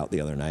blackout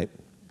the other night.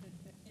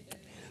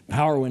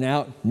 Power went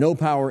out, no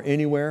power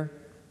anywhere.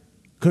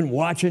 Couldn't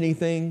watch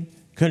anything,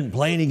 couldn't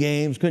play any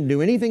games, couldn't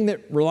do anything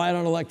that relied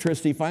on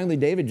electricity. Finally,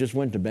 David just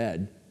went to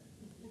bed.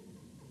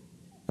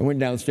 I went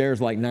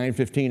downstairs like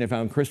 9:15. I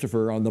found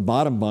Christopher on the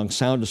bottom bunk,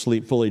 sound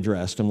asleep, fully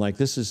dressed. I'm like,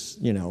 this is,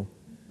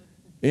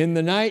 in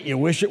the night you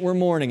wish it were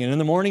morning, and in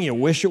the morning you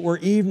wish it were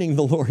evening,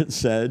 the Lord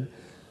said.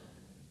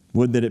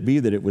 Would that it be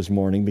that it was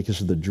morning,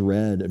 because of the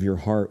dread of your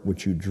heart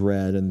which you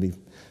dread, and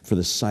for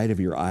the sight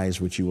of your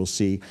eyes which you will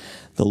see.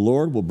 The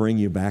Lord will bring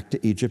you back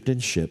to Egypt in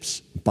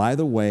ships. By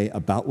the way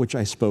about which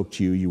I spoke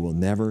to you, you will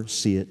never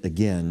see it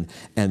again.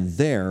 And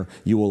there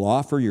you will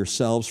offer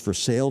yourselves for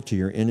sale to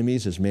your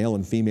enemies as male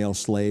and female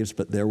slaves,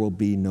 but there will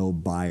be no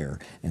buyer.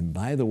 And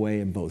by the way,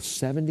 in both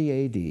 70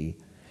 A.D.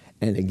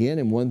 and again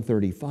in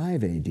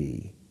 135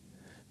 A.D.,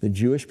 the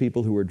Jewish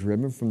people who were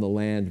driven from the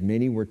land,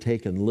 many were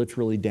taken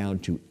literally down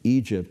to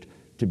Egypt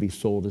to be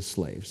sold as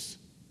slaves.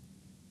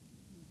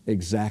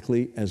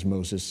 Exactly as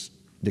Moses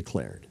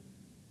declared.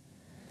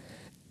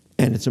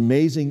 And it's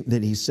amazing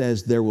that he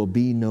says there will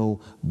be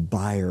no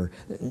buyer.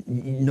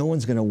 No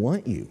one's going to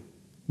want you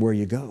where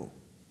you go.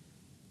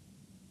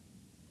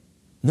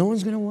 No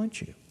one's going to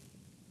want you.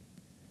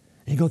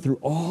 And you go through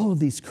all of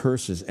these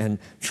curses, and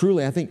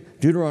truly I think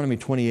Deuteronomy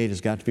 28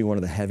 has got to be one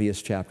of the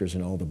heaviest chapters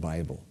in all the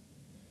Bible.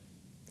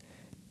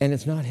 And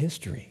it's not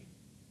history.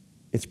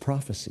 It's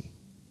prophecy.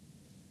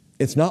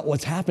 It's not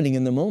what's happening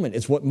in the moment.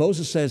 It's what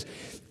Moses says,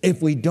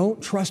 if we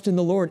don't trust in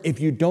the Lord, if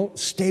you don't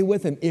stay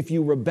with him, if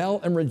you rebel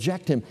and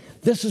reject him,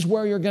 this is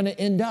where you're going to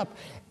end up.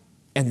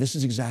 And this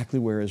is exactly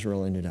where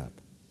Israel ended up.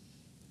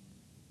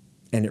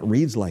 And it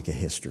reads like a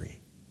history.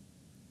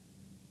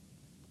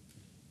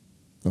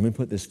 Let me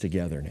put this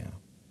together now.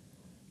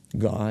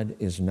 God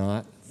is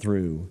not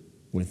through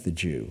with the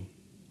Jew.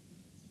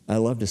 I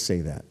love to say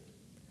that.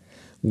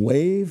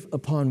 Wave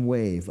upon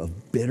wave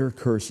of bitter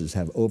curses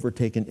have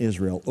overtaken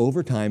Israel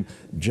over time,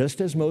 just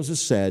as Moses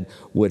said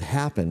would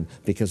happen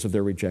because of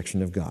their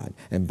rejection of God.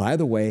 And by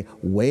the way,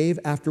 wave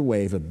after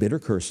wave of bitter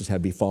curses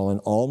have befallen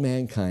all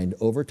mankind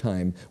over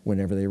time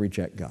whenever they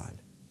reject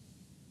God.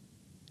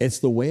 It's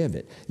the way of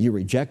it. You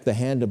reject the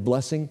hand of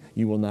blessing,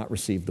 you will not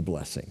receive the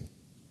blessing.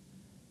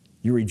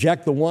 You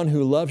reject the one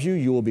who loves you,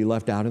 you will be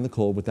left out in the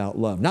cold without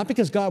love. Not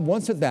because God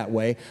wants it that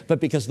way, but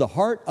because the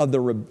heart of the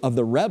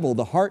rebel,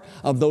 the heart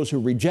of those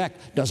who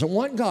reject, doesn't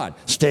want God.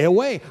 Stay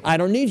away. I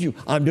don't need you.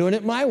 I'm doing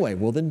it my way.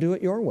 Well, then do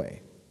it your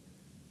way.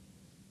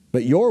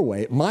 But your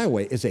way, my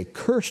way, is a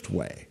cursed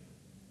way.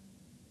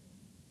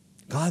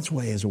 God's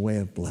way is a way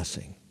of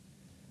blessing.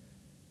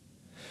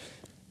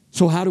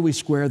 So how do we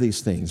square these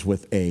things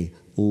with a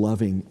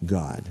loving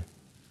God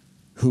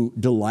who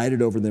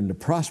delighted over them to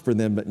prosper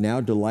them, but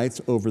now delights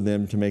over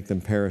them to make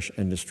them perish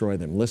and destroy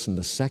them? Listen,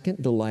 the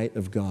second delight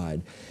of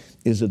God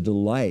is a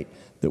delight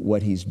that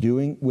what he's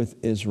doing with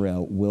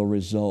Israel will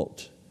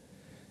result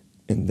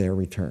in their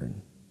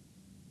return,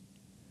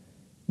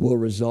 will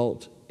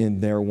result in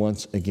their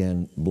once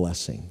again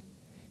blessing.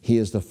 He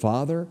is the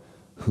Father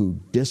who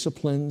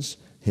disciplines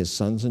his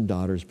sons and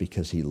daughters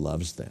because he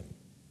loves them.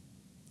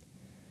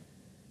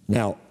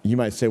 Now, you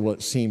might say, well,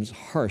 it seems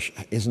harsh.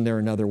 Isn't there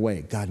another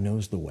way? God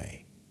knows the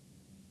way.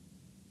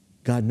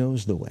 God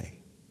knows the way.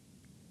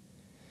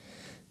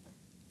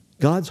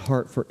 God's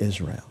heart for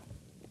Israel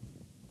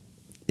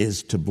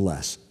is to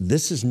bless.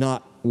 This is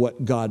not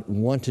what God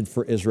wanted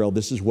for Israel.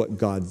 This is what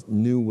God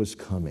knew was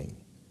coming.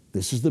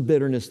 This is the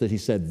bitterness that he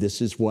said,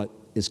 this is what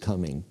is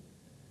coming.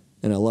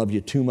 And I love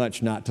you too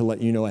much not to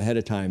let you know ahead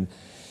of time,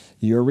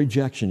 your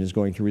rejection is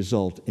going to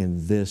result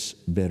in this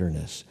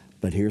bitterness.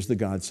 But here's the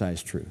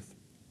God-sized truth.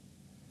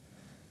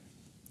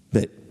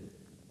 That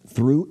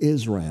through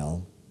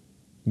Israel,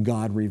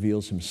 God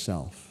reveals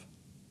himself.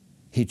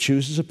 He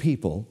chooses a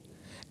people,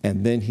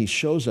 and then he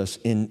shows us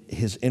in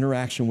his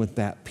interaction with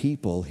that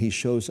people, he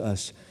shows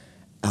us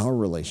our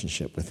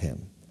relationship with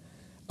him.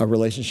 A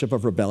relationship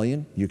of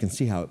rebellion, you can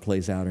see how it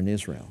plays out in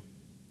Israel.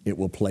 It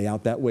will play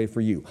out that way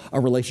for you. A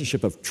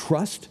relationship of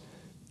trust,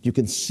 you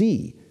can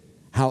see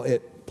how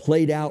it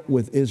played out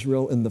with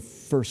Israel in the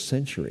first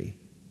century.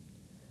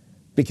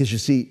 Because you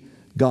see,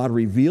 God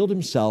revealed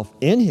himself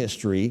in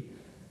history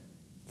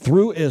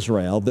through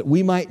Israel that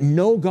we might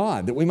know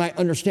God, that we might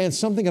understand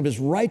something of his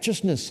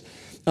righteousness,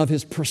 of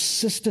his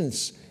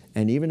persistence,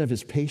 and even of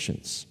his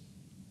patience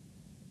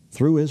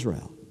through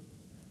Israel.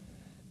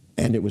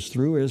 And it was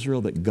through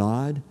Israel that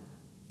God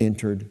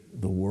entered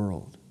the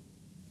world.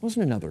 It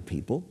wasn't another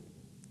people.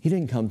 He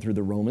didn't come through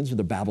the Romans or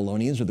the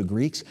Babylonians or the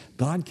Greeks.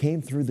 God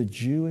came through the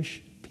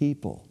Jewish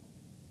people,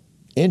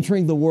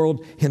 entering the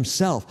world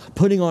himself,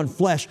 putting on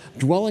flesh,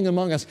 dwelling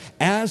among us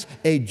as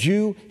a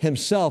Jew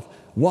himself.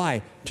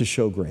 Why? To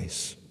show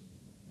grace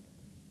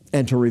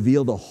and to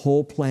reveal the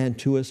whole plan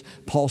to us.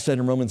 Paul said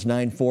in Romans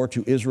 9:4,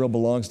 to Israel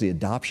belongs the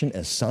adoption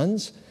as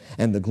sons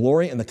and the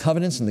glory and the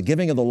covenants and the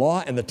giving of the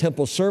law and the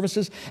temple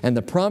services and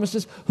the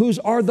promises, whose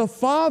are the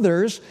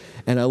fathers,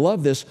 and I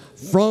love this,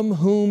 from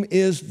whom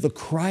is the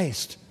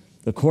Christ,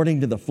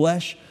 according to the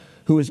flesh,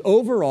 who is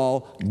over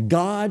all,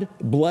 God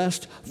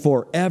blessed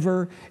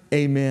forever.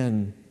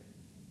 Amen.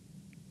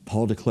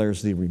 Paul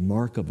declares the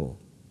remarkable.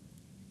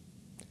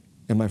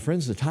 And my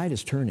friends, the tide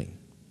is turning.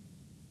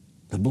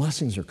 The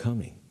blessings are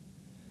coming.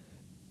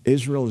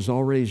 Israel is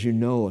already, as you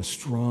know, a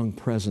strong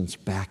presence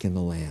back in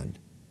the land.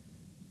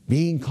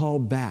 Being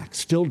called back,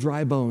 still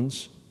dry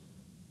bones,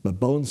 but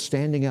bones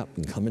standing up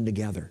and coming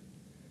together.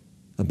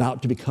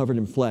 About to be covered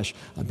in flesh,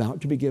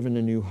 about to be given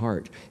a new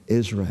heart.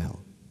 Israel.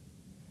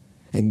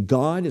 And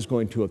God is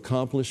going to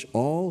accomplish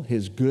all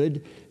his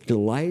good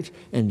delight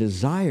and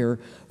desire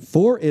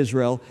for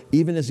Israel,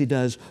 even as he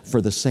does for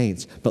the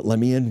saints. But let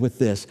me end with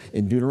this.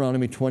 In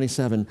Deuteronomy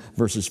 27,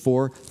 verses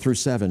 4 through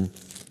 7,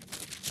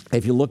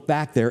 if you look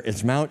back there,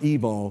 it's Mount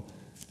Ebal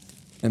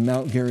and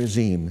Mount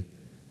Gerizim.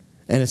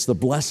 And it's the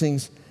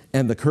blessings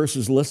and the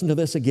curses. Listen to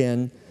this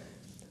again.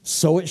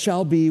 So it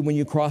shall be when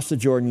you cross the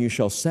Jordan, you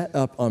shall set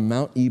up on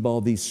Mount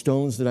Ebal these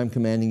stones that I'm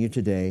commanding you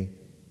today.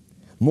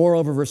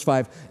 Moreover, verse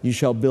 5, you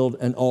shall build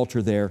an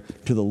altar there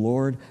to the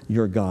Lord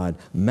your God.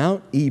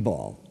 Mount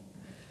Ebal.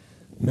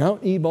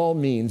 Mount Ebal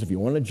means, if you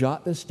want to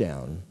jot this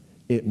down,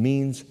 it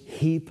means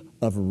heap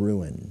of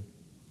ruin.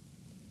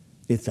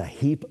 It's a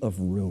heap of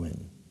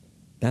ruin.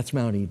 That's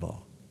Mount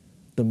Ebal.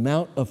 The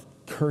Mount of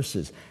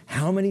curses.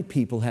 How many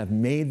people have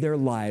made their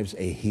lives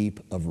a heap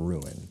of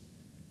ruin?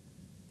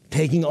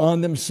 Taking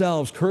on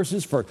themselves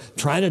curses for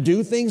trying to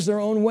do things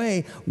their own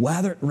way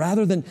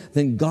rather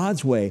than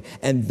God's way.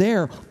 And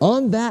there,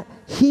 on that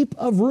heap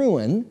of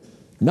ruin,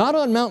 not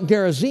on Mount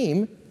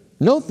Gerizim,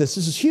 note this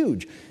is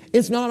huge.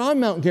 It's not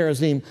on Mount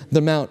Gerizim, the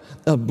Mount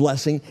of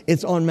blessing.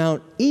 It's on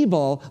Mount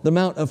Ebal, the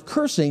Mount of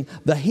cursing,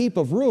 the heap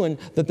of ruin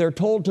that they're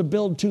told to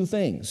build two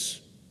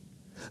things.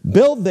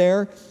 Build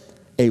there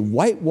a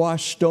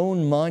whitewashed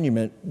stone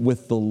monument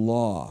with the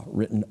law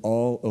written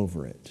all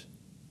over it.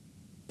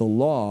 The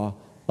law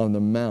on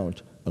the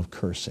mount of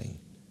cursing.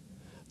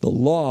 The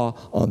law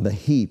on the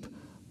heap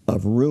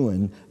of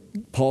ruin.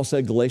 Paul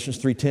said, Galatians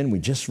 3:10, we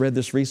just read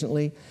this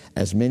recently,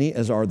 as many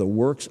as are the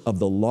works of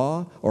the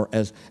law, or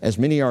as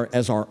many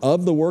as are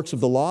of the works of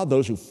the law,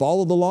 those who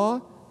follow the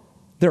law,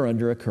 they're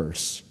under a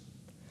curse.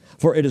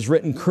 For it is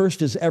written,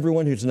 cursed is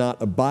everyone who does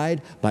not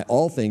abide by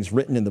all things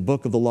written in the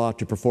book of the law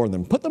to perform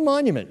them. Put the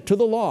monument to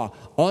the law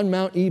on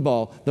Mount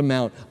Ebal, the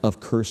mount of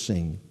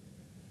cursing.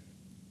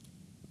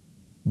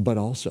 But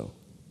also,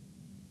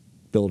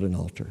 build an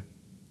altar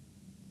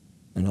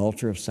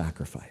of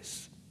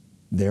sacrifice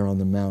there on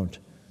the mount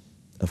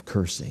of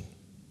cursing.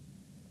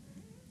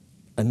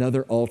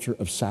 Another altar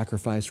of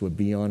sacrifice would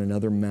be on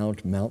another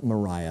mount, Mount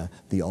Moriah,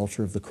 the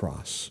altar of the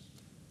cross.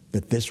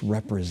 that this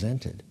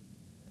represented.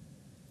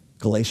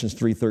 Galatians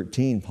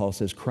 3:13, Paul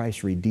says,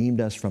 Christ redeemed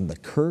us from the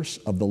curse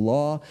of the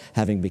law,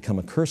 having become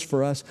a curse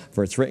for us.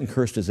 For it's written,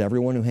 cursed is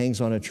everyone who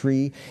hangs on a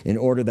tree, in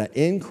order that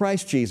in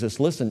Christ Jesus,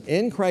 listen,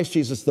 in Christ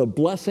Jesus, the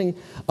blessing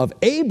of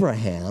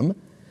Abraham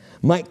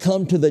might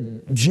come to the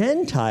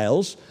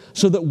Gentiles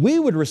so that we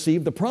would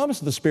receive the promise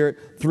of the Spirit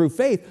through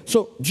faith.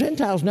 So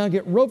Gentiles now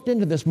get roped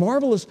into this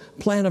marvelous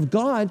plan of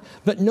God.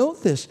 But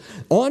note this,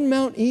 on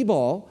Mount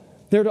Ebal,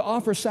 they're to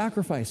offer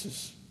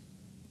sacrifices.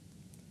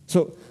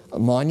 So a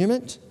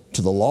monument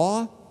to the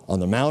law,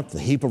 on the mount, the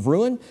heap of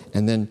ruin,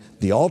 and then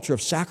the altar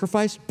of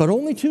sacrifice, but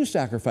only 2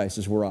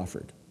 sacrifices were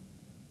offered.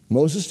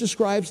 Moses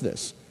describes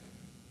this,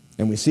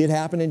 and we see it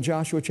happen in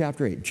Joshua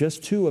chapter 8,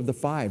 just 2 of the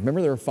 5.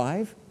 Remember there were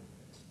 5?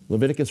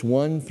 Leviticus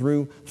 1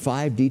 through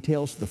 5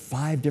 details the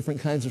 5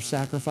 different kinds of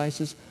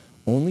sacrifices.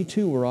 Only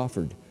 2 were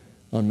offered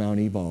on Mount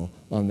Ebal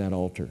on that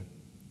altar.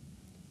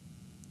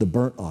 The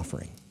burnt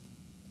offering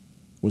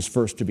was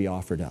first to be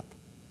offered up.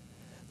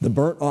 The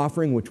burnt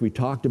offering, which we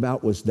talked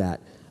about, was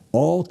that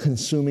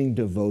all-consuming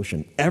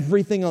devotion.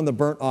 Everything on the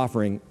burnt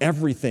offering,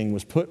 everything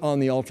was put on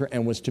the altar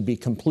and was to be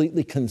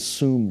completely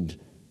consumed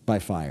by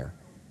fire.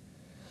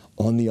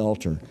 On the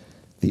altar,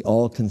 the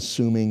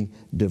all-consuming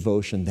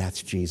devotion,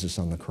 that's Jesus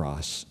on the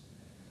cross.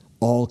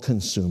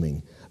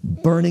 All-consuming,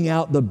 burning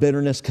out the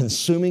bitterness,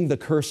 consuming the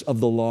curse of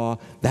the law.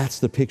 That's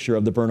the picture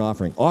of the burnt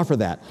offering. Offer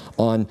that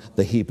on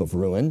the heap of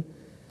ruin.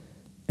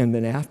 And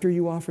then after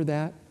you offer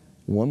that,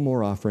 one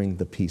more offering,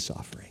 the peace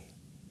offering.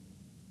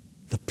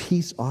 The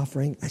peace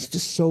offering, it's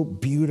just so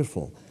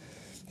beautiful.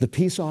 The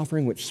peace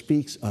offering, which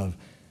speaks of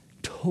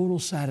total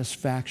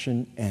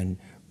satisfaction and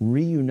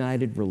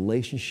reunited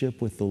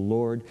relationship with the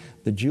Lord.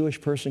 The Jewish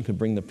person could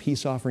bring the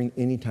peace offering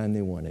anytime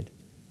they wanted,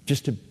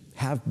 just to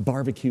have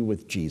barbecue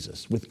with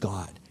Jesus, with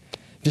God,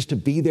 just to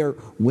be there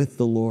with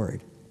the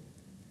Lord.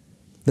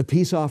 The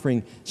peace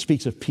offering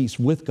speaks of peace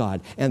with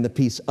God and the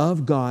peace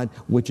of God,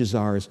 which is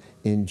ours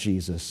in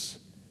Jesus.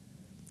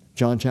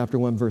 John chapter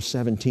 1, verse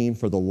 17,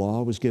 for the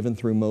law was given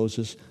through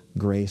Moses,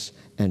 grace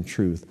and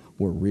truth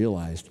were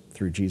realized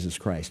through Jesus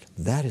Christ.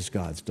 That is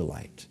God's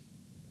delight.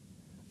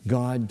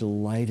 God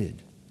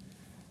delighted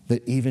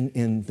that even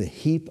in the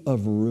heap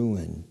of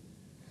ruin,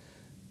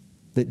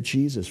 that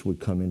Jesus would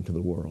come into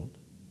the world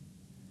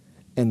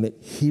and that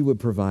he would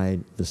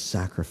provide the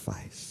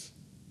sacrifice.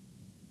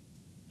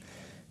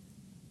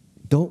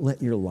 Don't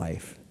let your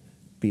life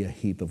be a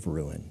heap of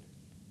ruin.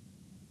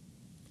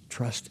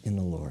 Trust in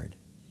the Lord.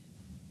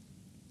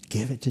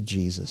 Give it to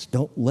Jesus.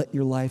 Don't let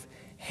your life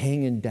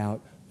hang in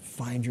doubt.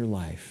 Find your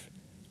life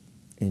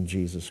in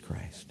Jesus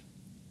Christ.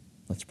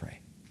 Let's pray.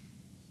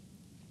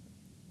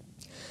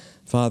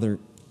 Father,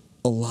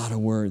 a lot of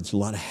words, a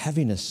lot of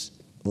heaviness,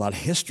 a lot of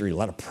history, a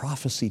lot of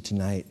prophecy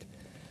tonight.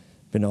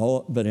 But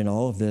in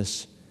all of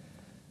this,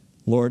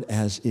 Lord,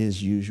 as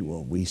is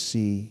usual, we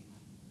see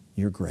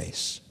your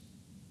grace.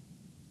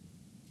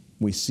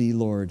 We see,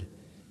 Lord,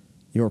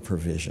 your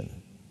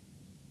provision.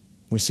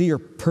 We see your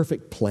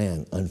perfect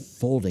plan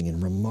unfolding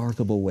in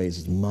remarkable ways.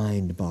 It's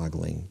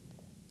mind-boggling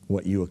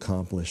what you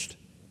accomplished.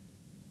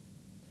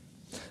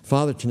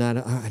 Father, tonight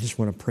I just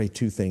want to pray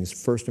 2 things.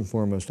 First and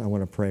foremost, I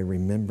want to pray,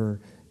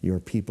 remember your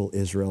people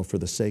Israel for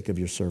the sake of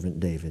your servant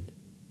David.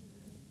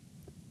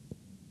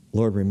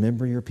 Lord,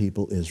 remember your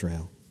people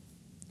Israel.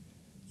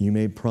 You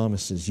made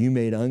promises. You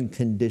made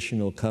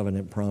unconditional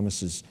covenant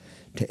promises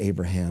to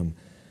Abraham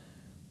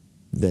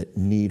that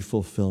need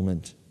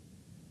fulfillment.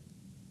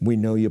 We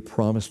know you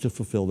promised to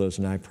fulfill those,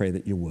 and I pray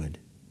that you would.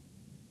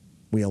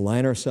 We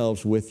align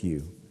ourselves with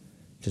you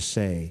to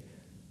say,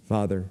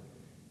 Father,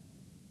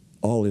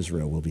 all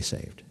Israel will be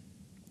saved.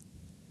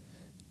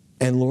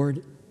 And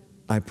Lord,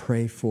 I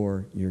pray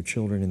for your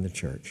children in the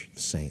church,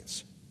 the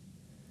saints,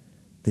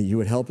 that you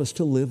would help us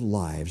to live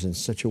lives in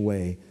such a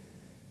way,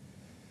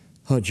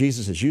 oh,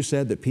 Jesus, as you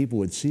said, that people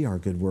would see our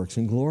good works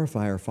and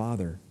glorify our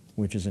Father,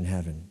 which is in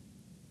heaven.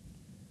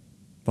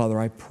 Father,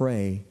 I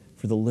pray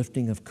for the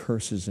lifting of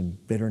curses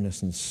and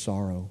bitterness and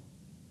sorrow.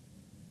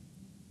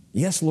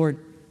 Yes,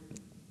 Lord,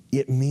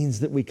 it means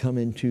that we come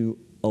into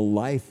a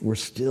life, we're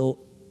still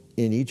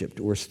in Egypt,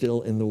 we're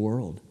still in the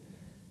world.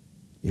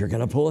 You're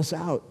going to pull us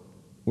out.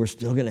 We're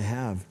still going to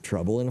have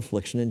trouble and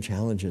affliction and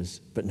challenges,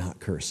 but not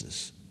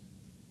curses.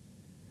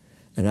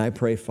 And I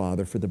pray,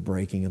 Father, for the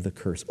breaking of the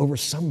curse over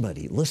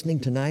somebody listening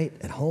tonight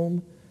at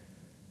home,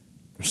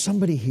 or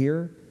somebody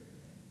here,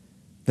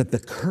 that the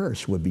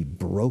curse would be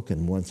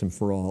broken once and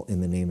for all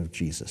in the name of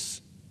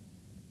Jesus.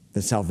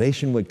 That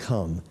salvation would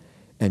come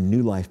and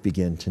new life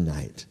begin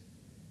tonight.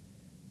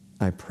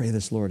 I pray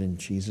this, Lord, in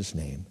Jesus'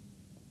 name.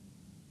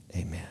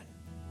 Amen.